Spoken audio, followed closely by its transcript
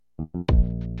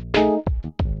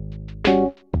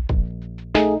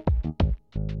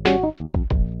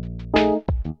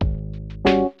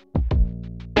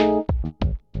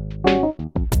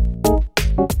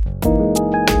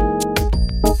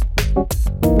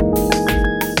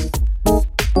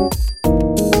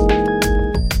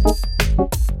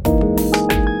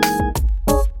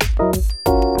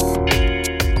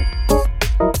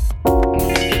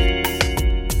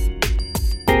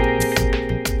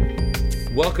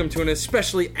Welcome to an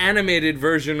especially animated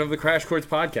version of the Crash Course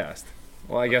podcast.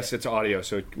 Well, I guess it's audio,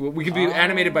 so we could be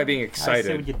animated by being I see what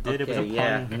excited. you did. It was a pun.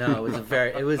 Yeah, no,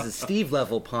 it was a Steve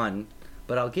level pun,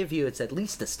 but I'll give you it's at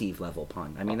least a Steve level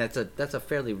pun. I mean, that's a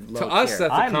fairly low To us, tier.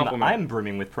 that's a compliment. I'm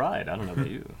brimming with pride. I don't know about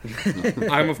you.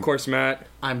 I'm, of course, Matt,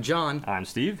 I'm John. I'm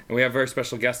Steve. and we have a very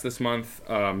special guest this month.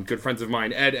 Good friends of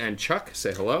mine, Ed and Chuck.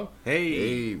 Say hello.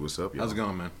 Hey, what's up, y'all? How's it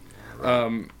going, man?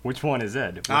 Which one is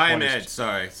Ed? Which I'm one is- Ed.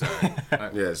 Sorry.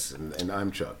 Yes, and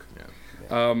I'm Chuck.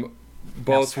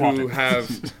 Both swap who it.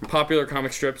 have popular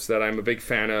comic strips that I'm a big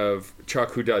fan of.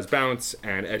 Chuck, who does Bounce,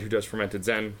 and Ed, who does Fermented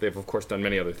Zen. They've, of course, done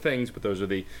many other things, but those are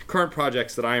the current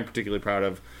projects that I am particularly proud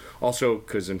of. Also,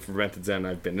 because in Fermented Zen,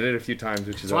 I've been in it a few times,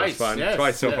 which is always fun. Yes,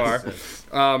 Twice so yes, far.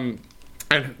 yes.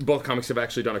 And both comics have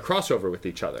actually done a crossover with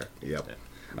each other. Yep.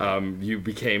 You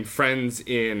became friends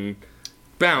in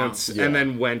Bounce, Yeah. and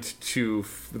then went to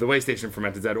the Way Station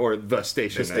Fermented Zen, or the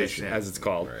station, Station, as it's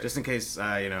called. Right. Just in case,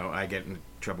 I get in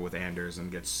trouble with Anders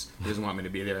and he doesn't want me to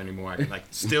be there anymore. I can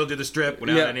still do the strip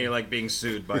without Yeah. any being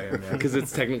sued by him. Yeah. Because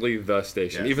it's technically the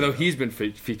station, Yes. even though he's been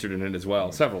featured in it as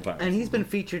well several times. And he's been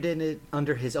featured in it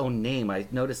under his own name. I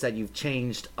noticed that you've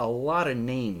changed a lot of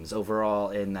names overall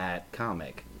in that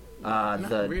comic.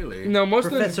 Not really. No, most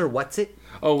Professor of What's It? the,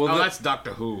 oh well, Oh, the- that's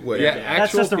Doctor Who. Wait, yeah, yeah. That's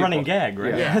actual just a people. running gag,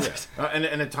 right? Yeah.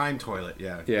 And a time toilet.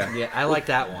 Yeah. Yeah. Yeah, I like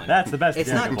that one. That's the best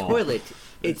It's gag not of all. toilet.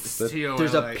 It's T-O-L-I,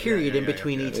 there's a yeah, period yeah, in yeah,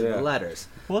 between yeah, each yeah. of the letters.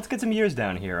 Well, let's get some years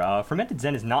down here. Fermented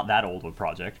Zen is not that old of a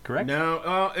project, correct?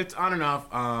 No, it's on and off.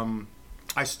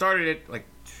 I started it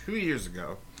 2 years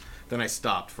ago. Then I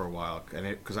stopped for a while, and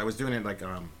because I was doing it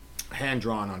hand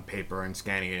drawn on paper and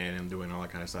scanning it in and doing all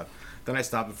that kind of stuff. Then I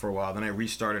stopped it for a while. Then I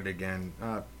restarted again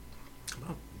about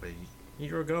a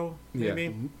year ago, Yeah.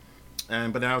 maybe.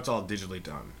 But now it's all digitally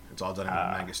done. It's all done in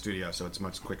Manga Studio, so it's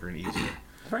much quicker and easier.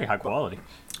 Very high quality.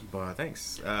 But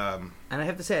thanks. And I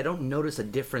have to say, I don't notice a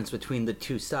difference between the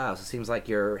two styles. It seems like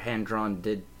your hand drawn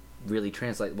did really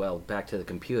translate well back to the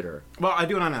computer. Well, I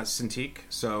do it on a Cintiq,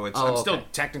 so Oh, I'm still okay.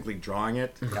 technically drawing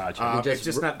it. Gotcha. You just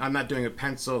It's just I'm not doing a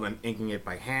pencil and inking it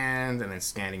by hand, and then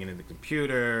scanning it in the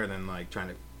computer, and then trying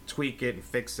to tweak it and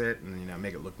fix it, and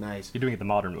make it look nice. You're doing it the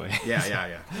modern way.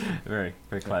 Yeah. Very,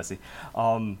 very classy.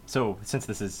 So, since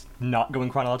this is not going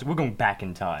chronological, we're going back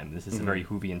in time. This is a very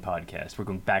Whovian podcast. We're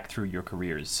going back through your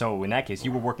careers. So, in that case,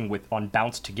 you were working on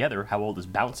Bounce together. How old is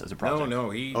Bounce as a project?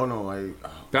 No, Oh no,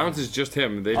 Bounce is just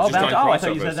him. They've Oh, just Bounce. done Oh, I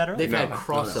thought you crossovers. said that earlier. They've had No.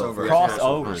 crossovers.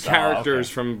 Crossovers. Characters Oh,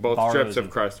 okay. from both Borrows strips have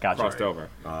and- crossed Gotcha. over.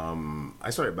 I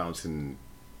started Bounce in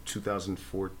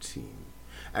 2014.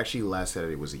 Actually, last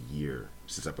Saturday was a year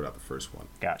since I put out the first one.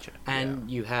 Gotcha. And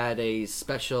you had a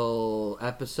special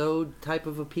episode type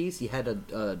of a piece. You had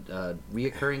a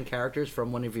reoccurring characters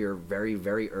from one of your very,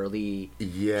 very early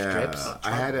Yeah, strips.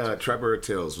 I had Trevor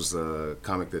Tales was a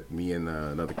comic that me and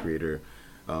another creator,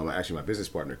 actually my business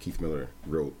partner Keith Miller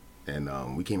wrote, and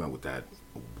we came out with that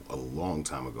a long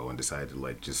time ago and decided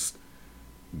to just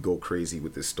go crazy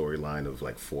with this storyline of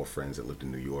 4 friends that lived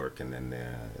in New York, and then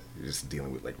just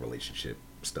dealing with relationship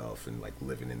stuff and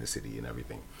living in the city and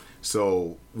everything.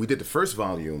 So we did the first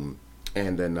volume,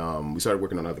 and then we started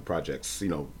working on other projects.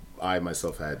 I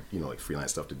myself had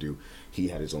freelance stuff to do. He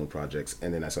had his own projects,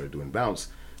 and then I started doing Bounce.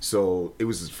 So it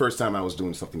was the first time I was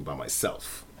doing something by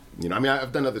myself.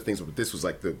 I've done other things, but this was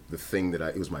the thing that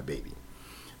it was my baby.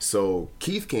 So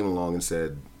Keith came along and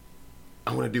said,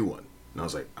 "I want to do one." And I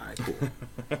was like, "All right, cool."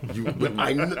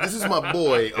 This is my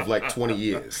boy of 20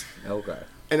 years. Okay.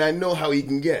 And I know how he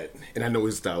can get, and I know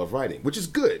his style of writing, which is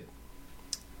good.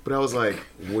 But I was like,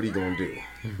 what are you going to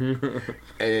do?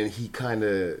 And he kind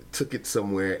of took it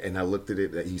somewhere, and I looked at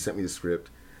it, he sent me the script,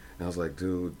 and I was like,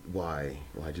 dude, why?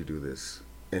 Why'd you do this?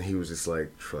 And he was just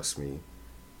like, trust me.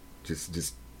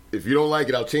 Just if you don't like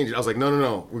it, I'll change it. I was like,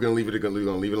 no, we're going to leave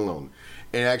it alone.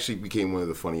 And it actually became one of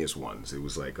the funniest ones. It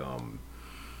was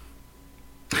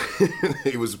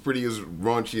it was pretty as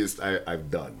raunchy as I've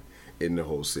done. in the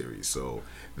whole series. So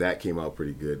that came out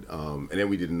pretty good. And then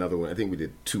we did another one. I think we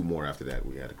did 2 more after that.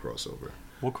 We had a crossover.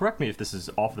 Well, correct me if this is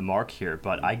off the mark here,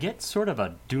 but I get sort of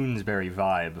a Doonesbury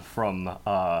vibe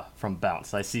from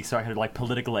Bounce. I see sort of like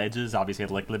political edges. Obviously,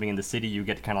 like living in the city, you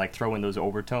get to kind of like throw in those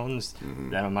overtones.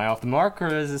 Am I off the mark,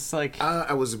 or is this like?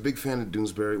 I was a big fan of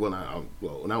Doonesbury.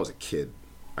 Well, when I was a kid,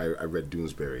 I read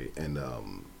Doonesbury, and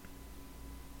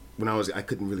when I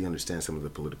couldn't really understand some of the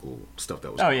political stuff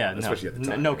that was. Oh yeah, especially at the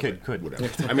time. No kid could. Whatever.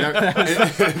 I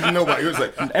mean, nobody. It was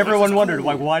like everyone wondered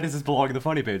like, why does this belong in the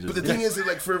funny pages? But the thing is, that,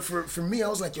 like for me, I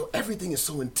was like, yo, everything is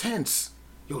so intense.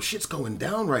 Yo, shit's going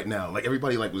down right now. Like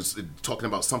everybody like was talking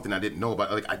about something I didn't know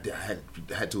about. Like I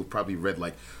had to have probably read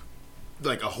like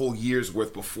a whole year's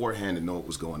worth beforehand to know what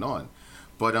was going on.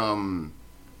 But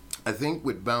I think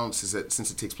with Bounce is that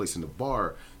since it takes place in the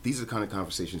bar, these are the kind of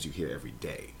conversations you hear every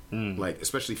day. Like,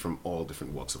 especially from all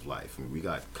different walks of life. I mean, we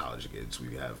got college kids,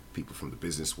 we have people from the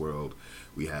business world,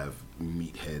 we have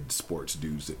meathead sports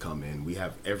dudes that come in, we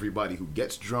have everybody who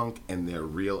gets drunk and their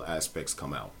real aspects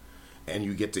come out. And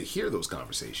you get to hear those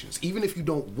conversations. Even if you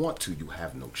don't want to, you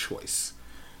have no choice.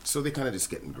 So they kind of just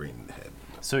get ingrained in the head.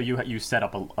 So you set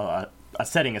up a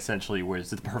setting, essentially, where it's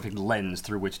the perfect lens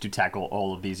through which to tackle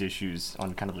all of these issues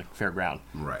on kind of like fair ground.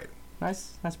 Right.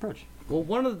 Nice approach. Well,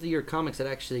 one of your comics that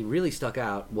actually really stuck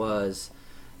out was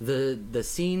the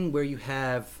scene where you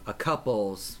have a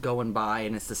couples going by,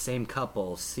 and it's the same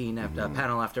couple, scene after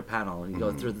panel after panel, and you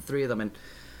go through the 3 of them, and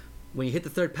when you hit the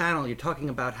 3rd panel, you're talking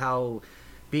about how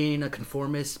being a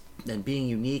conformist and being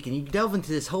unique, and you delve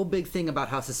into this whole big thing about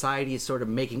how society is sort of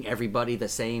making everybody the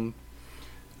same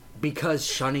because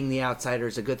shunning the outsider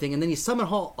is a good thing, and then you sum it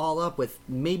all up with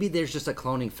maybe there's just a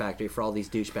cloning factory for all these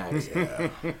douchebags.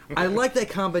 Yeah. I like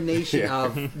that combination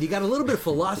of you got a little bit of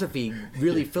philosophy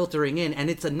really filtering in,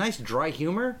 and it's a nice dry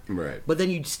humor, right? But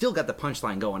then you still got the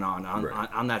punchline going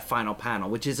on that final panel,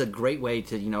 which is a great way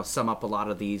to sum up a lot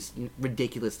of these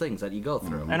ridiculous things that you go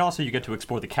through. And also you get to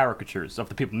explore the caricatures of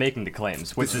the people making the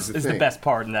claims, which is the best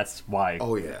part, and that's why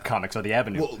comics are the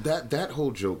avenue. Well, that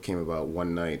whole joke came about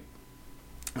one night.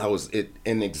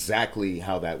 And exactly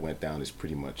how that went down is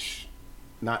pretty much,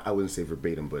 not, I wouldn't say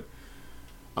verbatim, but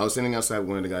I was standing outside with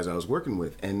one of the guys I was working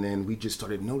with, and then we just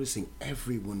started noticing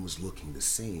everyone was looking the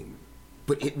same.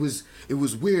 But it was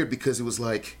weird because it was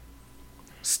like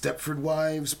Stepford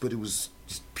Wives, but it was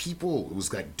just people. It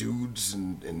was like dudes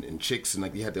and chicks, and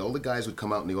like you had all the guys would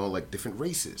come out and they all like different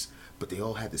races. But they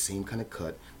all had the same kind of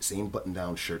cut, the same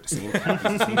button-down shirt, the same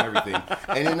khakis, the same everything.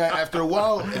 And then after a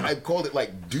while, I called it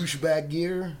like douchebag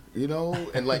gear,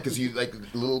 and like because you like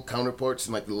little counterparts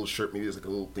and like the little shirt, maybe there's like a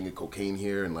little thing of cocaine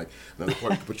here, and like another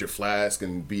part you can put your flask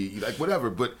and be like whatever.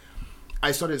 But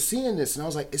I started seeing this, and I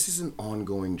was like, this is an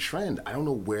ongoing trend. I don't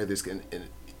know where this can. And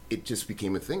it just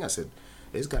became a thing. I said,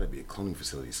 there's got to be a cloning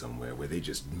facility somewhere where they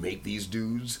just make these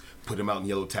dudes, put them out in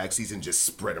yellow taxis, and just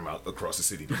spread them out across the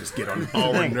city to just get on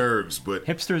our nerves. But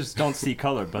hipsters don't see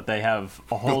color, but they have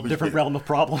a whole different realm of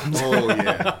problems. Oh,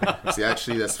 yeah. See,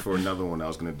 actually, that's for another one. I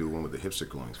was going to do one with the hipster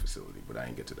cloning facility, but I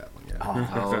didn't get to that one yet.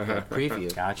 Oh, okay.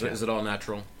 Preview. Gotcha. Is it all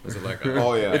natural? Is it like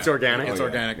oh, yeah. It's organic? It's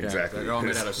organic, yeah. Exactly. They're all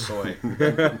made out of soy.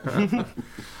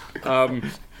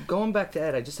 Going back to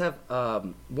Ed, I just have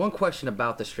one question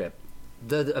about the strip.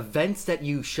 The events that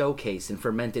you showcase in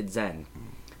Fermented Zen,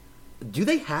 do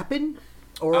they happen,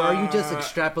 or are you just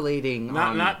extrapolating?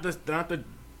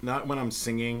 Not when I'm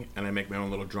singing and I make my own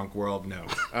little drunk world. No.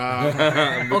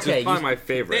 Which is probably my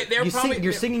favorite.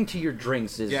 You're singing to your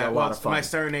drinks is a lot of fun. My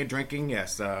serenade drinking,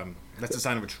 yes. That's a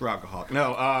sign of a true alcoholic.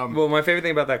 No. Well, my favorite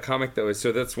thing about that comic, though, is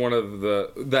so that's one of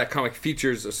that comic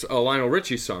features a Lionel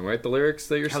Richie song, right? The lyrics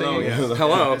that you're singing. Yeah.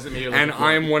 Hello. And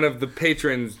I'm one of the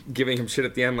patrons giving him shit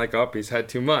at the end, like, oh, he's had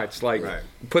too much. Like,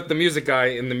 put the music guy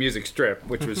in the music strip,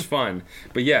 which was fun.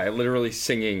 But yeah, literally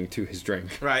singing to his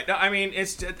drink. Right. No, I mean,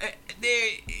 it's just, they're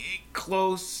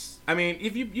close. I mean,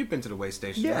 if you've been to the way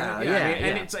station, yeah, right? yeah,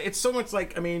 and it's so much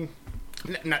like, I mean,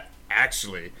 not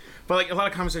actually, but like a lot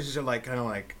of conversations are like kind of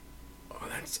like.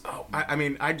 I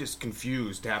mean, I just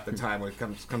confused half the time when it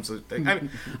comes to the thing. I mean,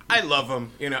 I love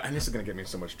them, and this is gonna get me in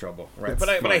so much trouble, right? But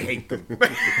I hate them.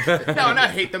 No,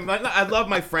 not hate them. I love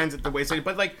my friends at the way station,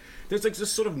 but like, there's like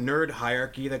this sort of nerd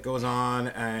hierarchy that goes on,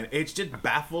 and it just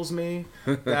baffles me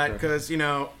that because and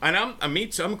I'm me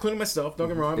too. I'm including myself. Don't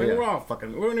get me wrong. I mean, we're all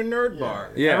we're in a nerd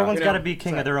bar. Yeah, everyone's got to be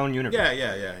king of their own universe.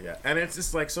 Yeah. And it's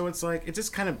just like it's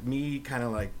just kind of me, kind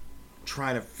of like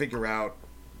trying to figure out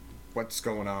what's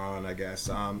going on, I guess.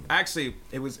 Actually,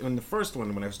 it was in the first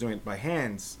one when I was doing it by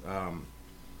hands.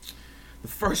 The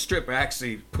first strip I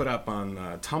actually put up on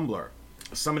Tumblr.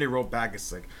 Somebody wrote back,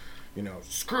 it's like,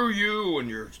 screw you, and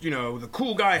you're, the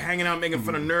cool guy hanging out making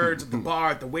fun of nerds at the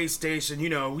bar, at the way station.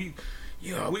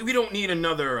 We don't need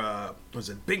another,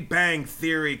 Big Bang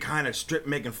Theory kind of strip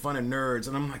making fun of nerds.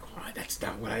 And I'm like, well, that's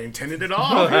not what I intended at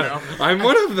all. I'm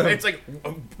one of them. It's like,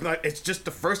 it's just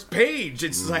the first page.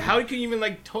 It's like, how can you even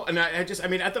and I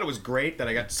thought it was great that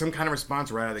I got some kind of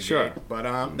response right out of the gate. But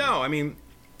no, I mean,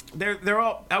 they're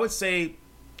all, I would say,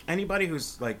 anybody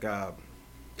who's like,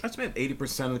 that's about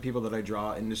 80% of the people that I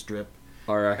draw in the strip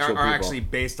are actually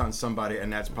based on somebody,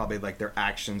 and that's probably like their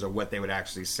actions or what they would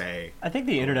actually say. I think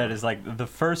the internet is like the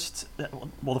first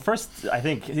I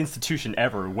think institution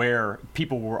ever where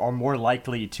people are more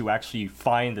likely to actually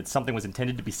find that something was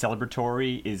intended to be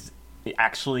celebratory is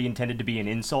actually intended to be an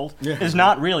insult. It's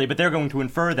not really, but they're going to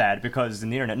infer that because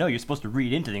in the internet, no, you're supposed to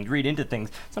read into things.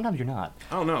 Sometimes you're not.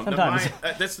 Oh no, sometimes.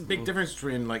 That's the big difference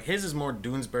between like his is more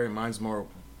Doonesbury, mine's more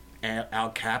Al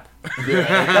Cap.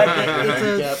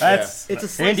 It's a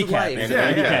slice handicap. of life.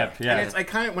 Handicap. Yeah. And it's, I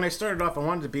kind of, when I started off, I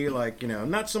wanted to be like,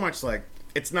 not so much like,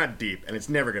 it's not deep, and it's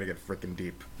never gonna get freaking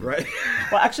deep, right?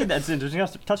 Well, actually, that's interesting. I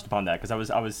touched upon that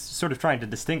because I was sort of trying to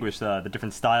distinguish the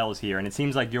different styles here, and it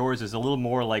seems like yours is a little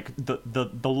more like the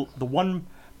one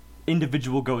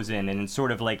individual goes in and it's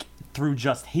sort of like through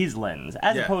just his lens,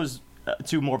 as opposed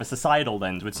to more of a societal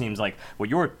lens, which seems like what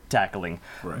you're tackling.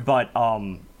 Right. But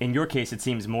in your case, it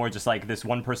seems more just like this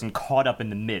one person caught up in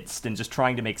the midst and just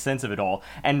trying to make sense of it all.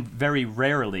 And very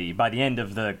rarely, by the end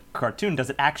of the cartoon,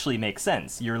 does it actually make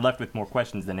sense. You're left with more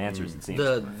questions than answers, it seems.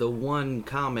 The one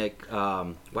comic,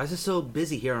 why is it so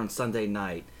busy here on Sunday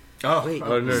night? Oh, Wait,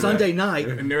 Nerdy. Sunday night.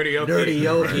 Nerdy Yogi. Nerdy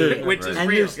Yogi. Which is and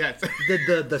real, there's yes.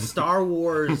 the Star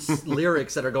Wars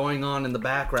lyrics that are going on in the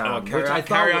background. which I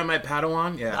carry thought on my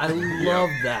Padawan. Yeah, I love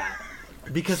that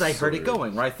because I heard it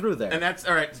going right through there. and that's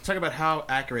all right. To talk about how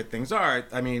accurate things are,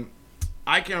 I mean,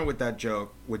 I came up with that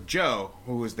joke with Joe,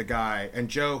 who was the guy, and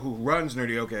Joe, who runs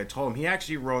Nerdy Yogi. I told him he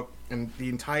actually wrote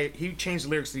he changed the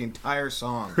lyrics to the entire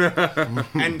song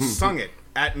and sung it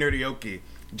at Nerdy Yogi.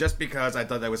 Just because I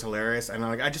thought that was hilarious, and I'm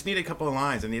like, I just need a couple of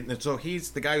lines, and so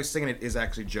he's the guy who's singing it is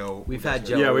actually Joe. We've had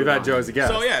Joe. Yeah, we've had Joe as a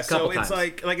guest. So yeah, so Couple it's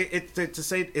times. like it to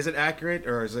say, is it accurate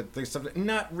or is it something?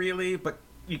 Not really, but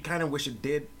you kind of wish it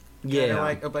did. Kinda Yeah.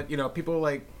 like, but people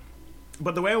like,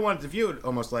 but the way I wanted to view it,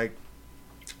 almost like,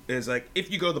 is like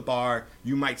if you go to the bar,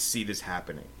 you might see this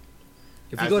happening.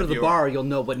 If you as go the to the viewer. bar, you'll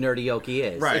know what Nerdy Yoki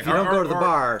is. Right. If you don't Or- go to the or-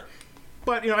 bar,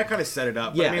 But I kind of set it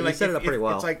up. Yeah, I mean, you like, set it up pretty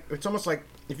well. It's like it's almost like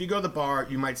if you go to the bar,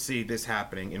 you might see this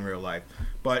happening in real life.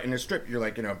 But in a strip, you're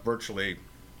like virtually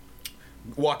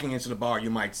walking into the bar,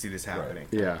 you might see this happening.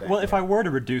 Right. Yeah. Well, if I were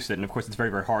to reduce it, and of course it's very,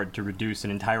 very hard to reduce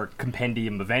an entire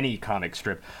compendium of any comic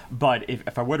strip, but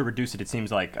if I were to reduce it, it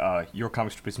seems like your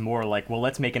comic strip is more like, well,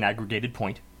 let's make an aggregated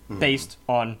point based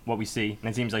on what we see, and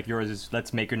it seems like yours is,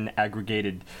 let's make an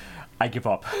aggregated, I give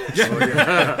up. I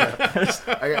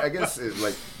guess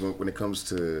like when it comes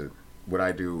to what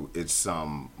I do, it's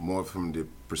more from the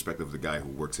perspective of the guy who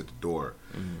works at the door.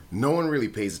 No one really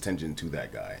pays attention to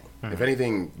that guy. If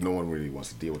anything, no one really wants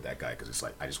to deal with that guy because it's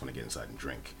like, I just want to get inside and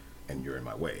drink, and you're in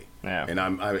my way. Yeah. And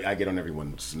I get on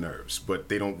everyone's nerves, but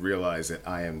they don't realize that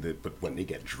I am the. But when they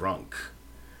get drunk,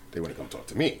 they want to come talk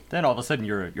to me. Then all of a sudden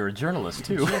you're a journalist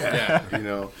too.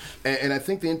 Yeah. And I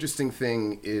think the interesting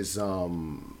thing is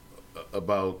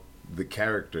about the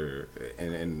character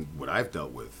and what I've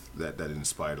dealt with that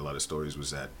inspired a lot of stories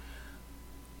was that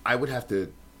I would have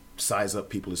to size up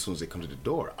people as soon as they come to the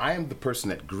door. I am the person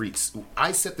that greets.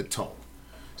 I set the tone.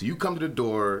 So you come to the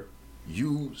door,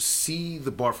 you see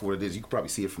the bar for what it is. You can probably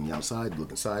see it from the outside,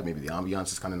 look inside. Maybe the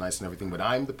ambiance is kind of nice and everything, but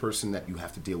I'm the person that you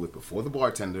have to deal with before the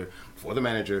bartender, before the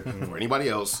manager, or anybody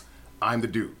else. I'm the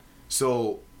dude.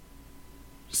 So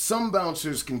some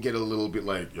bouncers can get a little bit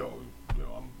like,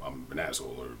 I'm an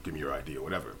asshole, or give me your ID or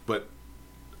whatever. But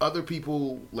other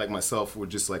people like myself were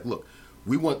just like, look,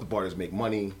 we want the bar to make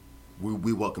money.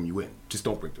 We welcome you in. Just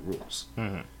don't break the rules.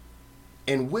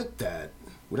 And with that,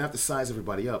 when I have to size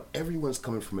everybody up, everyone's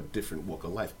coming from a different walk of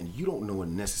life, and you don't know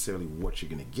necessarily what you're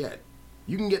gonna get.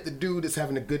 You can get the dude that's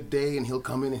having a good day, and he'll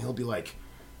come in and he'll be like,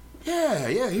 yeah,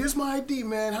 here's my ID,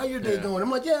 man. How your day going?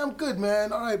 I'm like, yeah, I'm good,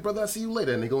 man. All right, brother, I'll see you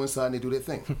later. And they go inside and they do their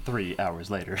thing. 3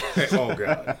 hours later. Oh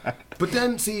God! But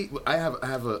then, see, I have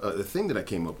a thing that I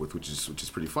came up with, which is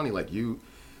pretty funny. Like you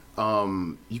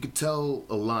could tell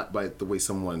a lot by the way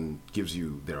someone gives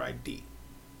you their ID.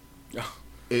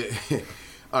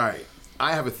 All right,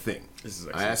 I have a thing. This is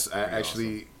I asked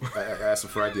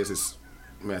them for ID. I says,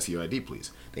 "Let me ask you your ID,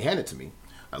 please." They hand it to me.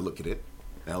 I look at it,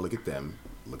 and I look at them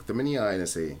in the eye, and I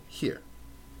say, "Here,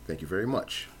 thank you very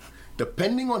much."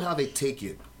 Depending on how they take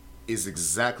it, is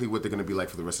exactly what they're going to be like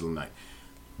for the rest of the night.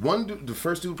 The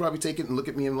first dude would probably take it and look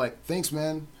at me and like, thanks,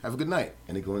 man. Have a good night.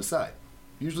 And they go inside.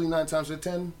 Usually 9 times out of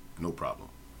 10, no problem.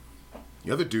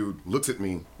 The other dude looks at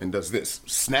me and does this,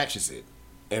 snatches it,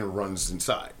 and runs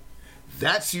inside.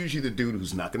 That's usually the dude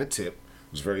who's not going to tip,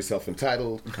 who's very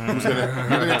self-entitled, who's you're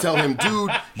going to tell him, dude,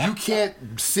 you can't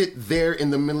sit there in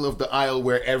the middle of the aisle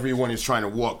where everyone is trying to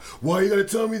walk. Why you got to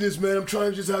tell me this, man? I'm trying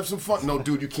to just have some fun. No,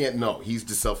 dude, you can't. No, he's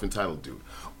the self-entitled dude.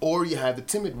 Or you have the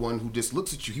timid one who just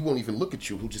looks at you. He won't even look at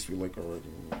you. He'll just be like, all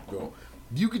right, go.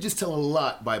 You could just tell a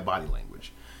lot by body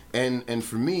language. And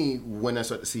for me, when I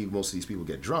start to see most of these people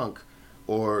get drunk,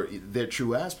 or their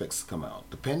true aspects come out,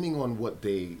 depending on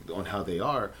on how they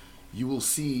are, you will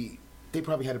see they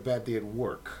probably had a bad day at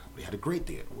work. They had a great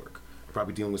day at work. They're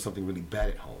probably dealing with something really bad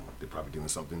at home. They're probably doing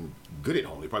something good at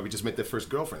home. They probably just met their first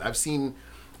girlfriend. I've seen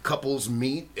couples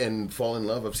meet and fall in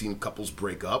love. I've seen couples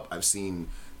break up. I've seen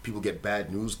people get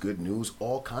bad news, good news,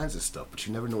 all kinds of stuff. But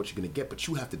you never know what you're going to get. But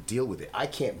you have to deal with it. I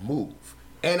can't move.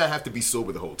 And I have to be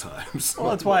sober the whole time. So.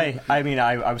 Well, that's why, I mean,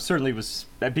 I certainly was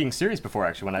being serious before,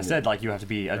 actually, when I said, like, you have to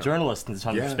be a journalist in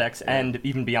some respects. Yeah. And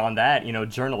even beyond that, you know,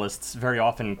 journalists very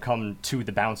often come to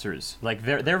the bouncers. Like,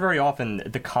 they're very often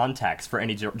the contacts for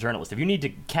any journalist. If you need to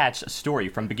catch a story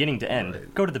from beginning to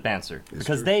end, go to the bouncer. It's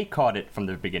because true. They caught it from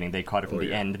the beginning. They caught it from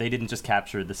the end. They didn't just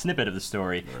capture the snippet of the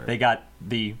story. Right. They got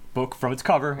the book from its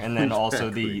cover and then also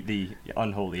the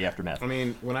unholy aftermath. I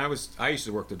mean, I used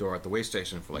to work the door at the way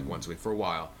station for like once a week for a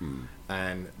while.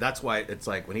 And that's why it's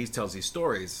like when he tells these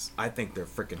stories, I think they're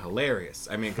freaking hilarious.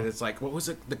 I mean, because it's like, what was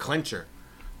it? The clencher,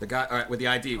 the guy with the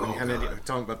ID. Tell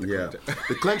him about the clencher.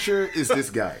 The clencher is this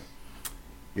guy.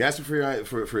 You ask him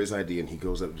for his ID, and he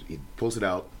goes up, he pulls it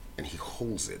out, and he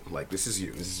holds it like this is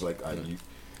you. This is like you.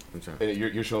 And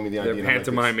you're showing me the ID. They're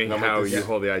pantomiming how you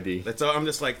hold the ID. That's all. I'm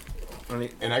just like,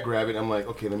 and I grab it. I'm like,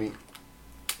 okay, let me.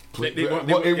 It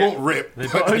won't rip. Like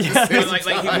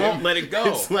he won't let it go.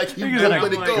 It's like he won't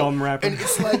let it go. And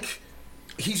it's like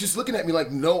he's just looking at me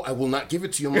like, no, I will not give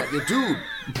it to you. I'm like, dude,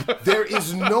 there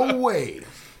is no way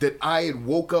that I had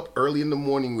woke up early in the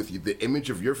morning with you, the image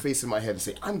of your face in my head, and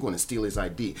say, I'm going to steal his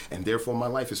ID, and therefore my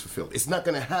life is fulfilled. It's not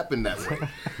going to happen that way.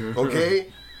 Okay?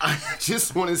 I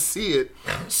just want to see it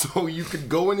so you could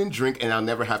go in and drink and I'll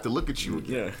never have to look at you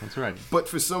again. Yeah, that's right. But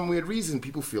for some weird reason,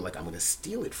 people feel like I'm going to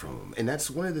steal it from them. And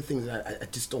that's one of the things that I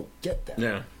just don't get that.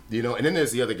 Yeah. You know, and then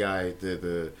there's the other guy,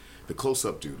 the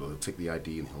close-up dude. He'll take the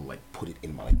ID and he'll, like, put it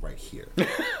in my, right here.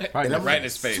 Right in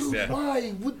his face, dude, yeah.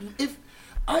 Why?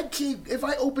 If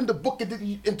I opened a book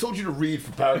and told you to read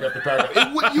from paragraph to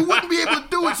paragraph, you wouldn't be able to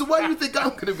do it. So why do you think I'm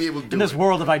going to be able to do it? In this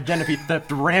world of identity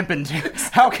theft rampant,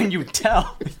 how can you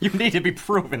tell? You need to be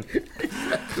proven.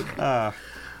 All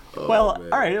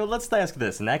right. Let's ask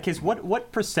this. In that case,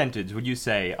 what percentage would you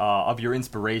say of your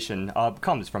inspiration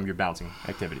comes from your bouncing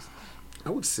activities? I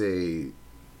would say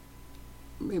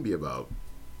maybe about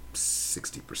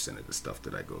 60% of the stuff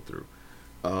that I go through.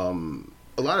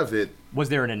 A lot of it. Was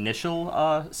there an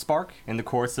initial spark in the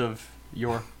course of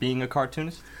your being a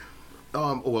cartoonist?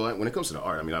 Well, when it comes to the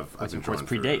art, I mean, I've been drawing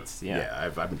predates.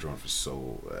 I've been drawing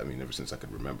ever since I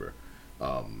could remember.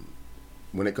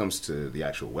 When it comes to the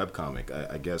actual webcomic,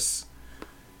 I guess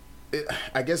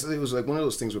it was like one of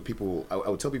those things where people, I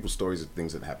would tell people stories of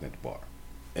things that happened at the bar,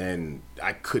 and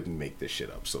I couldn't make this shit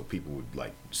up, so people would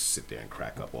like sit there and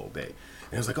crack up all day.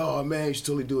 And I was like, oh man, you should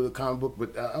totally do a comic book,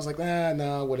 but I was like,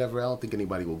 nah, whatever. I don't think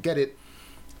anybody will get it.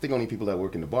 I think only people that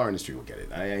work in the bar industry will get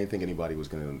it. I didn't think anybody was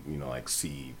gonna, like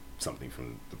see something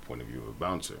from the point of view of a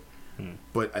bouncer.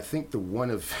 But I think the one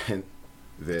event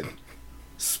that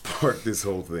sparked this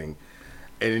whole thing,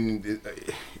 and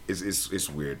it's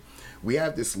weird. We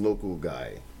have this local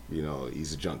guy,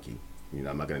 he's a junkie. I'm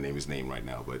not going to name his name right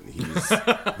now, but he's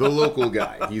the local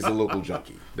guy. He's a local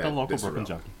junkie. The local Brooklyn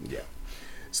junkie. Yeah.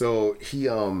 So he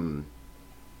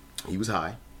was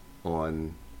high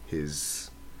on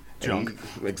his junk.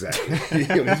 Exactly.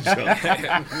 On his junk.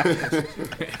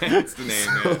 That's the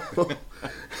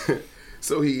name.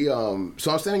 So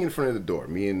so I'm standing in front of the door.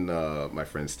 Me and my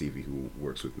friend Stevie, who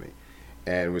works with me,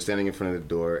 and we're standing in front of the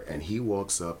door. And he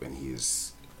walks up, and he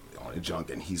is on a junk,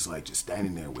 and he's like just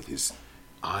standing there with his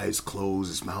eyes closed,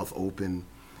 his mouth open,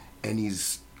 and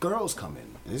these girls come in,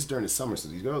 and this is during the summer, so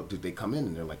these girls, they come in,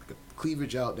 and they're like the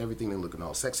cleavage out and everything, they're looking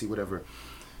all sexy, whatever.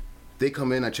 They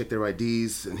come in, I check their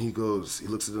IDs, and he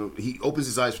looks at them, he opens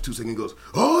his eyes for 2 seconds and goes,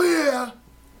 oh yeah!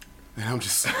 And I'm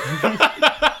just so I'm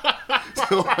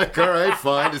like, all right,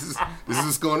 fine, this is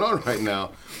what's going on right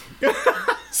now.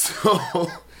 So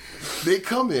they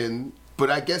come in, but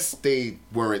I guess they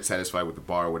weren't satisfied with the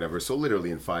bar or whatever, so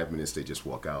literally in 5 minutes they just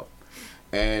walk out.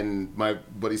 And my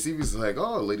buddy Stevie's like,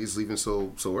 "Oh, ladies leaving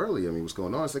so early. I mean, what's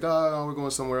going on?" It's like, "Oh, we're going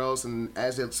somewhere else." And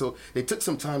so they took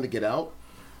some time to get out.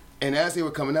 And as they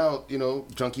were coming out, you know,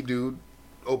 junkie dude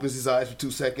opens his eyes for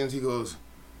 2 seconds. He goes,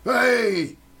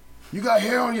 "Hey, you got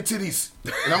hair on your titties."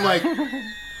 And I'm like,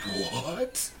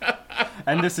 "What?"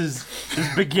 And this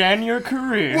began your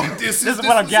career. Well, this is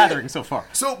what I'm is gathering it. so far.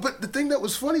 So, but the thing that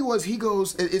was funny was he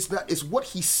goes, it's what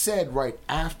he said right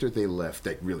after they left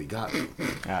that really got me.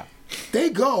 Yeah. They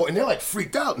go and they're like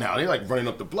freaked out now. They're like running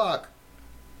up the block.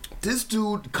 This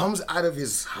dude comes out of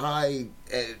his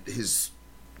his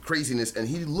craziness, and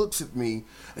he looks at me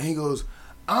and he goes,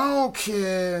 "I don't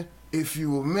care if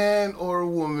you a man or a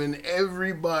woman,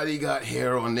 everybody got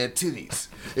hair on their titties.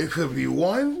 It could be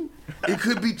 1, it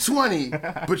could be 20,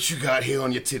 but you got hair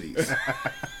on your titties."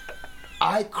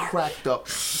 I cracked up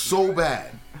so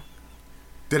bad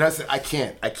that I said, I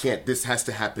can't. This has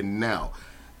to happen now.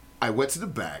 I went to the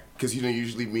back, because, you know,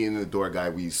 usually me and the door guy,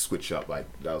 we switch up. Like,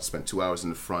 I'll spend 2 hours in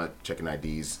the front checking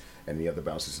IDs, and the other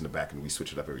bouncers in the back, and we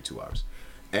switch it up every 2 hours.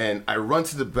 And I run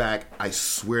to the back. I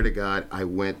swear to God, I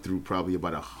went through probably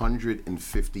about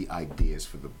 150 ideas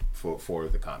for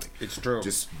the comic. It's true.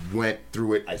 Just went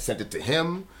through it. I sent it to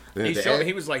him. And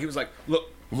He was like, look.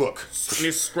 And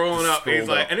he's scrolling up. And he's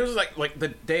like, and it was like the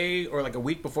day or like a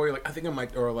week before. You're like, I think I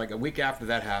might, or like a week after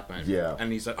that happened. Yeah.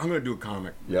 And he's like, I'm gonna do a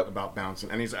comic about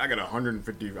bouncing. And he's like, I got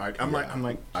 150. I'm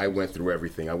like, I went through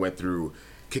everything. I went through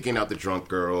kicking out the drunk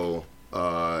girl,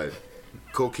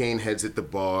 cocaine heads at the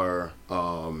bar,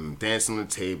 dancing on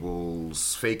the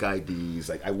tables, fake IDs.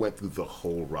 Like, I went through the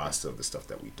whole roster of the stuff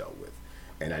that we dealt with,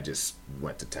 and I just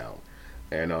went to town.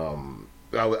 And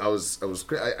I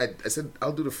said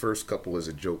I'll do the first couple as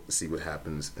a joke to see what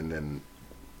happens, and then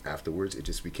afterwards it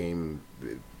just became,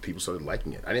 people started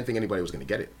liking it. I didn't think anybody was going to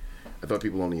get it. I thought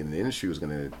people only in the industry was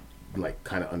going to like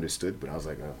kind of understood, but I was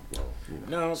like, oh, well, you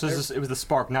know. no. So it was the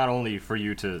spark not only for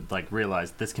you to like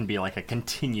realize this can be like a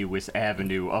continuous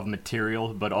avenue of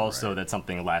material, but also that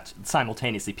something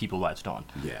simultaneously people latched on.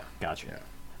 Yeah. Gotcha. Yeah.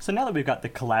 So now that we've got the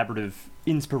collaborative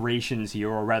inspirations here,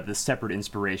 or rather the separate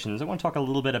inspirations, I want to talk a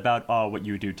little bit about what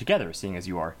you do together, seeing as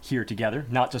you are here together,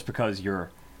 not just because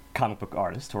you're comic book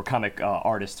artist, or comic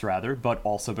artists rather, but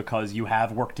also because you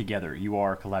have worked together. You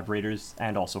are collaborators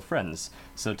and also friends.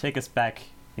 So take us back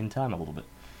in time a little bit.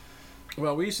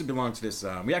 Well, we used to belong to this.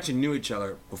 We actually knew each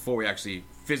other before we actually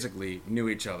physically knew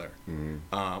each other.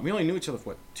 Mm-hmm. We only knew each other for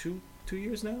what, two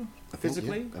years now?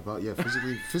 Physically?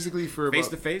 Physically for about... Face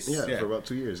to face? Yeah, for about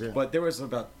 2 years, yeah. But there was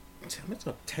about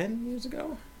 10 years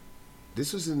ago?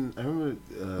 This was in, I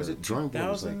remember... was it Drawing Board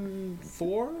was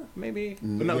 2004, maybe?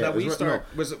 No, No, yeah, that it was we right- started...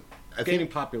 no. Was it I gaining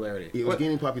think popularity? It was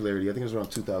gaining popularity. I think it was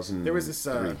around 2000. There was this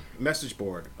message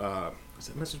board. Is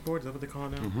it message board? Is that what they call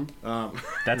it now? Mm-hmm.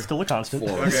 That's still a constant.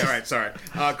 Okay, all right, sorry.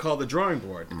 Called The Drawing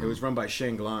Board. It was run by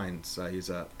Shane Glines.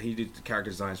 He did the character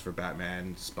designs for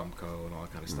Batman, Spumco, and all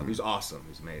that kind of stuff. He was awesome. He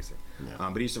was amazing. Yeah.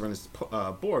 But he used to run this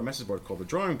message board called The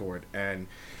Drawing Board, and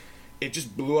it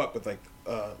just blew up with like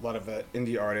a lot of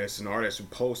indie artists and artists who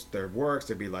post their works.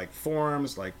 There'd be like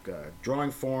forums, like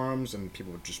drawing forums, and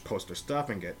people would just post their stuff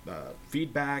and get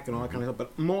feedback and all that kind of stuff.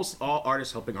 But most all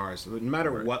artists helping artists, no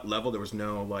matter what level, there was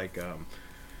no like.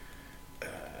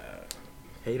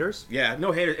 Haters? Yeah,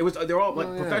 no haters. It was they're all like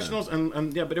yeah. professionals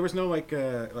and yeah, but there was no like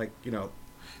you know.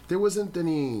 There wasn't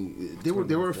any. There were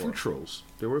a few before. trolls.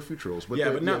 There were a few trolls, but Yeah,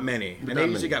 but not many. But And not they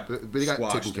usually many. got But they got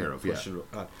squashed taken care and of. Yeah. pushed it,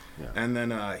 Yeah. And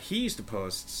then he used to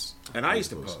post, and I used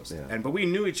to post, yeah. but we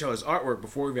knew each other's artwork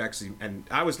before we actually. And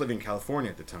I was living in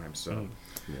California at the time, so.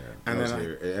 Yeah. And I was then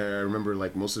here. And I remember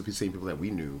like most of the same people that we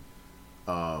knew.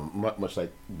 Much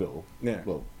like Bill. Yeah.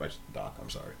 Well, Doc. I'm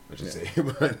sorry. I should Yeah.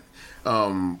 say,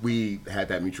 but we had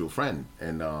that mutual friend,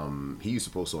 and he used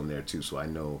to post on there too. So I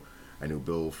knew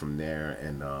Bill from there,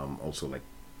 and also like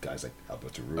guys like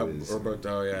Alberto Ruiz.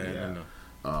 Roberto, yeah.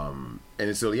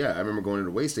 And so yeah, I remember going to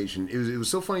the way station. It was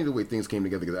so funny the way things came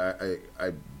together because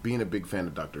I being a big fan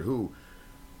of Doctor Who,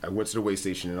 I went to the way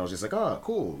station and I was just like, oh,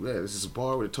 cool, yeah, this is a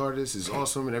bar with a TARDIS, this is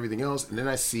awesome and everything else. And then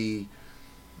I see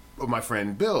my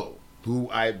friend Bill,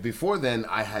 who before then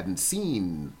I hadn't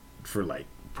seen for like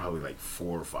probably like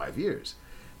 4 or 5 years.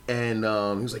 And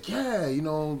he was like, yeah,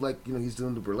 he's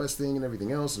doing the burlesque thing and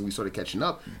everything else. And we started catching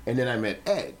up. And then I met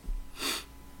Ed.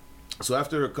 So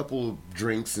after a couple of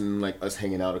drinks and like us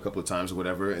hanging out a couple of times or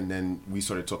whatever, and then we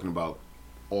started talking about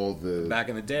all the Back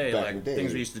in the day, Back like in the day.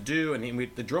 things we used to do, and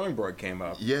the drawing board came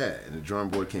up. Yeah, and the drawing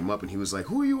board came up, and he was like,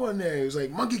 "Who are you on there?" He was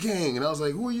like, "Monkey King," and I was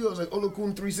like, "Who are you?" I was like,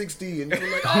 "Olokun 360," and you were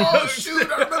like, "Oh shoot,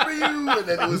 I remember you." And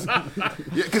then it was,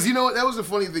 yeah, because you know what? That was the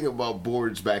funny thing about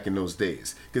boards back in those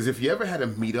days. Because if you ever had a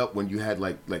meetup when you had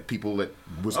like people that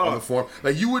was on the forum,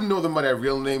 like you wouldn't know them by their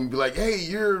real name, and be like, "Hey,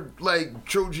 you're like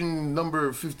Trojan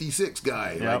number 56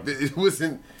 guy." Yep. Like it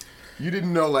wasn't. You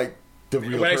didn't know like the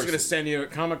real When I was person. going to send you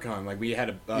at Comic Con, like we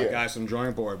had guys from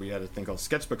Drawing Board, we had a thing called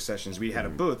Sketchbook Sessions. We had a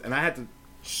booth, and I had to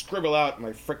scribble out my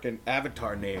freaking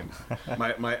avatar name,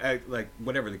 my like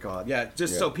whatever they call it. Yeah,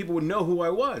 just so people would know who I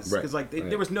was, Right, because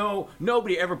there was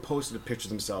nobody ever posted a picture of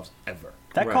themselves ever.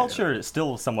 That Right. culture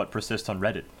still somewhat persists on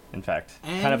Reddit. In fact,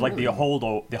 kind of like the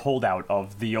holdout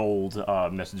of the old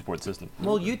message board system.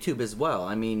 Well, YouTube as well.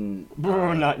 I mean,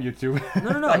 Oh, not YouTube.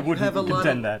 no. I You wouldn't have a lot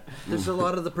contend of, that. There's a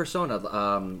lot of the persona.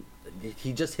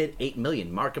 He just hit 8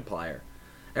 million. Markiplier.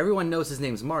 Everyone knows his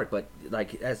name's Mark, but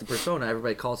like as a persona,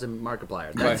 everybody calls him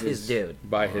Markiplier. That's his dude.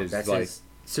 By his That's like his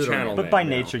pseudonym. channel But name by now.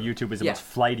 nature, YouTube is a Yeah. much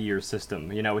flightier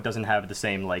system. You know, it doesn't have the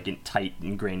same like tight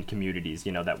ingrained communities.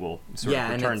 You know, that will sort of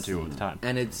and return it's- to over time.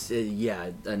 And it's and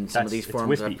some That's- of these it's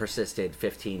forums whiffy. have persisted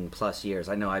 15 plus years.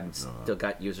 I know I've still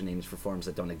got usernames for forums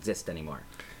that don't exist anymore.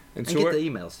 And And so get where, the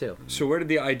emails too. so where did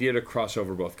the idea to cross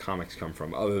over both comics come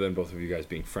from, other than both of you guys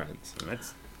being friends?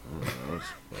 That's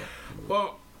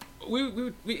well,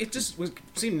 it just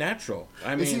seemed natural.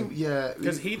 I mean, yeah,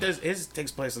 because he does his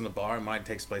takes place in the bar, and mine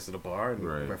takes place at a bar, and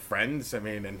Right. we're friends. I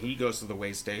mean, and he goes to the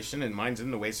way station, and mine's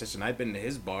in the way station. I've been to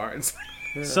his bar, and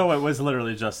it's So it was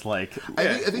literally just like, I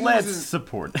think it let's wasn't-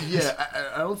 support. Yeah,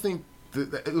 I don't think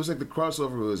it was like the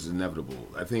crossover was inevitable.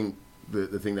 I think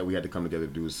the thing that we had to come together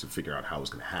to do is to figure out how it was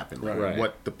going to happen, like Right.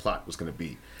 what the plot was going to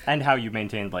be. And how you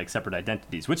maintained like separate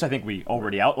identities, which I think we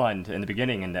already outlined in the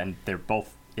beginning, and then they're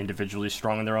both individually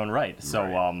strong in their own right. So,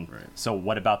 Right. so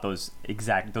what about those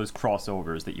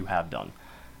crossovers that you have done?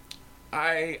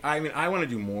 I mean, I want to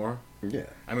do more. Yeah.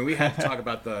 I mean, we had to talk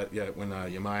about when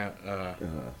Yamaya,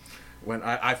 when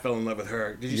I fell in love with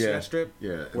her. Did you see that strip?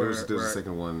 Yeah, Where, there was a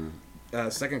second one.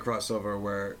 second crossover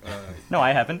where. No,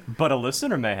 I haven't, but a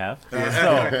listener may have. So,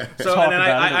 So talk and then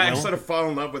about it, I Will. sort of fall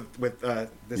in love with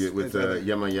this Yeah, with this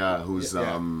Yamaya, who's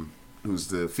Yeah. who's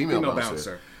the female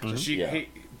bouncer. So she, Yeah.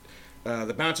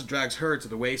 the bouncer drags her to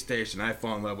the way station. I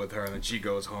fall in love with her, and then she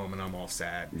goes home, and I'm all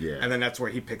sad. Yeah. And then that's where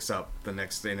he picks up the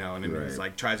next, and then he's Right.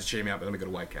 like tries to cheer me up, and then we go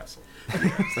to White Castle.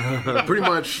 Pretty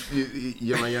much,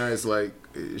 Yamaya is like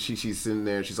she's sitting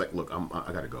there. She's like, "Look,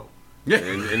 I gotta go." Yeah.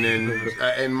 And then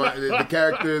the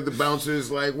character, the bouncer, is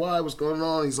like, "Why? What's going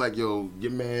on?" He's like, "Yo,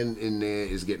 your man in there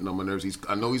is getting on my nerves.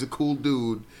 I know he's a cool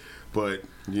dude, but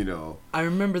you know." I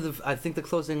remember I think the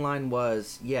closing line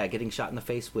was, getting shot in the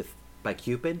face by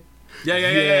Cupid. Yeah.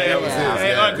 that was his,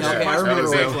 yeah. Okay, I remember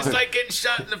that. It's like getting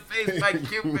shot in the face by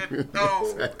Cupid.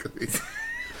 No. Exactly.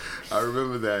 I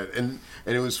remember that, and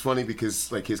it was funny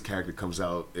because like his character comes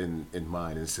out in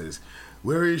mine and says,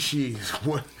 "Where is she?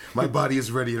 What? My body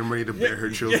is ready. I'm ready to bear her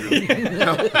children."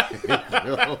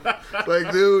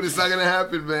 Like, dude, it's not gonna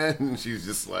happen, man. And she's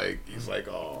just like, he's like,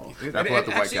 "Oh." And That it part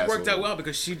the White actually Castle. worked out well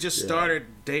because she just started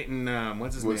dating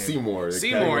what's his With name? Seymour.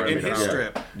 Seymour in his Yeah.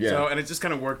 strip. Yeah. So and it just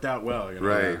kind of worked out well. You know?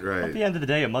 Right, At right. the end of the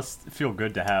day, it must feel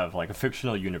good to have like a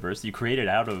fictional universe you created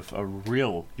out of a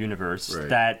real universe Right.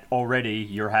 that already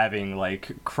you're having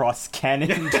like cross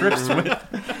canon trips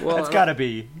with. Well, it's gotta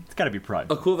be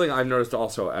prideful. A cool thing I've noticed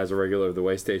also as a regular of the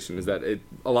Way Station is that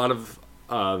a lot of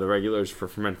the regulars for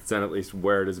Fermented Zen at least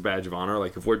wear it as a badge of honor.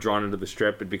 Like if we're drawn into the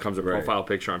strip, it becomes a Right. profile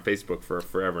picture on Facebook for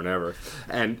forever and ever.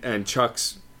 And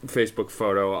Chuck's Facebook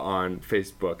photo on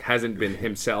Facebook hasn't been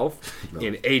himself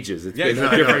in ages. It's been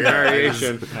a different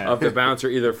variation of the bouncer,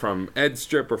 either from Ed's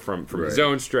strip or from his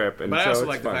own strip. And But I so also it's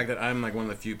like the fun. fact that I'm like one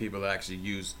of the few people that actually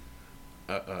use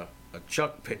a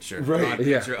Chuck picture, Right, drawn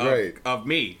yeah, picture right. of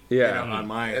me. Yeah. You know, on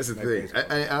my. That's the my thing.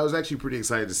 Facebook. I was actually pretty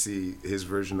excited to see his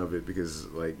version of it because,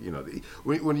 like, you know,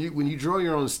 when you draw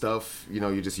your own stuff, you know,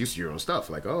 you're just used to your own stuff.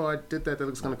 Like, oh, I did that. That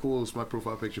looks kind of cool. It's my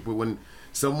profile picture. But when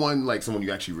someone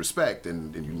you actually respect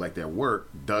and you like their work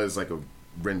does like a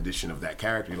rendition of that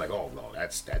character, you're like, oh no,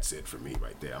 that's it for me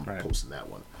right there. I'm posting that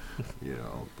one. You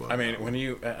know. But, I mean, when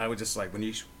I would just like when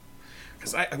you.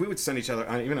 Because we would send each other,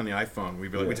 even on the iPhone,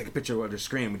 we'd be like, we take a picture of the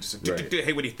screen, we just Right.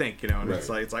 hey, what do you think? You know, and it's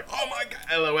like, oh my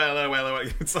god, LOL.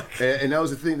 It's like, and that was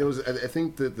the thing. I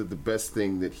think that the best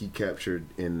thing that he captured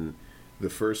in the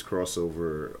first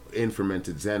crossover in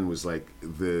Fermented Zen was like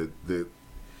the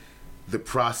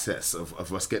process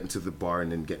of us getting to the bar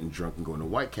and then getting drunk and going to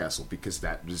White Castle, because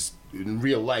that was in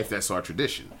real life, that's our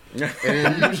tradition.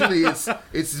 And usually it's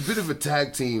a bit of a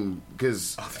tag team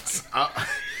because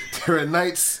there are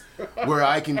nights where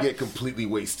I can get completely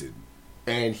wasted.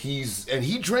 And he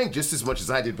drank just as much as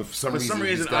I did, but for some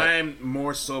reason I'm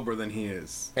more sober than he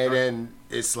is. And then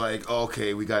it's like,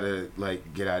 okay, we gotta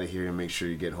like get out of here and make sure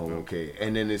you get home okay.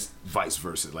 And then it's vice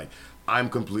versa. Like I'm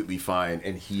completely fine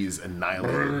and he is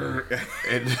annihilated.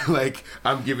 And like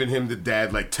I'm giving him the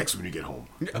dad like text when you get home.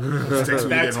 Text when you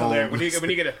get home. When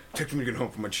you get a text when you get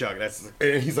home from a Chuck, that's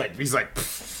and he's like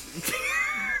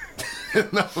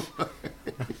no.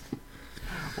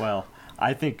 Well,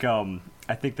 I think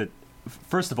that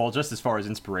first of all, just as far as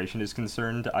inspiration is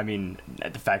concerned, I mean,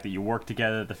 the fact that you work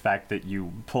together, the fact that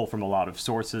you pull from a lot of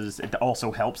sources, it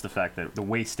also helps the fact that the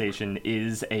Waste Station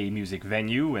is a music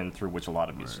venue and through which a lot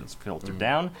of musicians filter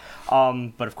down.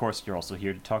 But of course, you're also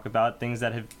here to talk about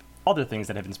other things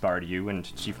that have inspired you,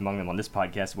 and chief among them on this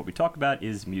podcast, what we talk about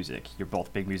is music. You're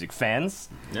both big music fans,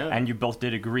 and you both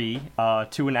did agree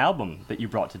to an album that you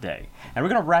brought today. And we're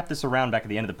going to wrap this around back at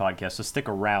the end of the podcast, so stick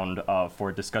around for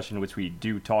a discussion in which we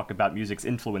do talk about music's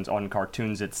influence on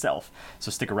cartoons itself. So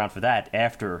stick around for that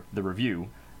after the review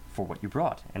for what you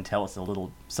brought, and tell us a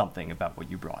little something about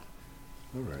what you brought.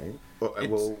 All right.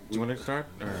 do you want to start?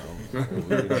 I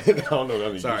don't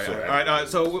know. Sorry. All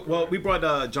right. We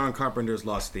brought John Carpenter's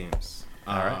Lost Themes.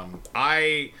 All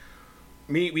right.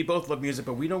 We both love music,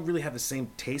 but we don't really have the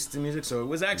same taste in music, so it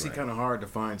was actually kind of hard to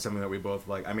find something that we both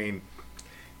like. I mean,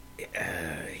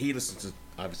 he listens to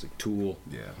obviously Tool.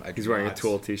 Yeah. He's wearing a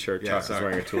Tool t-shirt. Yeah, Chuck is sorry.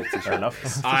 wearing a Tool t-shirt. Fair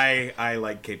enough. I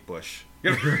like Kate Bush.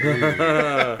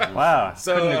 Wow.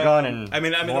 So couldn't have gone in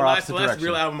the more last opposite direction.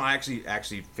 real album I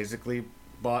actually physically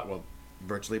bought,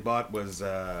 virtually bought, was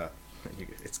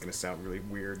it's gonna sound really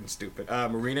weird and stupid.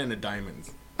 Marina and the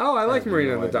Diamonds. Oh, I like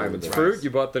Marina and the Diamonds. Fruit, you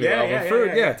bought the new album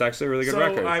Fruit. Yeah, it's actually a really good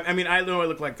record. I mean, I know I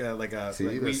look like See,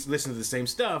 we listen to the same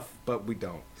stuff, but we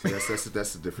don't. That's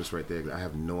the difference right there. I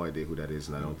have no idea who that is,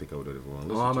 and I don't think I would have ever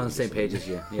Oh, I'm on the same page as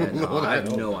you. Yeah, no, I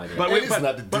have no idea. But It's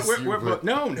not to diss you, but-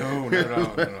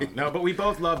 no. But we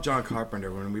both love John Carpenter,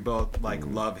 and we both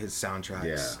love his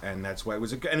soundtracks, and that's why it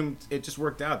was and it just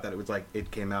worked out that it was like it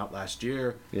came out last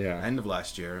year, end of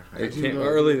last year. It came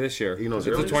early this year. He knows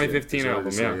it's a early this 2015 year. album.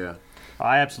 It's early this year,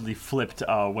 I absolutely flipped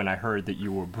when I heard that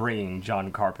you were bringing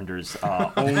John Carpenter's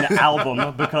own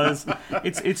album, because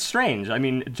it's strange. I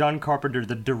mean, John Carpenter,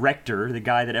 the director, the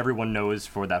guy that everyone knows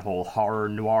for that whole horror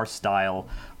noir style.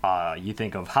 You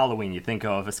think of Halloween, you think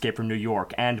of Escape from New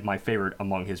York, and my favorite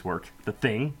among his work, The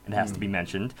Thing, it has to be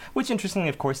mentioned, which interestingly,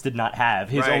 of course, did not have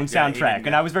his own soundtrack,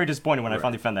 and I was very disappointed when I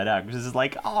finally found that out, because it's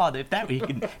like, if that's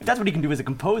what he can do as a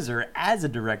composer, as a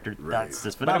director, that's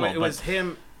just phenomenal. But it was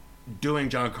him doing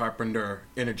John Carpenter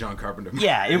in a John Carpenter movie.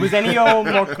 Yeah, it was Ennio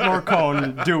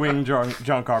Morricone doing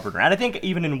John Carpenter. And I think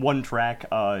even in one track,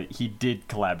 he did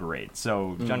collaborate.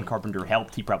 So John Carpenter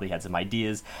helped. He probably had some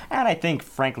ideas. And I think,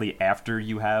 frankly, after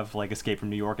you have like Escape from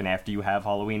New York and after you have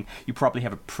Halloween, you probably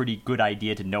have a pretty good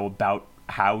idea to know about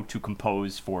how to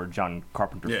compose for John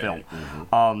Carpenter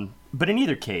film. But in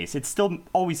either case, it still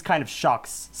always kind of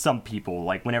shocks some people,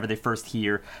 like whenever they first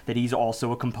hear that he's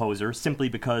also a composer, simply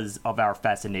because of our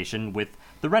fascination with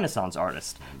the Renaissance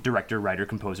artist, director, writer,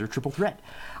 composer, triple threat.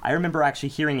 I remember actually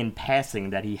hearing in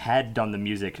passing that he had done the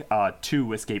music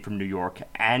to Escape from New York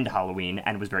and Halloween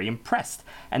and was very impressed.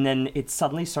 And then it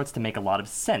suddenly starts to make a lot of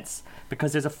sense,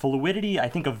 because there's a fluidity, I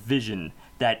think, of vision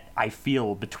that I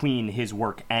feel between his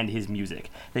work and his music.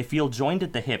 They feel joined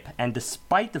at the hip, and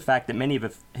despite the fact that many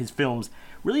of his films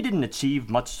really didn't achieve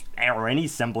much or any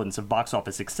semblance of box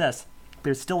office success,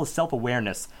 there's still a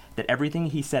self-awareness that everything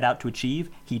he set out to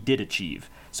achieve, he did achieve.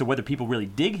 So whether people really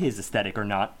dig his aesthetic or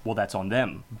not, well, that's on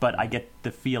them. But I get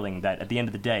the feeling that at the end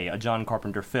of the day, a John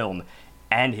Carpenter film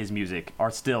and his music are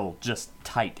still just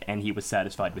tight, and he was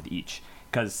satisfied with each.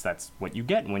 Because that's what you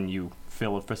get when you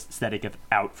fill a aesthetic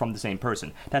out from the same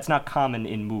person. That's not common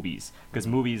in movies, because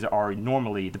movies are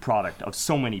normally the product of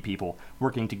so many people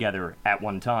working together at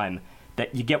one time,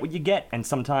 that you get what you get, and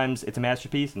sometimes it's a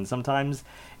masterpiece, and sometimes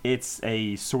it's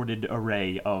a sordid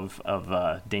array of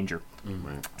danger.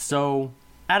 So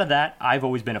out of that, I've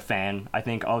always been a fan, I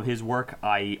think, of his work.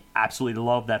 I absolutely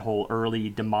love that whole early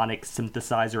demonic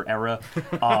synthesizer era.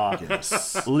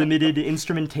 Limited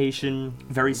instrumentation,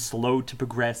 very slow to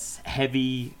progress,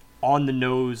 heavy, on the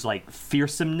nose, like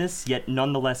fearsomeness, yet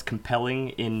nonetheless compelling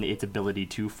in its ability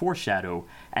to foreshadow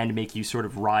and make you sort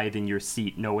of writhe in your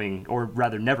seat, knowing, or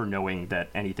rather never knowing, that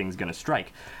anything's going to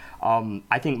strike.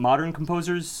 I think modern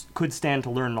composers could stand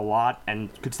to learn a lot, and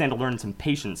could stand to learn some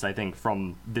patience, I think,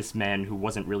 from this man who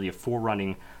wasn't really a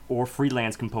forerunning or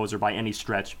freelance composer by any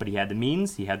stretch, but he had the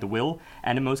means, he had the will,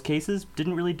 and in most cases,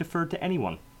 didn't really defer to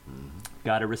anyone.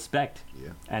 Gotta respect. Yeah.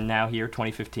 And now here,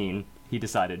 2015, he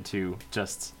decided to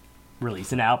just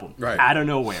release an album Right. out of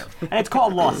nowhere, and it's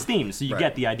called Lost Themes. So you Right.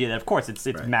 get the idea that, of course, it's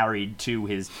Right. married to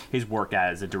his work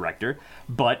as a director,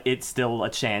 but it's still a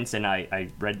chance. And I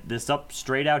read this up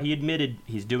straight out. He admitted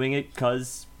he's doing it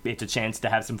because it's a chance to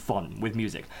have some fun with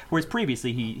music. Whereas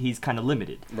previously he's kind of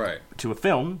limited Right. to a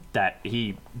film that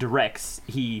he directs.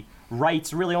 He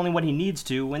writes really only what he needs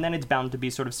to, and then it's bound to be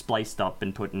sort of spliced up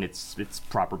and put in its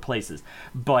proper places.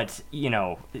 But, you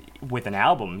know, with an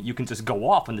album, you can just go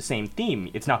off on the same theme.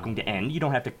 It's not going to end. You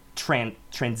don't have to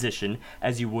transition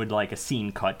as you would like a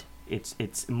scene cut.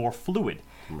 It's more fluid.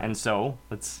 And so,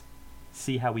 let's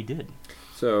see how we did.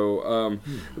 So,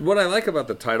 what I like about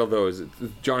the title, though, is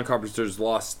John Carpenter's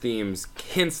Lost Themes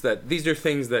hints that these are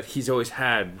things that he's always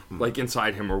had, like,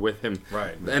 inside him or with him.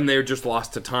 Right. And they're just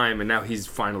lost to time, and now he's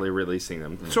finally releasing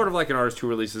them. Sort of like an artist who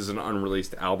releases an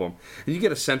unreleased album. And you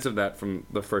get a sense of that from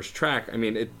the first track. I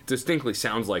mean, it distinctly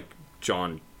sounds like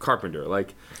John Carpenter.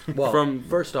 Like, Well, from...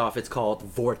 first off, it's called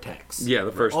Vortex. Yeah,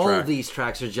 the first All track. of these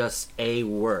tracks are just a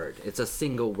word. It's a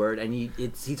single word, and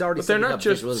he's already. But they're setting not up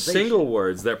just visualization. single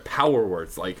words; they're power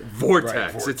words, like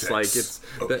vortex. It's like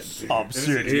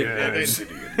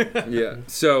yeah.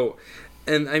 So,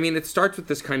 and I mean, it starts with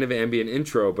this kind of ambient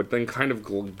intro, but then kind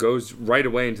of goes right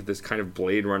away into this kind of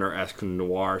Blade Runner-esque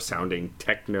noir-sounding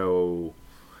techno,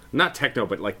 not techno,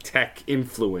 but like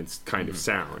tech-influenced kind of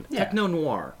sound. Techno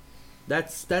noir.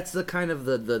 That's the kind of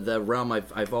the realm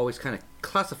I've always kind of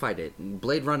classified it. And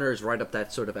Blade Runner is right up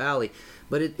that sort of alley,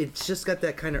 but it's just got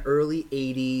that kind of early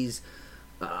 '80s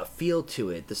feel to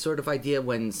it. The sort of idea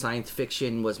when science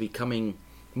fiction was becoming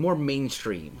more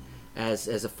mainstream as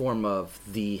a form of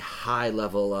the high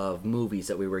level of movies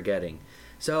that we were getting.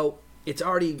 So it's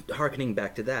already harkening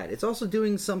back to that. It's also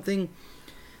doing something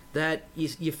that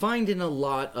you find in a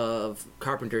lot of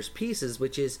Carpenter's pieces,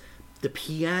 which is the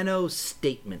piano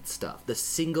statement stuff, the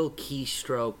single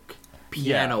keystroke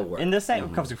piano work. In the same,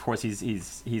 because of course he's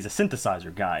a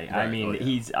synthesizer guy. I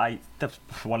mean, that's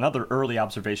one other early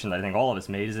observation that I think all of us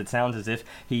made is it sounds as if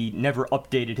he never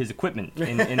updated his equipment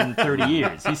in 30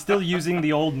 years. He's still using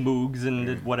the old Moogs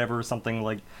and whatever, something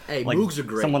like Moogs are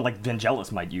great. Someone like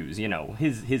Vangelis might use, you know,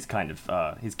 his kind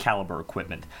of his caliber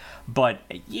equipment. But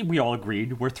we all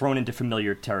agreed we're thrown into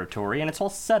familiar territory, and it's all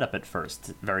set up at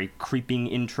first. Very creeping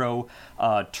intro,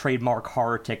 trademark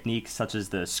horror techniques such as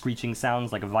the screeching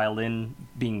sounds like a violin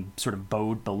being sort of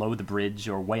bowed below the bridge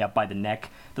or way up by the neck.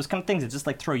 Those kind of things that just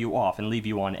like throw you off and leave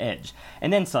you on edge.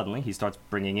 And then suddenly he starts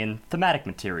bringing in thematic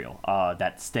material.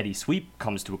 That steady sweep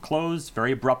comes to a close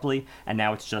very abruptly, and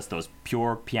now it's just those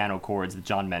pure piano chords that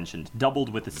John mentioned,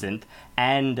 doubled with the synth,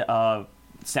 and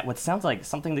what sounds like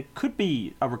something that could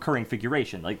be a recurring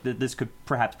figuration. Like this could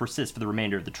perhaps persist for the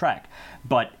remainder of the track.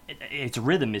 But its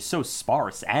rhythm is so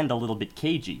sparse and a little bit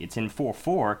cagey. It's in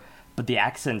 4/4, but the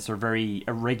accents are very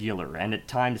irregular and at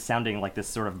times sounding like this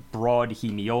sort of broad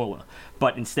hemiola.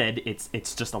 But instead,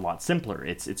 it's just a lot simpler.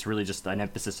 It's really just an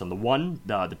emphasis on the one,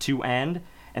 the two, and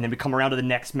then we come around to the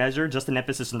next measure, just an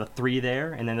emphasis on the 3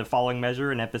 there, and then the following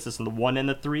measure, an emphasis on the 1 and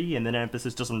the 3, and then an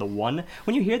emphasis just on the 1.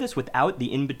 When you hear this without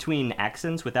the in-between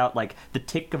accents, without, like, the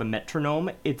tick of a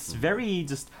metronome, it's very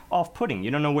just off-putting.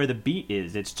 You don't know where the beat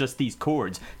is. It's just these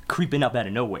chords creeping up out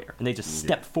of nowhere, and they just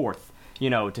step forth, you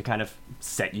know, to kind of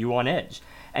set you on edge.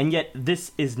 And yet,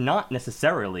 this is not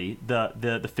necessarily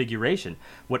the figuration.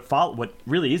 What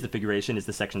really is the figuration is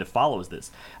the section that follows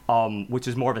this, which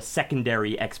is more of a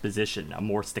secondary exposition, a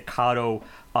more staccato,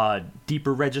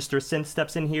 deeper register synth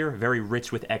steps in here, very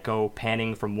rich with echo,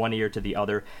 panning from one ear to the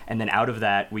other, and then out of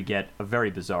that we get a very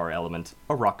bizarre element,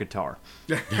 a rock guitar.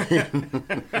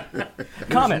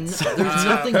 Comments? There's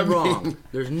nothing wrong.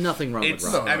 There's nothing wrong with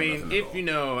It's. rock. I mean, if you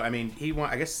know, I mean,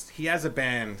 I guess he has a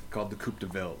band called the Coupe de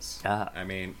Villes. I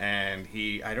mean, and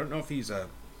I don't know if he's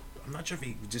I'm not sure if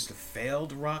he's just a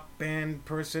failed rock band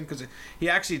person, because he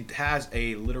actually has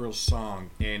a literal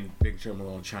song in Big Trouble in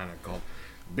Little China called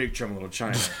Big Trouble in Little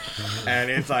China,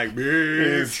 and it's like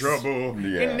Big Trouble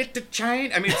in Little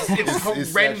China. I mean, it's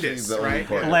horrendous, right?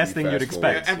 The last thing you'd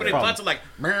expect. And but it's lots of like,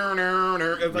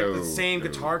 the same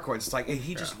guitar chords. It's like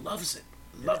he just loves it.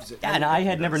 Loves it. Yeah, and I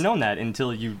had never known that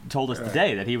until you told us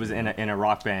today that he was in a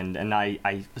rock band, and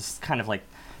I was kind of like,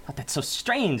 oh, that's so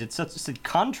strange. It's such a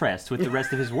contrast with the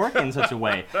rest of his work in such a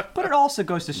way. But it also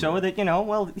goes to show that, you know,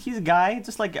 well, he's a guy,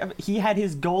 just like he had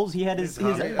his goals, he had his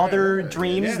other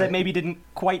dreams that maybe didn't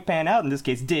quite pan out. In this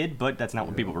case, did, but that's not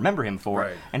what people remember him for.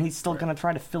 Right. And he's still going to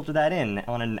try to filter that in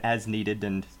on an as-needed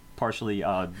and partially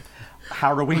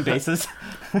harrowing basis.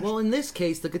 Well, in this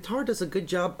case, the guitar does a good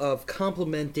job of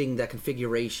complementing that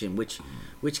configuration, which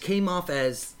came off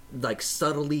as like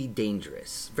subtly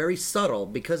dangerous, very subtle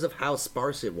because of how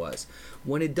sparse it was.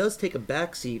 When it does take a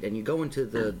backseat and you go into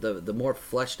the more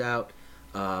fleshed out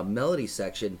melody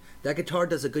section, that guitar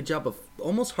does a good job of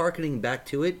almost harkening back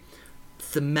to it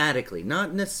thematically,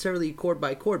 not necessarily chord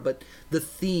by chord, but the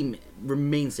theme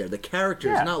remains there. The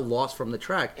character is not lost from the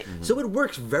track, so it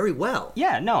works very well.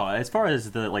 Yeah, no. As far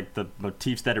as the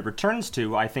motifs that it returns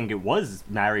to, I think it was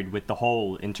married with the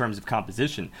whole in terms of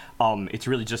composition. It's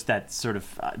really just that sort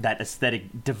of that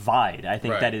aesthetic divide. I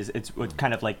think that is it's what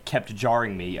kind of like kept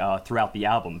jarring me throughout the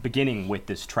album, beginning with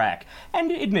this track.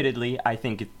 And admittedly, I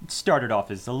think it started off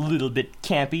as a little bit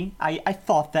campy. I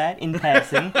thought that in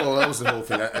passing. Well, that was the whole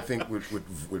thing. I think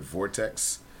with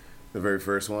Vortex, the very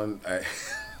first one,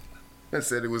 I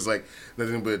said it was like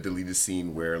nothing but a deleted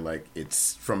scene where like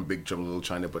it's from Big Trouble in Little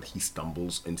China, but he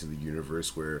stumbles into the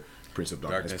universe where Prince of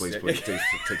Darkness takes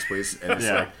place, and it's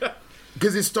like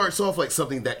because it starts off like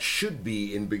something that should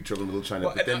be in Big Trouble in Little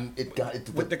China, but then it got it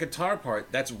with the guitar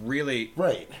part. That's really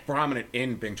prominent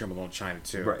in Big Trouble in Little China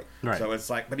too. Right. So it's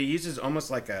like, but he uses almost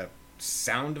like a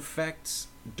sound effects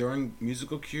during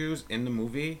musical cues in the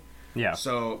movie. Yeah.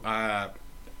 So.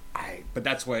 But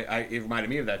that's why it reminded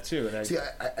me of that too. And See,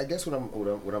 I guess what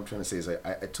I'm trying to say is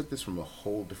I took this from a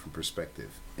whole different perspective.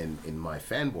 In my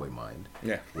fanboy mind,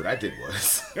 what I did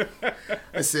was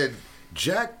I said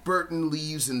Jack Burton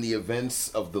leaves in the events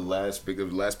of the last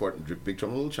part of Big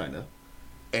Trouble in Little China,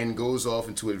 and goes off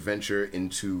into adventure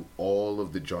into all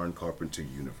of the John Carpenter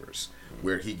universe,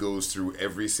 where he goes through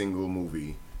every single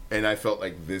movie. And I felt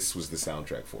like this was the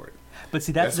soundtrack for it. But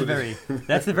see, that's the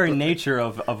very nature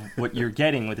of what you're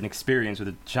getting with an experience with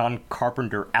a John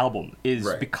Carpenter album is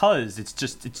because it's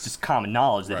just common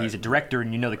knowledge that he's a director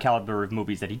and you know the caliber of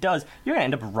movies that he does. You're gonna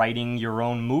end up writing your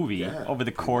own movie over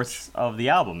the course of the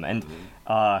album. And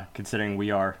considering we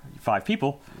are 5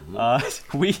 people,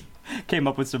 we came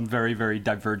up with some very, very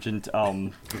divergent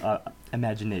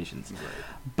imaginations.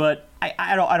 But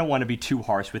I don't want to be too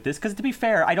harsh with this, because to be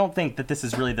fair, I don't think that this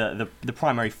is really the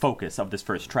primary focus of this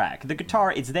first track. The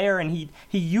guitar is there, and he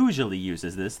usually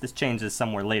uses this. This changes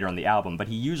somewhere later on the album, but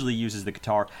he usually uses the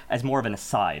guitar as more of an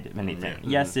aside of anything.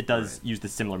 Yes, it does use the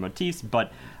similar motifs,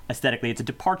 but aesthetically it's a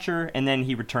departure, and then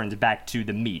he returns back to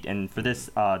the meat. And for this,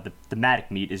 the thematic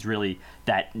meat is really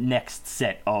that next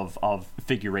set of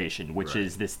figuration, which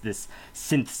is this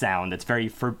synth sound that's very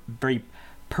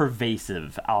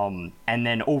pervasive, and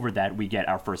then over that we get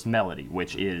our first melody,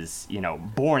 which is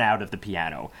born out of the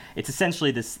piano. It's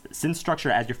essentially this synth structure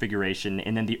as your figuration,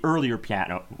 and then the earlier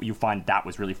piano, you find that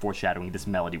was really foreshadowing this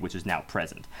melody, which is now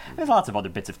present. There's lots of other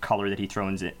bits of color that he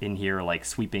throws in here, like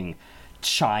sweeping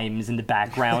chimes in the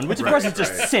background, which of course is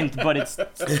just synth, but it's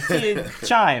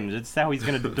chimes. It's how he's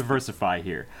going to diversify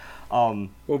here. Well,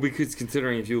 because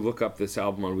considering if you look up this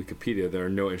album on Wikipedia, there are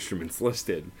no instruments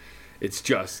listed. It's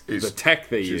just the tech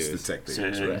they use. The tech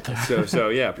they use. So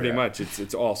yeah, pretty much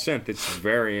it's all synth. It's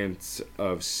variants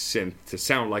of synth to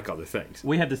sound like other things.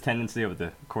 We have this tendency over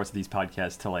the course of these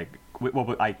podcasts to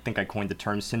I think I coined the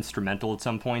term synthstrumental at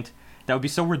some point. That would be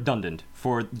so redundant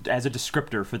as a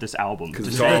descriptor for this album. Because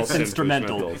it's all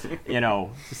instrumental.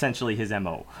 Essentially his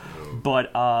MO.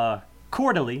 But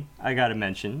chordally, I gotta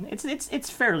mention, it's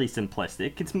fairly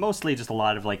simplistic. It's mostly just a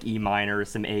lot of like E minor,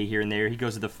 some A here and there. He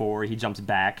goes to the 4, he jumps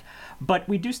back. But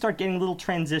we do start getting little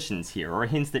transitions here, or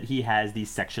hints that he has these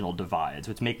sectional divides,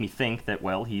 which make me think that,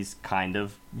 well, he's kind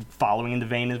of following in the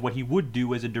vein of what he would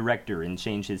do as a director and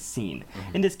change his scene.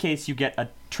 In this case, you get a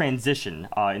transition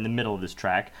in the middle of this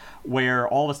track where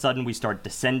all of a sudden we start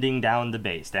descending down the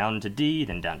bass, down to D,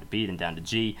 then down to B, then down to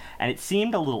G, and it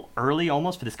seemed a little early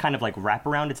almost for this kind of like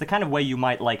wraparound. It's the kind of way you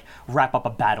might like wrap up a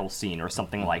battle scene or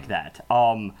something like that.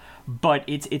 But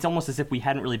it's almost as if we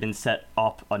hadn't really been set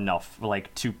up enough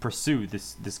like to pursue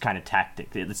this kind of tactic.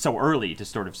 It's so early to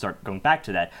sort of start going back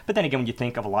to that. But then again, when you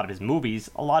think of a lot of his movies,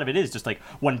 a lot of it is just like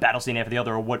one battle scene after the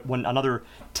other, or one another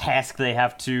task they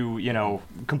have to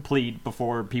complete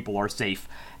before people are safe.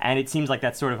 And it seems like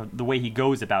that's sort of the way he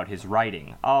goes about his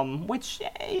writing, which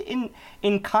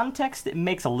in context it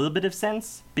makes a little bit of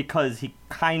sense, because he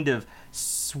kind of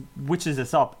switches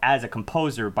us up as a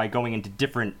composer by going into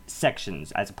different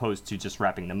sections as opposed to just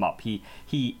wrapping them up.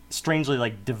 He strangely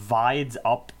like divides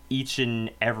up each and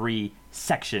every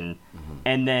section,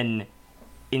 and then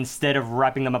instead of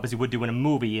wrapping them up as he would do in a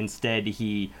movie, instead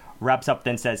he wraps up,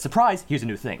 then says, "Surprise! Here's a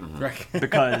new thing,"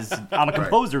 because I'm a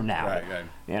composer now.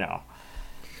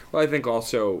 Well, I think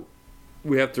also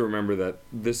we have to remember that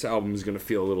this album is going to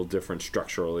feel a little different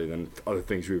structurally than other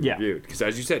things we've reviewed. Because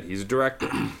as you said, he's a director.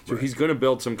 So he's going to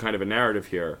build some kind of a narrative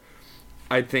here.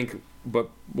 I think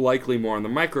but likely more on the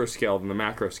micro scale than the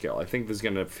macro scale. I think this is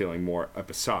going to end up feeling more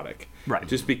episodic. Right.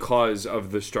 Just because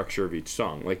of the structure of each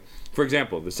song. Like, for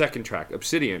example, the second track,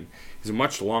 Obsidian, is a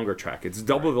much longer track. It's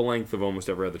double the length of almost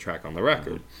every other track on the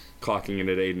record, clocking in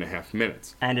at 8.5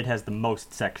 minutes. And it has the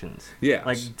most sections. Yeah.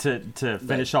 Like, to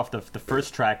finish off the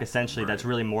first track, essentially, that's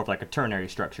really more of like a ternary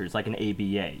structure. It's like an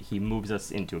ABA. He moves us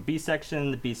into a B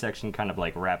section. The B section kind of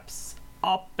like wraps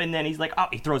up, and then he's like,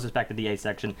 he throws us back to the A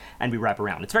section, and we wrap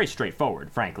around. It's very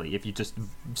straightforward, frankly, if you just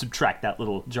subtract that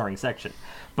little jarring section.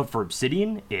 But for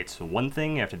Obsidian, it's one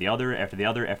thing after the other, after the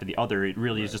other, after the other. It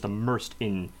really is just immersed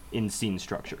in scene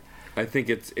structure. I think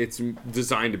it's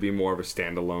designed to be more of a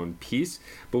standalone piece,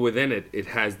 but within it, it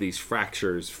has these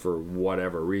fractures for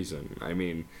whatever reason. I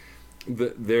mean,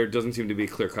 there doesn't seem to be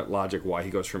clear-cut logic why he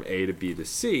goes from A to B to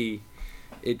C.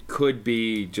 It could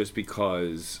be just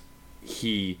because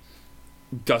he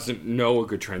doesn't know a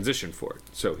good transition for it,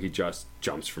 so he just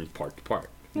jumps from part to part.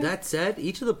 That said,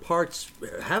 each of the parts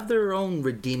have their own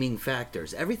redeeming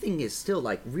factors. Everything is still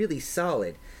like really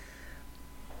solid.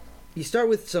 You start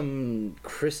with some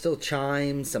crystal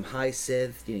chimes, some high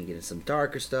synth, you get into some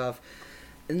darker stuff,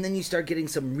 and then you start getting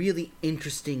some really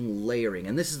interesting layering.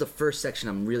 And this is the first section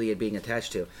I'm really being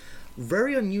attached to.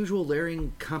 Very unusual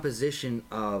layering composition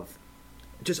of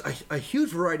just a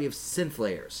huge variety of synth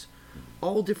layers.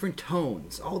 All different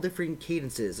tones, all different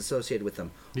cadences associated with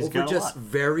them. He's over got a just lot.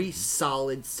 very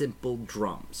solid, simple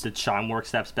drums. The chime work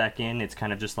steps back in. It's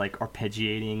kind of just like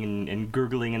arpeggiating and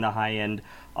gurgling in the high end.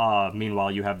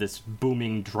 Meanwhile, you have this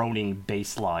booming, droning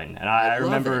bass line. And I love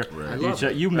remember it. I love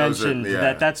it. you That was mentioned it, yeah.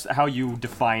 that that's how you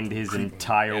defined his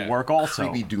entire work also.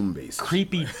 Creepy doom bass.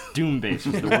 Creepy doom bass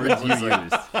was the words you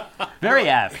used. Very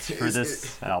apt for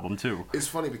this album, too. It's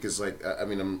funny because, like, I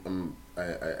mean,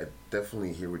 I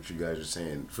definitely hear what you guys are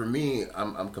saying. For me,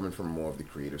 I'm coming from more of the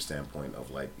creative standpoint of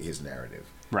like his narrative,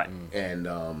 Right.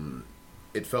 and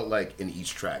it felt like in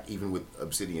each track, even with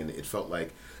Obsidian, it felt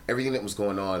like everything that was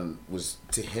going on was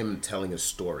to him telling a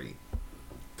story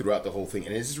throughout the whole thing.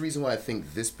 And this is the reason why I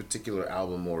think this particular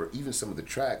album, or even some of the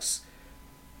tracks,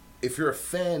 if you're a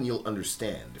fan, you'll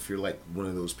understand. If you're like one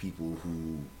of those people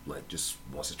who like just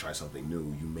wants to try something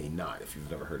new, you may not if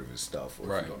you've never heard of his stuff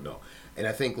or if you don't know. And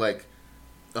I think like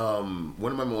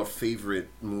one of my more favorite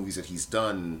movies that he's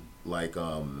done, like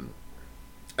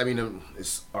I mean,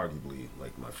 it's arguably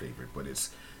like my favorite, but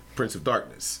it's Prince of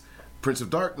Darkness. Prince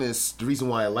of Darkness, the reason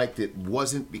why I liked it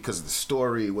wasn't because of the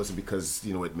story, it wasn't because,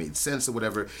 you know, it made sense or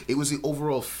whatever. It was the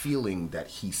overall feeling that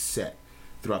he set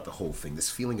throughout the whole thing, this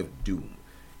feeling of doom.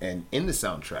 And in the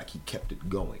soundtrack, he kept it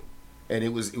going. And it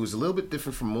was a little bit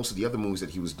different from most of the other movies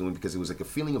that he was doing because it was like a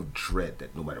feeling of dread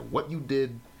that no matter what you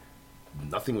did,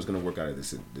 nothing was going to work out of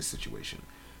this situation.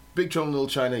 Big Trouble in Little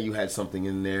China, you had something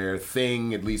in there.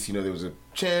 Thing, at least, you know, there was a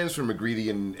chance for McGreedy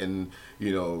and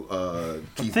you know,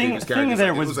 Keith David's character. Thing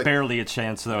there It was like, barely a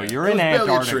chance, though. You're it in was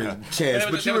barely Antarctica. a chance,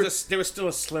 but you were... There was still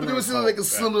a slimmer. But it was still hope, like a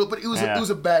slim little, but it was Yeah. it was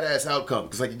a badass outcome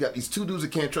because like you got these two dudes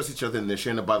that can't trust each other and they're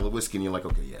sharing a bottle of whiskey and you're like,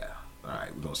 okay, yeah, all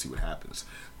right, we're gonna see what happens.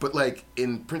 But like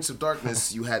in Prince of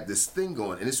Darkness, you had this thing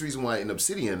going, and this is the reason why in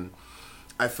Obsidian,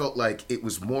 I felt like it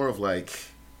was more of like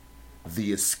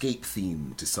the escape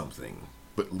theme to something,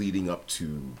 but leading up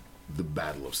to the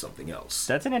battle of something else.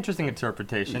 That's an interesting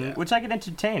interpretation, Yeah. which I can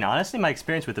entertain. Honestly, my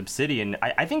experience with Obsidian,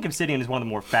 I think Obsidian is one of the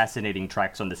more fascinating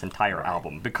tracks on this entire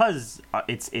album because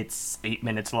it's 8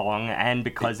 minutes long and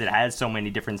because it has so many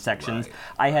different sections.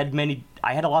 Right.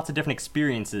 I had lots of different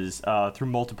experiences through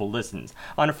multiple listens.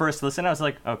 On a first listen, I was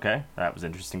like, okay, that was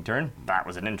an interesting turn. That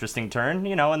was an interesting turn,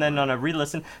 you know. And then on a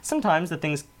re-listen, sometimes the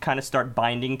things kind of start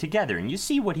binding together, and you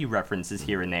see what he references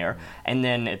here and there. And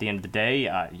then at the end of the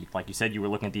day, like you said, you were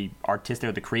looking at the artistic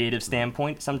or the creative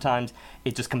standpoint. Sometimes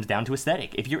it just comes down to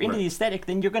aesthetic. If you're into the aesthetic,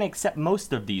 then you're going to accept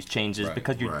most of these changes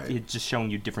because it's just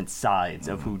showing you different sides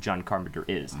of who John Carpenter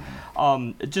is.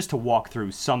 Just to walk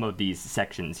through some of these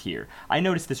sections here, I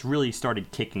noticed this really started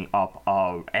kicking up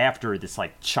after this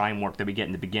like chime work that we get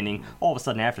in the beginning. All of a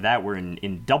sudden after that we're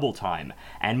in double time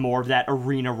and more of that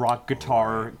arena rock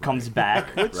guitar comes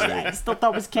back, which I still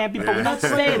thought was campy, but we don't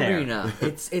stay there. Arena.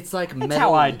 It's like metal. That's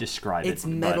how I describe it. It's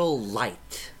metal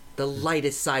light. The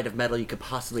lightest side of metal you could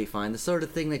possibly find. The sort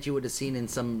of thing that you would have seen in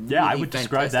some Yeah, I really would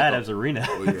describe that as arena.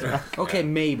 Oh, yeah. Okay,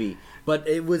 maybe. But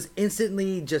it was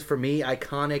instantly, just for me,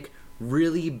 iconic,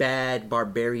 really bad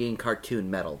barbarian cartoon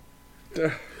metal.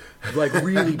 Like,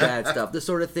 really bad stuff. The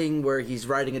sort of thing where he's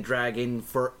riding a dragon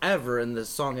forever in the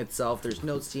song itself. There's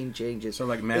no scene changes. So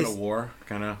like Man It's- of War,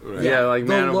 kind of. Yeah, like the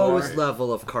Man of War. lowest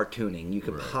level of cartooning you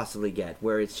could possibly get,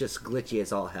 where it's just glitchy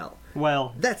as all hell.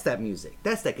 Well, That's that music.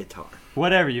 That's that guitar.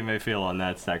 whatever you may feel on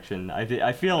that section, I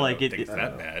feel I like don't it. think it's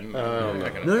that bad.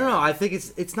 No. I think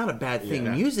it's not a bad thing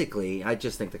Yeah. musically. I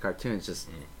just think the cartoon's just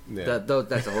Yeah.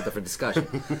 that's a whole different discussion.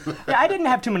 Yeah, I didn't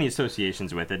have too many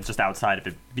associations with it, just outside of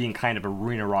it being kind of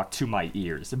arena rock to my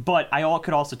ears. But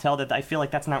could also tell that I feel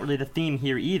like that's not really the theme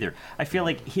here either. I feel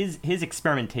like his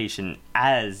experimentation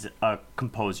as a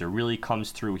composer really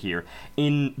comes through here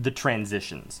in the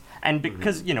transitions. And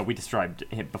because, we described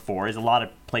it before, is a lot of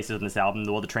places in this album,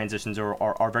 the transitions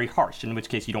are very harsh, in which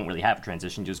case you don't really have a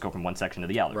transition, you just go from one section to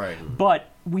the other. Right.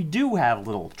 But we do have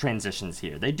little transitions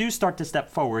here. They do start to step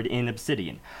forward in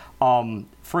Obsidian.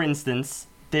 For instance,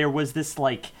 there was this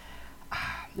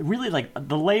really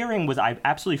the layering was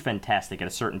absolutely fantastic at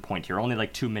a certain point here, only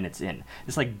 2 minutes in.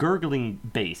 This gurgling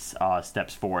bass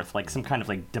steps forth, like some kind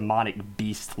of demonic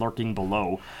beast lurking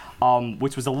below,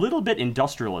 which was a little bit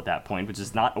industrial at that point, which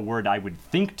is not a word I would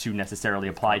think to necessarily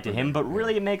apply to him, but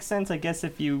really it makes sense, I guess,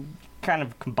 if you kind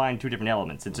of combine two different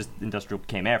elements. It just industrial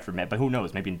came after it, but who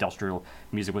knows? Maybe industrial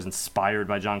music was inspired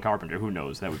by John Carpenter. Who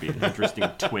knows? That would be an interesting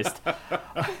twist.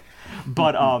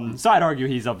 But so I'd argue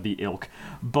he's of the ilk.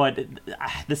 But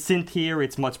the synth here,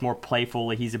 it's much more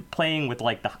playful. He's playing with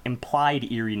the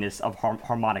implied eeriness of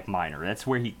harmonic minor. That's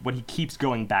what he keeps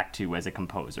going back to as a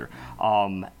composer.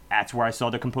 That's where I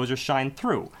saw the composer shine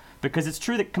through, because it's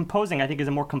true that composing, I think, is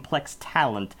a more complex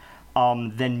talent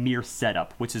than mere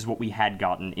setup, which is what we had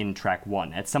gotten in track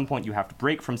 1. At some point, you have to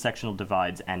break from sectional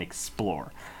divides and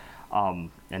explore. And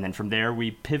then from there,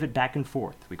 we pivot back and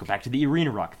forth. We go back to the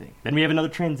arena rock thing. Then we have another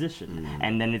transition.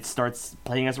 And then it starts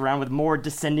playing us around with more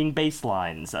descending bass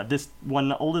lines. This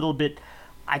one a little bit,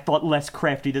 I thought, less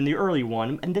crafty than the early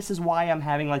one. And this is why I'm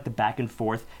having the back and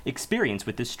forth experience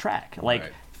with this track. Right.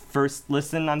 First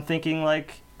listen, I'm thinking that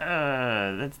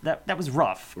was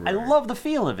rough. Right. I love the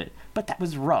feel of it, but that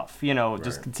was rough. Just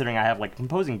Right. considering I have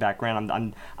composing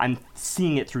background, I'm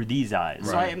seeing it through these eyes.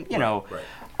 So Right.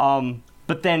 Right.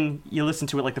 But then you listen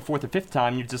to it the fourth or fifth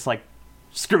time, you're just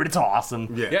screw it, it's awesome.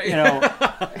 Yeah.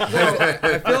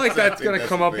 I feel like that's going to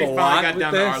come up a finally lot got with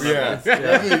down to our this.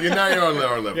 level. Yeah. You're now on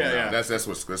our level. Yeah, now. yeah. That's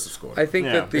what's going on. I think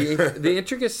Yeah. that the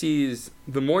intricacies,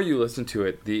 the more you listen to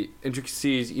it, the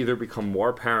intricacies either become more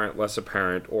apparent, less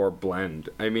apparent, or blend.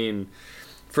 I mean,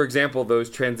 for example, those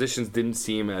transitions didn't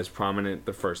seem as prominent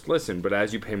the first listen, but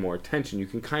as you pay more attention, you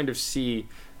can kind of see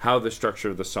how the structure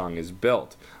of the song is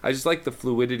built. I just like the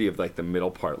fluidity of the middle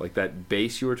part, that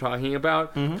bass you were talking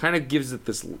about, kind of gives it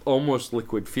this almost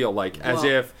liquid feel, as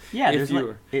if There's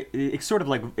you it's sort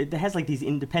of it has these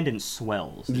independent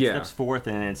swells. It Yeah. steps forth,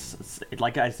 and it's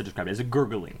like I said, described it as a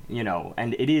gurgling,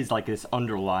 and it is this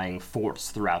underlying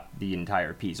force throughout the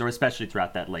entire piece, or especially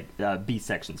throughout that B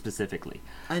section specifically.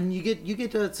 And you get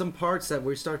to some parts that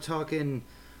we start talking,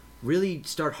 really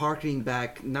start harkening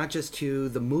back not just to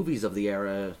the movies of the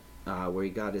era where he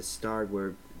got his start,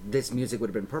 where this music would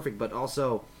have been perfect, but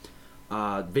also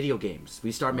video games.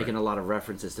 We start making a lot of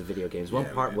references to video games. One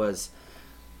Yeah, part right. was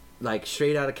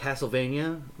straight out of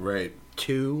Castlevania Right.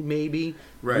 2, maybe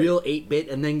Right. real 8-bit,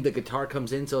 and then the guitar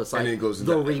comes in, so it's And like it goes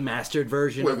the into- remastered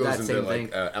version Well, it of goes that into same thing.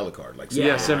 Alucard,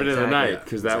 Yeah, Symphony of the exactly. Night,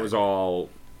 because that was all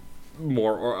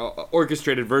more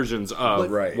orchestrated versions of But-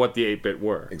 Right. what the 8-bit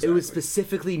were. It was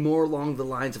specifically more along the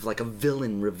lines of a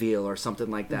villain reveal or something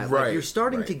like that. Right, You're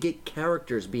starting right. to get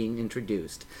characters being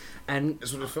introduced, and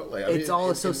That's what it felt like. it's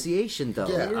all association, though.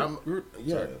 Yeah,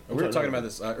 We were talking about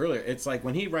this earlier. It's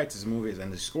when he writes his movies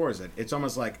and he scores it, it's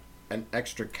almost like an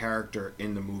extra character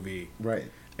in the movie. Right.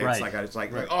 It's Right. it's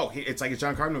like Right. it's like a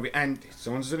John Carpenter movie, and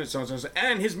someone's in it, someone's in it,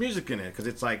 and his music in it, because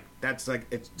it's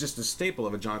it's just a staple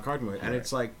of a John Carpenter movie, and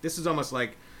it's this is almost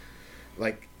like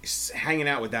hanging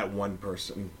out with that one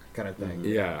person kind of thing.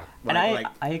 Yeah. And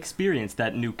I experienced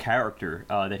that new character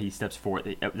that he steps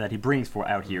forward, that he brings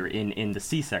out here in the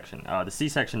C section. The C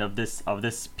section of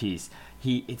this piece,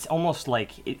 it's almost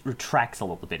like it retracts a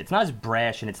little bit. It's not as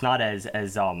brash, and it's not as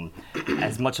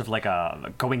much of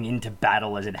a going into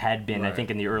battle as it had been. I Right. think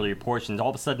in the earlier portions. All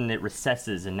of a sudden it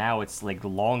recesses, and now it's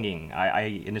longing. I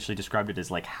initially described it as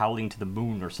howling to the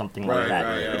moon or something like Right, that.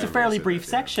 right, yeah, It's a I fairly said brief that,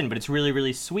 yeah. section, but it's really,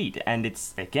 really sweet. And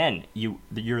it's, again,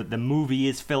 the movie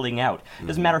is filling out.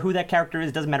 Doesn't matter who that character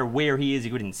is, doesn't matter where he is.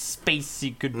 He could be in space,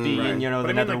 he could be in, But the I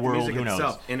mean, nether the world, music who knows.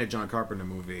 itself in a John Carpenter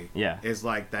movie Yeah. is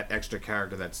that extra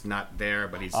character that's not there,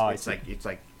 but he's Oh, I it's see. like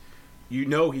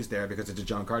he's there because it's a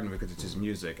John Carpenter, because it's his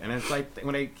music. And it's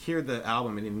when I hear the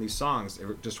album and in these songs,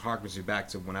 it just harkens me back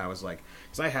to when I was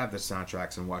because I have the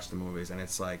soundtracks and watch the movies, and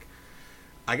it's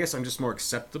I guess I'm just more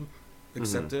acceptive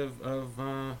of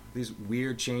these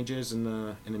weird changes in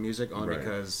the music, only Right.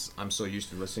 because I'm so used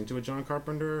to listening to a John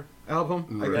Carpenter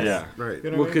album. I Right. guess. Yeah. Right. You know Well, what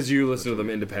I mean? because you listen to them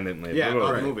independently. Yeah,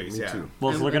 Well, right. movies, Me yeah. too.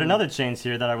 Well, let's look at another change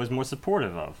here that I was more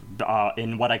supportive of.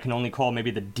 In what I can only call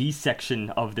maybe the D section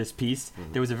of this piece,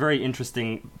 there was a very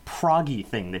interesting proggy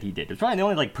thing that he did. It was probably the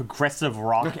only like progressive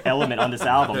rock element on this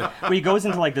album, where he goes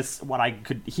into like this, what I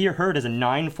could hear heard as a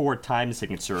 9/4 time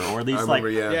signature, or at least like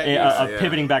remember, yeah. a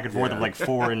pivoting back and forth of like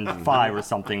 4 and 5 or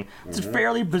something. It's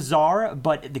fairly bizarre,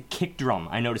 but the kick drum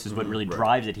I notice is what really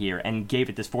drives it here and gave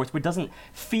it this force, but it doesn't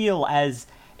feel as.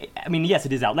 I mean, yes,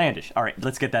 it is outlandish. All right,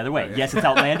 let's get that out of the way. Yes, it's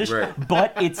outlandish, Right.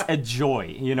 but it's a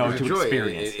joy, to Enjoy it,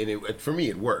 experience. and for me,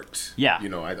 it worked. Yeah.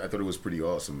 I thought it was pretty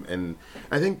awesome, and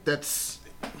I think that's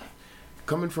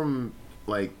coming from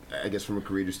like I guess from a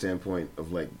creator standpoint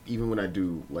of like even when I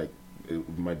do like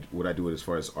what I do as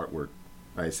far as artwork,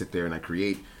 I sit there and I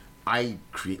create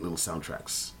little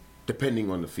soundtracks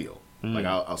depending on the feel. Like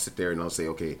I'll sit there and I'll say,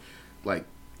 okay, like.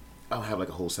 I'll have like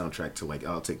a whole soundtrack to like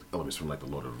I'll take elements from like the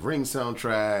Lord of the Rings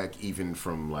soundtrack, even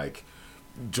from like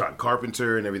John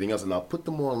Carpenter and everything else, and I'll put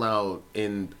them all out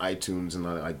in iTunes and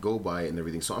I go by it and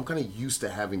everything. So I'm kind of used to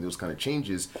having those kind of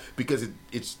changes because it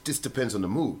just depends on the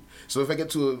mood. So if I get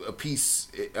to a piece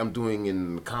I'm doing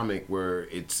in the comic where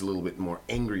it's a little bit more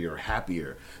angry or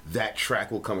happier, that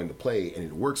track will come into play and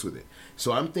it works with it.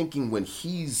 So I'm thinking when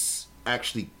he's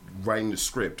actually writing the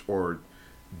script or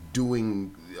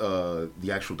doing the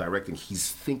actual directing,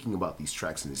 he's thinking about these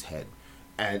tracks in his head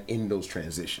and in those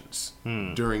transitions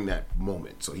during that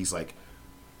moment. So he's like,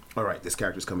 all right, this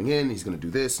character's coming in, he's going to do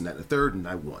this and that and the third, and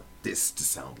I want this to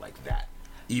sound like that.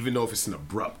 Even though if it's an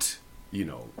abrupt,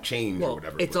 change or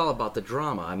whatever. It's all about the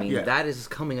drama. I mean, Yeah. that is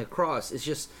coming across. It's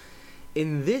just,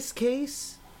 in this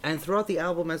case, and throughout the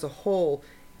album as a whole,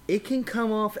 it can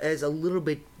come off as a little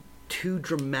bit too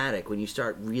dramatic when you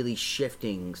start really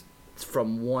shifting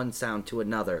from one sound to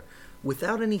another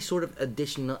without any sort of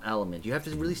additional element. You have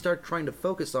to really start trying to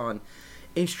focus on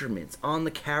instruments, on the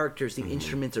characters the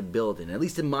instruments are building, at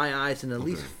least in my eyes, and at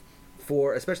least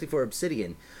especially for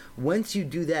Obsidian. Once you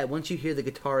do that, once you hear the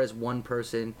guitar as one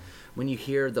person, when you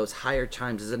hear those higher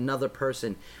chimes as another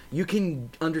person, you can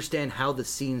understand how the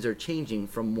scenes are changing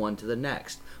from one to the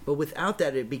next. But without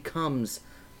that, it becomes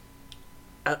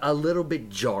a little bit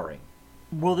jarring.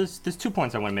 Well, there's 2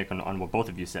 points I want to make on what both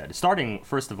of you said. Starting,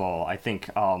 first of all, I think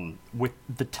with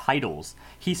the titles,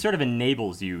 he sort of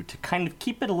enables you to kind of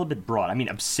keep it a little bit broad. I mean,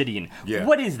 Obsidian. Yeah.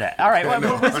 What is that? All right,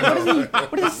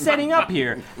 what is he setting up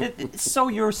here? So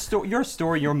your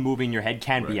story, your movie in your head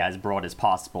can be as broad as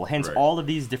possible. Hence, Right. all of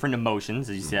these different emotions,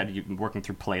 as you said, you're working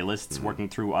through playlists, working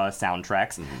through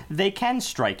soundtracks, they can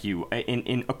strike you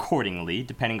in accordingly,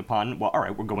 depending upon, well, all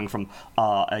right, we're going from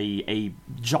a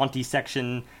jaunty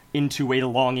section into a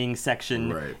longing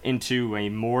section, Right. into a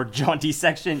more jaunty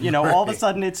section. All of a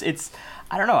sudden it's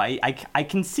I don't know, I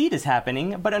can see this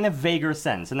happening, but in a vaguer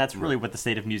sense, and that's really what the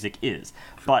state of music is.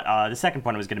 But the second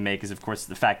point I was going to make is, of course,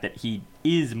 the fact that he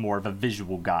is more of a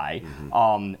visual guy,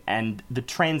 and the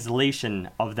translation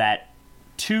of that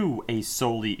to a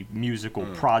solely musical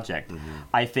project,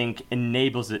 I think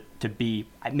enables it to be,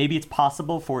 maybe it's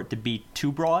possible for it to be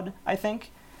too broad, I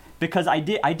think. Because I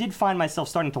did find myself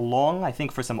starting to long, I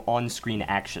think, for some on-screen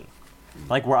action,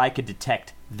 like where I could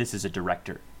detect this is a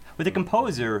director. With a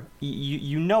composer,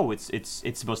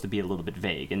 it's supposed to be a little bit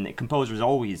vague, and the composers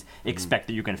always expect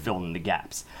that you're going to fill in the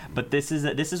gaps. But this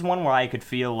is one where I could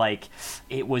feel like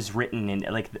it was written in,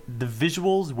 like the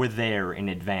visuals were there in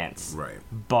advance. Right.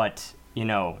 But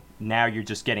now you're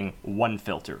just getting one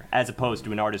filter, as opposed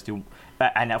to an artist who,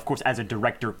 and of course, as a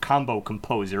director, combo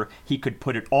composer, he could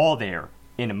put it all there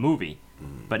in a movie,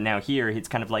 but now here it's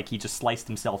kind of like he just sliced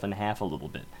himself in half a little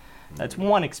bit. That's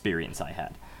one experience I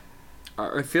had.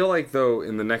 I feel like, though,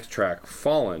 in the next track,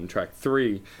 Fallen, track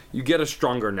 3, you get a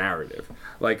stronger narrative.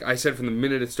 Like I said from the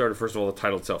minute it started, first of all, the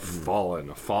title itself, Fallen,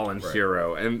 a fallen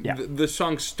hero. And Yeah. the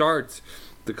song starts,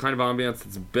 the kind of ambience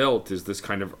that's built is this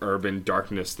kind of urban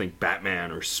darkness, think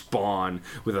Batman or Spawn,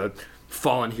 with a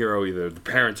fallen hero, either the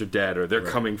parents are dead or they're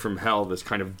coming from hell, this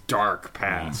kind of dark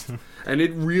past. And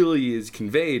it really is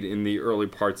conveyed in the early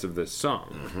parts of this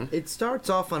song. It starts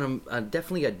off on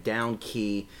definitely a down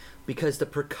key because the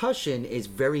percussion is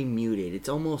very muted. It's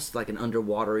almost like an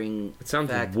underwatering It sounds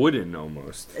effect. wooden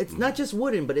almost. It's not just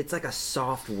wooden, but it's like a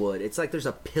soft wood. It's like there's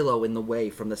a pillow in the way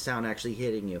from the sound actually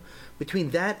hitting you.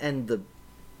 Between that and the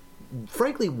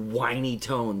frankly whiny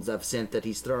tones of synth that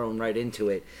he's thrown right into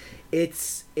it,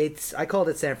 it's I called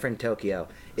it San Fran Tokyo.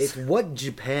 It's what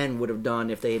Japan would have done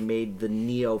if they had made the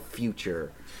neo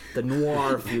future, the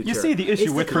noir future. You see the issue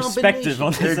It's with perspective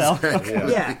on this album.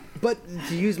 Yeah, but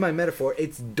to use my metaphor,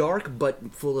 it's dark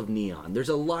but full of neon. There's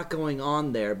a lot going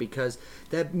on there because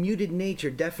that muted nature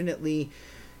definitely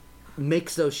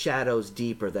makes those shadows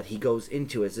deeper that he goes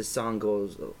into as this song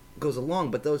goes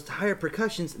along. But those higher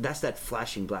percussions, that's that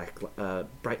flashing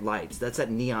bright lights. That's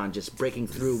that neon just breaking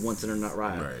through once in a nut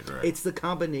ride. Right. It's the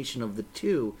combination of the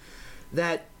two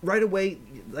that right away,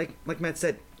 like Matt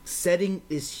said, setting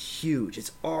is huge.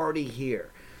 It's already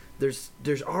here.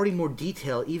 There's already more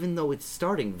detail, even though it's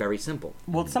starting very simple.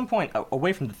 Well, at some point,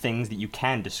 away from the things that you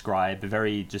can describe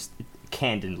very just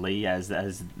candidly as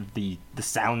the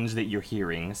sounds that you're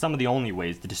hearing, some of the only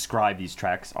ways to describe these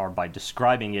tracks are by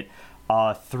describing it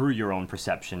through your own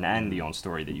perception and the own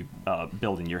story that you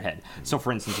build in your head. So,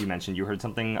 for instance, you mentioned you heard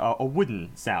something, a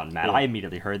wooden sound, Matt. Yeah. I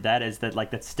immediately heard that as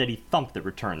that steady thump that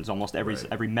returns almost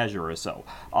every measure or so.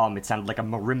 It sounded like a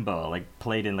marimba, like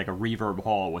played in like a reverb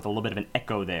hall with a little bit of an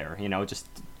echo there. Just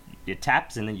it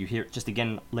taps and then you hear it just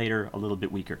again later a little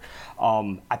bit weaker.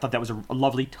 I thought that was a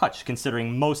lovely touch,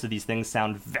 considering most of these things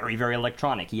sound very, very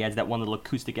electronic. He adds that one little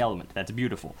acoustic element. That's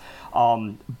beautiful.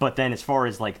 But then as far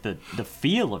as like the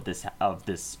feel of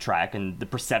this track and the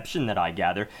perception that I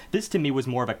gather, this to me was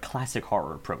more of a classic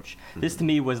horror approach. This to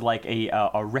me was like a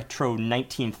retro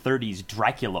 1930s